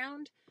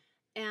background,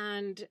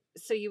 and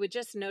so you would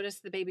just notice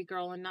the baby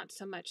girl and not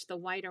so much the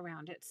white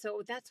around it.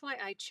 So that's why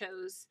I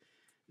chose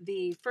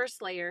the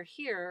first layer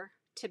here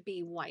to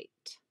be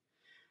white,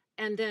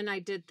 and then I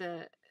did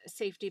the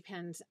safety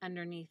pins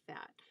underneath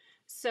that.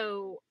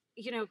 So,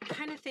 you know,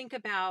 kind of think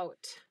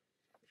about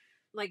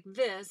like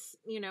this,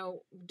 you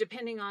know,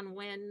 depending on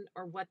when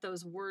or what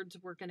those words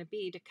were going to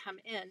be to come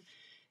in,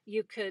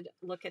 you could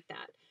look at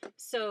that.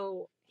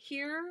 So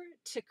here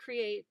to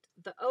create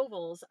the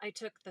ovals, I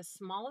took the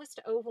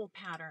smallest oval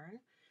pattern.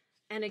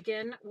 And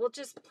again, we'll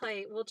just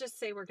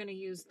say we're going to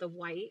use the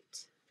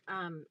white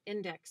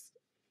index.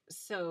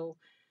 So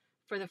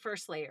for the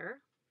first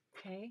layer,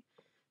 okay,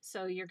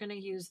 so you're going to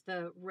use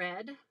the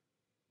red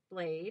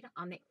blade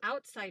on the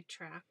outside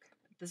track,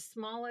 the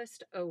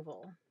smallest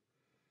oval.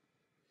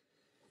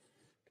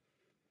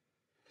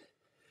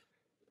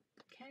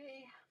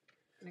 Okay,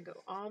 I'm going to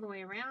go all the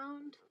way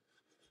around,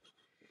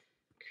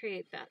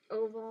 create that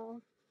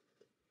oval.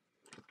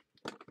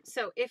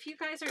 So if you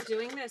guys are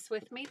doing this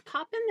with me,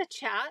 pop in the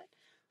chat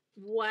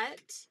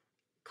what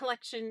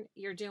collection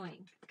you're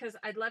doing, because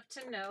I'd love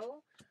to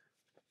know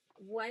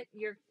what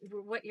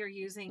you're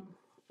using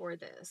for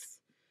this.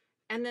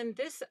 And then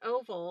this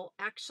oval,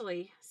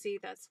 actually, see,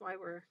 that's why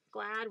we're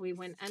glad we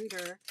went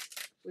under.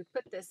 We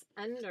put this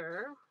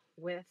under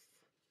with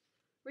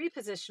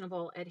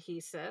repositionable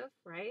adhesive,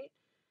 right?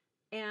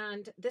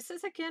 And this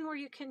is again where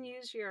you can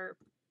use your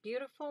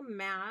beautiful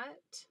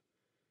mat,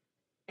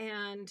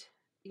 and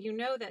you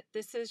know that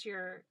this is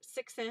your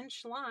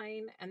 6-inch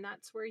line, and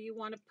that's where you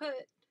want to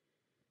put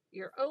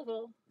your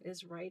oval,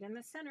 is right in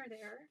the center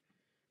there.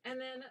 And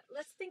then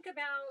let's think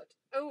about,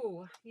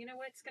 oh, you know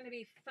what's going to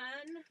be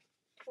fun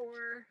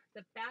for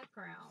the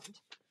background?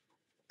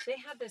 They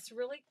have this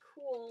really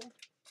cool,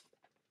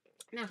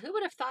 now who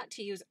would have thought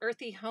to use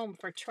Earthy Home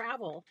for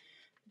travel,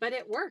 but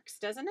it works,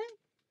 doesn't it?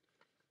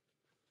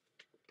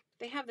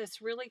 They have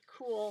this really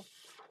cool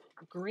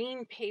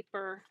green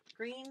paper,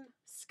 green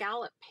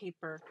scallop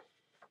paper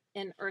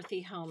in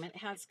Earthy Home. It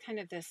has kind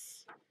of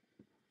this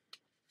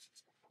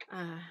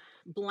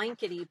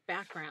blankety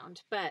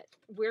background, but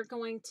we're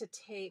going to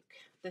take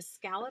the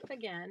scallop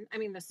again,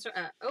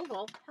 the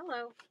oval,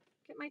 hello,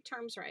 get my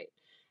terms right.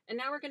 And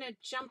now we're going to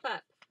jump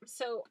up.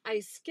 So I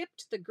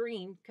skipped the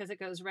green because it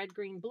goes red,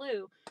 green,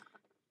 blue,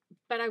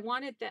 but I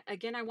wanted that,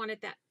 again, I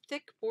wanted that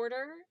thick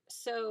border.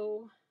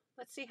 So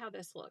let's see how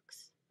this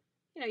looks.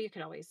 You know, you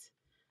can always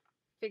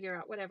figure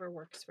out whatever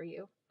works for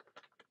you.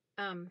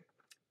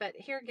 But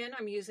here again,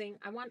 I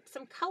want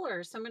some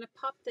color. So I'm going to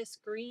pop this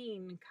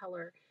green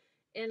color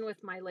in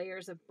with my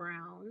layers of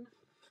brown.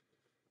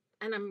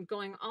 And I'm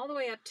going all the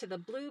way up to the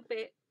blue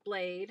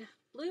blade,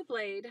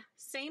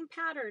 same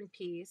pattern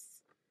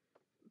piece,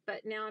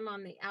 but now I'm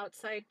on the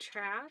outside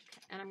track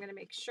and I'm going to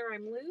make sure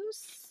I'm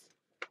loose.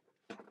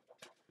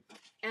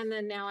 And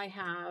then now I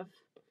have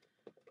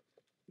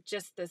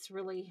just this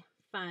really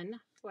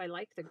fun, oh, I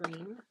like the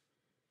green.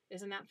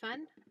 Isn't that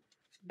fun?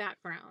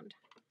 Background.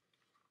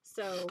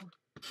 So,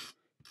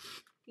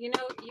 you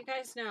know, you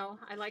guys know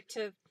I like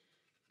to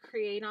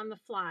create on the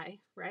fly,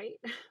 right?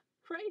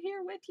 Right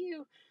here with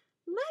you.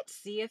 Let's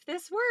see if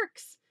this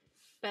works.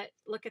 But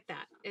look at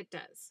that, it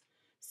does.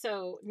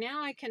 So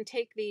now I can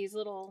take these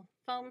little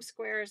foam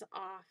squares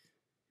off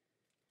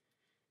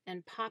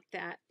and pop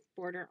that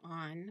border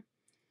on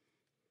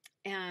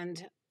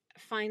and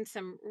find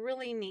some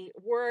really neat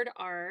word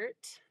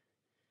art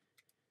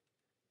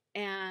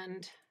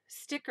and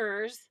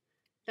stickers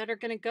that are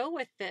going to go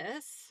with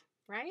this,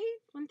 right?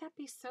 Wouldn't that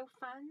be so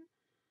fun?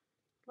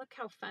 Look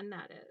how fun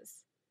that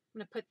is. I'm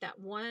going to put that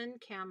one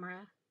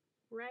camera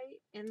right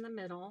in the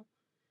middle,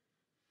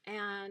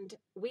 and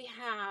we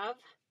have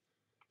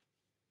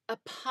a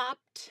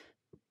popped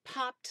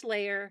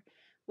layer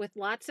with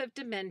lots of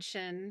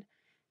dimension,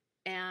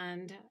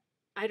 and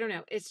I don't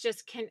know, it's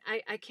just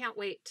I can't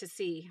wait to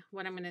see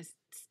what I'm going to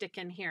stick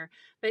in here.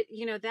 But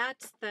you know,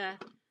 that's the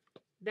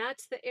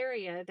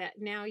area that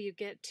now you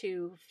get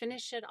to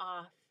finish it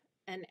off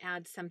and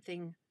add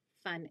something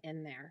fun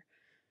in there.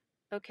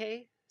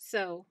 Okay,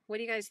 so what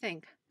do you guys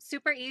think?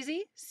 Super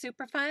easy,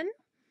 super fun.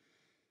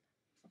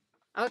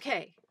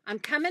 Okay, I'm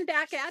coming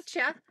back at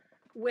you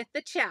with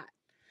the chat.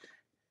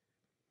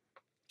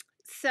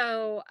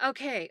 So,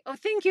 okay. Oh,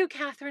 thank you,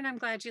 Catherine. I'm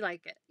glad you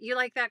like it. You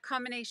like that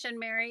combination,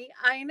 Mary?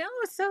 I know.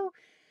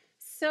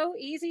 So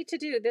easy to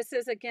do. This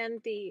is,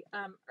 again, the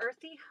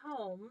Earthy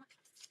Home.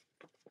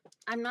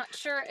 I'm not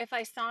sure if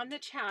I saw in the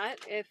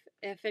chat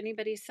if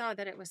anybody saw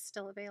that it was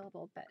still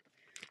available, but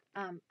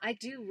I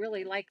do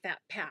really like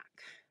that pack.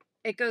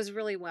 It goes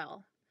really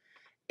well.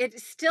 It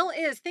still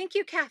is. Thank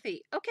you,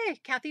 Kathy. Okay,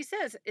 Kathy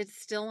says it's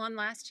still on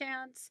last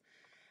chance.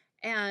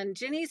 And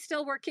Ginny's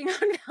still working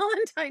on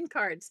Valentine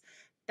cards.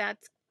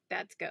 That's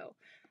go.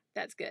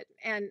 That's good.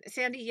 And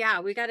Sandy,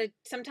 yeah,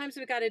 sometimes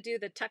we gotta do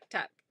the tuck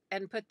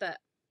and put the,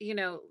 you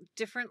know,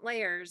 different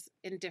layers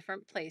in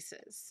different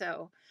places.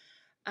 So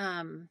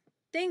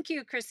thank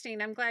you,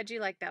 Christine. I'm glad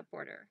you like that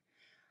border.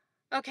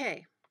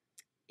 Okay.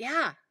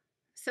 Yeah.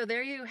 So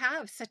there you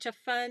have such a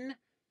fun,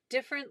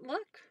 different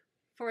look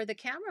for the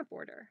camera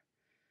border.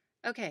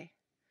 Okay.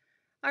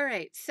 All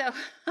right. So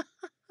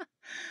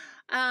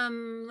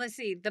let's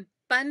see. The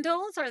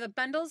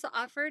bundles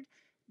offered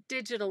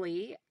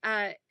digitally.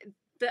 They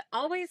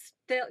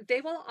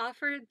will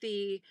offer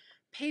the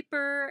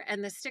paper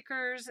and the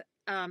stickers,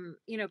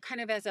 you know,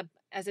 kind of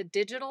as a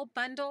digital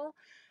bundle,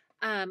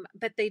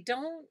 but they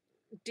don't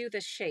do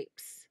the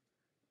shapes.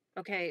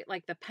 Okay,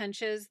 like the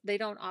punches, they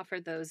don't offer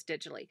those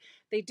digitally.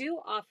 They do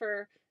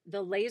offer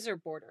the laser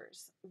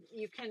borders.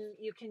 You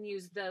can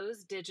use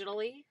those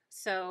digitally.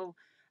 So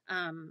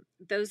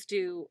those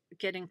do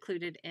get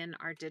included in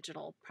our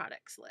digital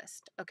products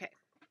list. Okay.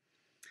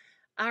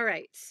 All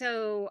right.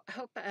 So I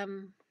hope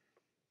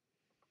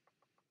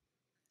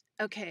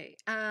okay.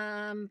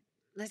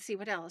 Let's see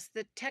what else.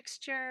 The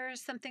texture,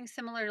 something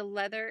similar to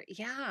leather.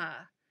 Yeah.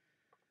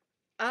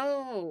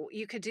 Oh,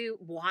 you could do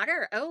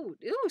water. Oh,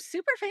 ooh,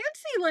 super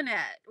fancy,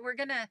 Lynette. We're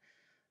gonna,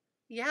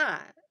 yeah,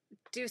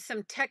 do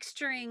some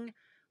texturing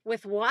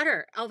with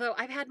water. Although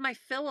I've had my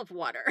fill of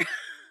water.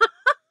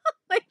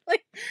 like,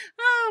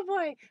 oh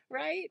boy,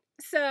 right?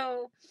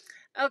 So,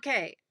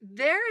 okay,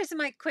 there is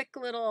my quick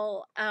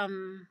little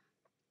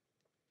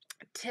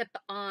tip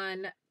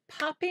on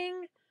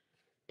popping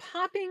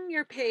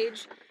your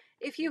page.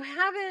 If you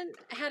haven't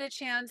had a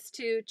chance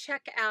to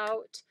check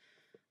out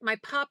my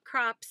pop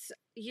crops,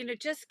 you know,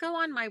 just go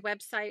on my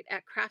website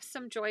at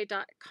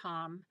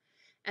craftssomejoy.com,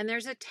 and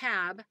there's a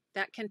tab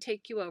that can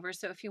take you over.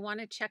 So if you want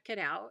to check it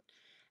out,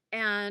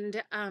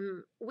 and I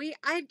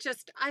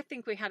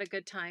think we had a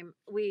good time.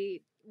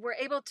 We were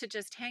able to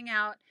just hang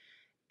out,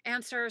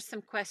 answer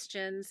some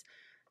questions.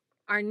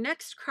 Our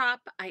next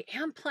crop, I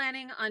am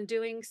planning on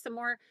doing some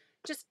more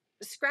just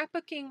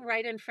scrapbooking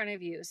right in front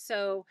of you.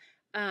 So,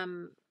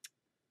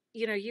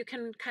 you know, you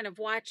can kind of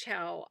watch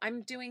how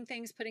I'm doing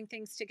things, putting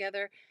things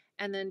together,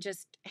 and then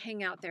just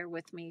hang out there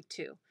with me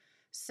too.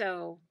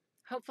 So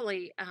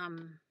hopefully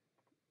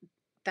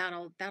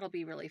that'll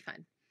be really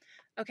fun.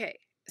 Okay,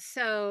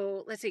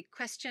 so let's see.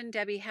 Question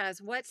Debbie has: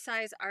 what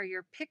size are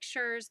your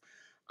pictures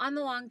on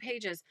the long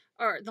pages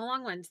or the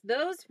long ones?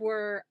 Those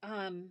were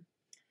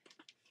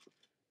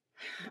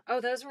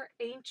those were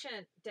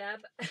ancient, Deb.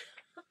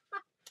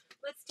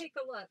 Let's take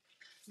a look.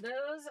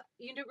 Those,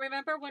 you know,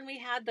 remember when we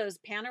had those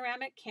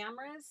panoramic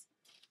cameras?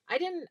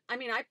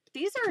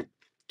 These are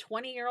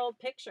 20-year-old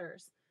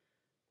pictures.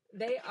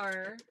 they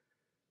are,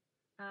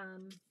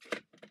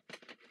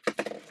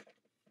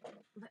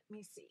 let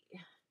me see.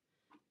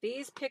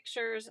 These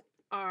pictures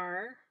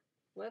are,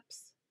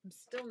 whoops, I'm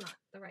still not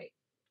the right.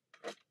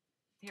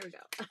 Here we go.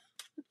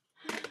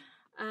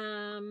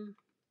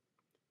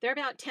 They're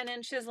about 10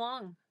 inches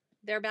long.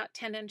 They're about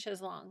 10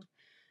 inches long.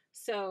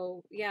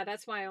 So yeah,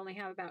 that's why I only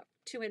have about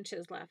 2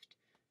 inches left.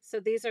 So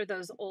these are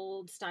those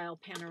old style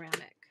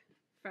panoramic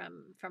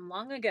from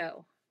long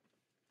ago.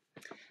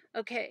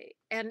 Okay,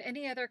 and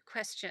any other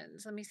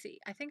questions? Let me see.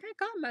 I think I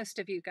got most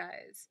of you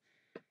guys.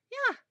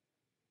 Yeah.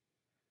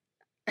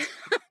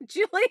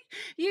 Julie,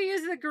 you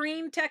use the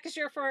green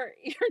texture for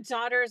your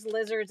daughter's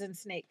lizards and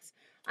snakes.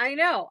 I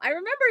know. I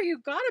remember you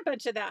got a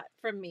bunch of that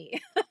from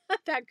me,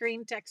 that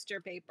green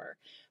texture paper.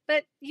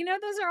 But you know,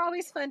 those are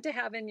always fun to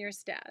have in your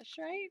stash,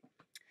 right?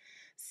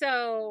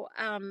 So,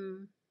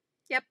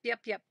 yep.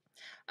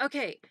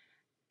 Okay.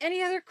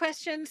 Any other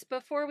questions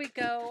before we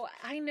go?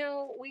 I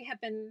know we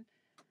have been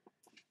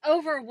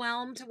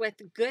overwhelmed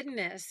with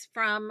goodness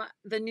from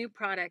the new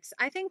products.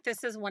 I think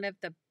this is one of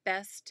the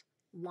best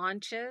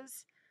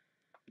launches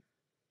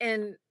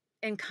in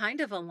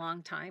kind of a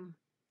long time.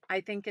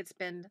 I think it's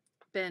been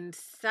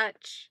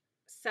such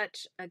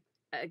a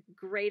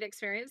great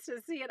experience to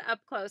see it up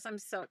close. I'm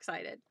so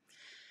excited.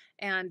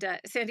 And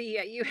Sandy,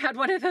 you had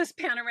one of those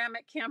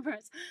panoramic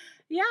cameras.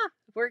 Yeah,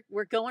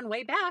 we're going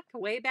way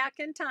back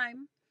in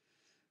time.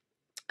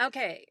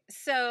 Okay,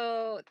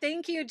 so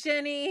thank you,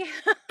 Jenny.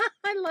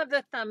 I love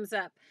the thumbs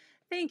up.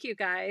 Thank you,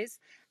 guys.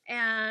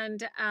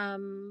 And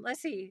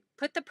let's see,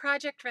 put the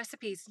project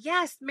recipes.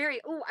 Yes, Mary.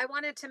 Oh, I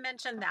wanted to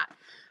mention that.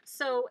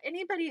 So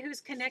anybody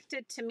who's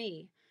connected to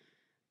me,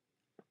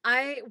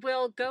 I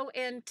will go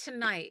in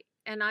tonight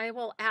and I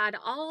will add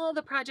all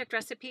the project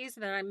recipes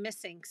that I'm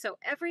missing. So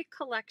every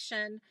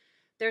collection,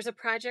 there's a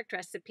project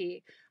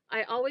recipe.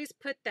 I always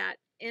put that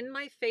in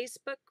my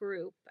Facebook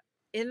group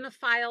in the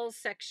files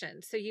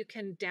section so you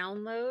can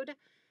download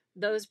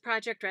those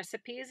project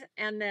recipes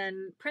and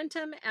then print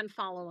them and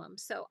follow them.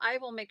 So I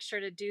will make sure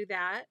to do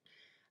that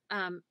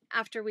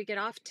after we get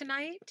off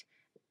tonight.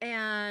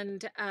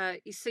 And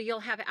so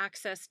you'll have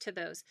access to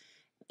those.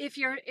 If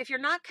you're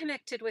not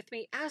connected with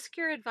me, ask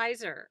your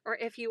advisor, or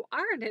if you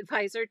are an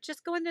advisor,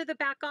 just go into the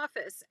back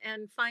office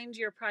and find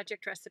your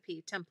project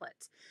recipe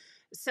templates.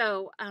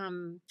 So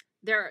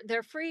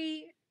they're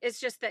free. It's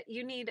just that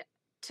you need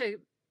to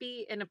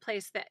be in a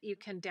place that you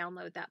can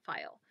download that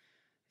file,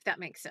 if that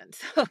makes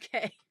sense.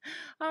 Okay.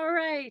 All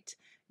right.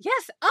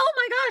 Yes. Oh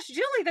my gosh,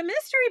 Julie, the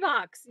mystery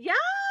box. Yeah.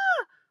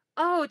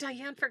 Oh,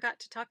 Diane forgot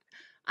to talk.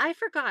 I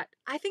forgot.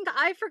 I think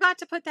I forgot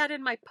to put that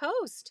in my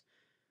post.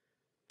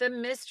 The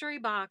mystery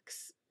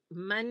box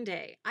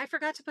Monday. I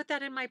forgot to put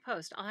that in my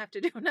post. I'll have to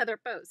do another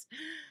post.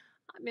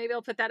 Maybe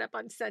I'll put that up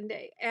on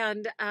Sunday.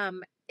 And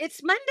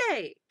it's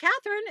Monday.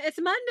 Catherine, it's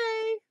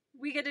Monday.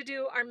 We get to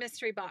do our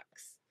mystery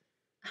box.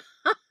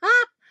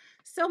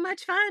 So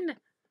much fun.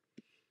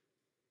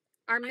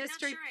 Our mystery.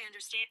 I'm not sure I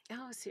understand.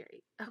 Oh,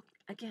 Siri. Oh,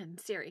 again,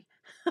 Siri.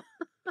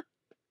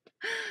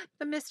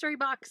 The mystery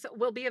box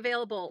will be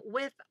available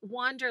with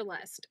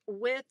Wanderlust,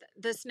 with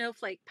the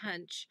Snowflake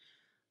Punch,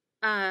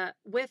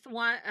 with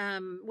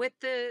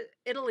the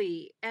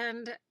Italy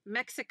and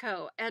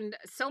Mexico and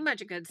so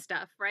much good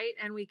stuff, right?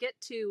 And we get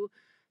to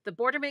the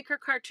Bordermaker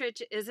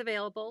cartridge is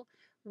available.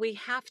 We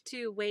have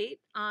to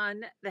wait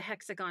on the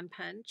Hexagon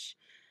Punch,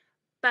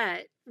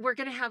 but we're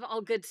going to have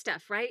all good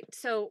stuff, right?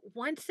 So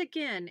once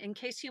again, in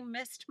case you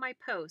missed my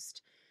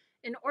post,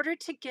 in order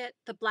to get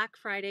the Black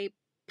Friday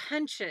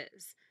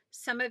punches,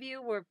 some of you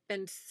were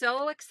been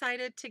so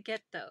excited to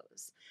get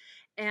those.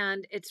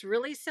 And it's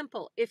really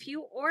simple. If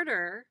you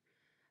order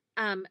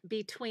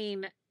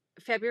between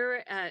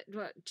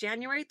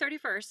January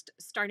 31st,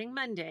 starting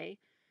Monday,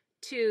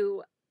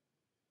 to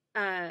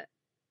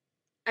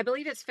I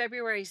believe it's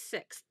February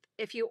 6th.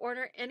 If you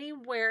order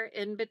anywhere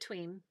in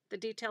between, the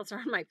details are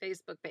on my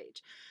Facebook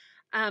page.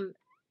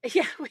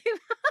 Yeah,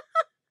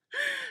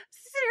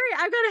 Siri,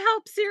 I've got to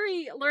help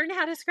Siri learn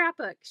how to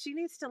scrapbook. She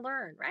needs to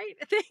learn, right?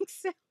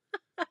 Thanks.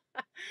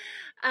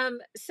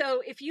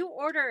 So if you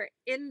order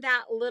in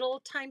that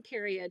little time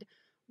period,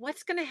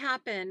 what's going to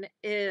happen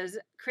is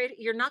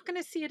you're not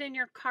going to see it in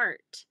your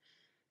cart.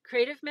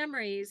 Creative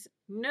Memories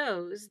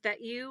knows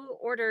that you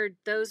ordered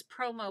those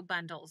promo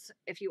bundles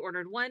if you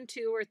ordered 1,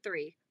 2, or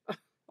 3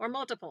 or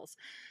multiples.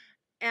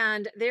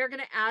 And they're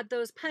going to add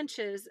those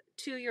punches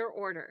to your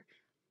order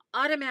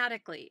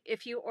automatically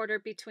if you order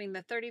between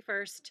the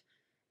 31st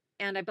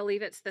and I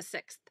believe it's the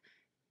 6th.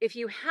 If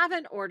you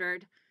haven't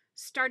ordered,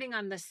 starting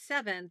on the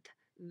 7th,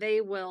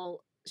 they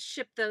will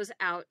ship those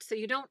out. So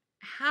you don't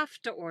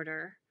have to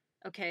order,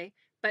 okay?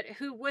 But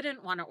who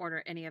wouldn't want to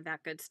order any of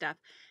that good stuff?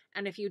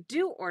 And if you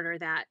do order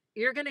that,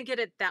 you're going to get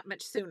it that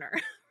much sooner,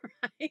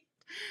 right?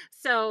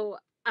 So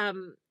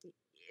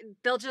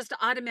they'll just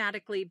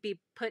automatically be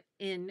put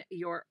in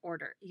your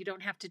order. You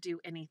don't have to do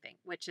anything,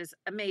 which is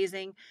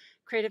amazing.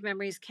 Creative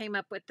Memories came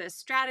up with this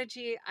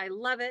strategy. I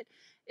love it.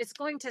 It's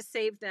going to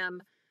save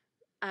them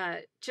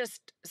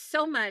just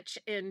so much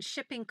in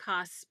shipping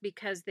costs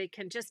because they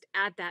can just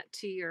add that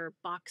to your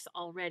box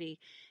already.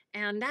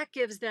 And that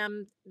gives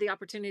them the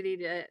opportunity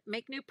to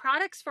make new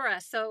products for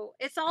us. So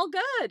it's all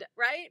good,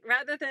 right?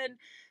 Rather than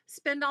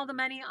spend all the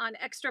money on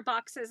extra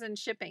boxes and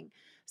shipping.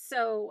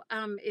 So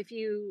if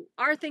you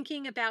are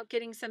thinking about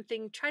getting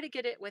something, try to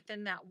get it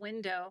within that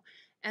window,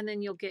 and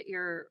then you'll get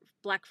your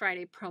Black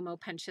Friday promo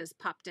punches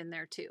popped in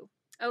there too.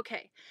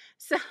 Okay,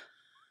 so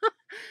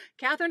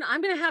Catherine,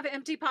 I'm going to have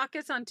empty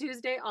pockets on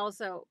Tuesday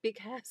also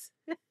because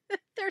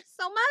there's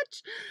so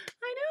much.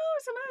 I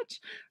know, so much,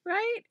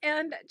 right?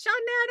 And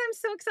Johnette, I'm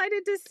so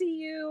excited to see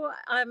you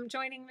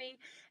joining me.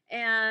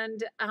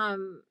 And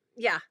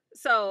yeah,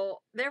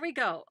 so there we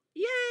go.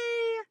 Yay!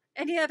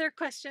 Any other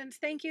questions?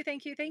 Thank you,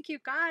 thank you, thank you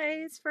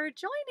guys for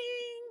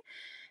joining.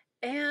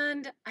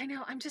 And I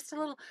know I'm just a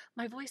little,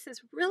 my voice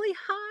is really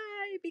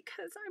high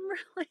because I'm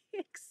really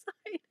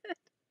excited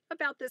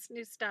about this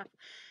new stuff.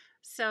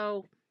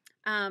 So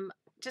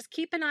just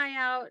keep an eye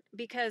out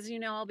because, you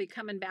know, I'll be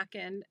coming back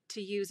in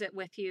to use it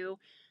with you,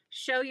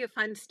 show you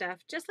fun stuff,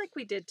 just like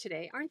we did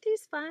today. Aren't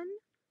these fun?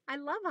 I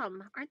love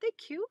them. Aren't they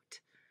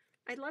cute?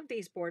 I love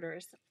these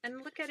borders.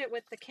 And look at it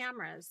with the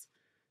cameras.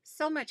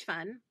 So much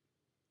fun.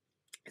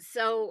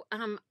 So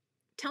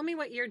tell me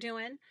what you're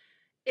doing.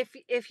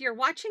 If you're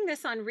watching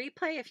this on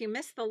replay, if you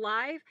missed the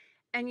live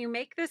and you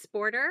make this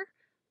border,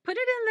 put it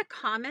in the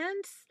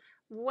comments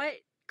what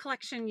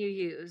collection you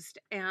used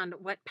and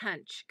what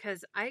punch,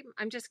 because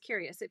I'm just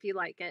curious if you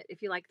like it,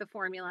 if you like the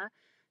formula.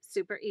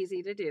 Super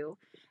easy to do.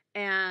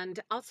 And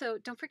also,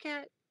 don't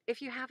forget,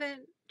 if you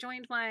haven't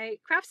joined my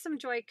Craft Some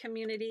Joy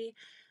community,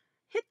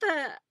 hit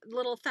the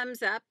little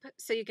thumbs up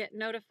so you get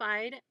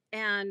notified,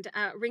 and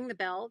ring the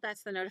bell.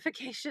 That's the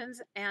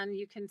notifications, and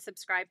you can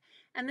subscribe,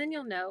 and then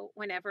you'll know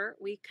whenever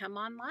we come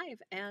on live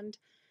and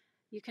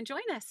you can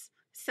join us.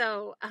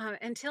 So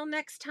until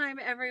next time,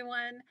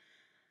 everyone,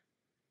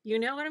 you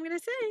know what I'm going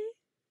to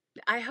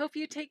say. I hope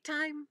you take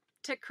time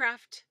to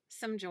craft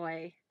some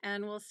joy,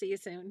 and we'll see you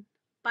soon.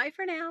 Bye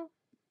for now.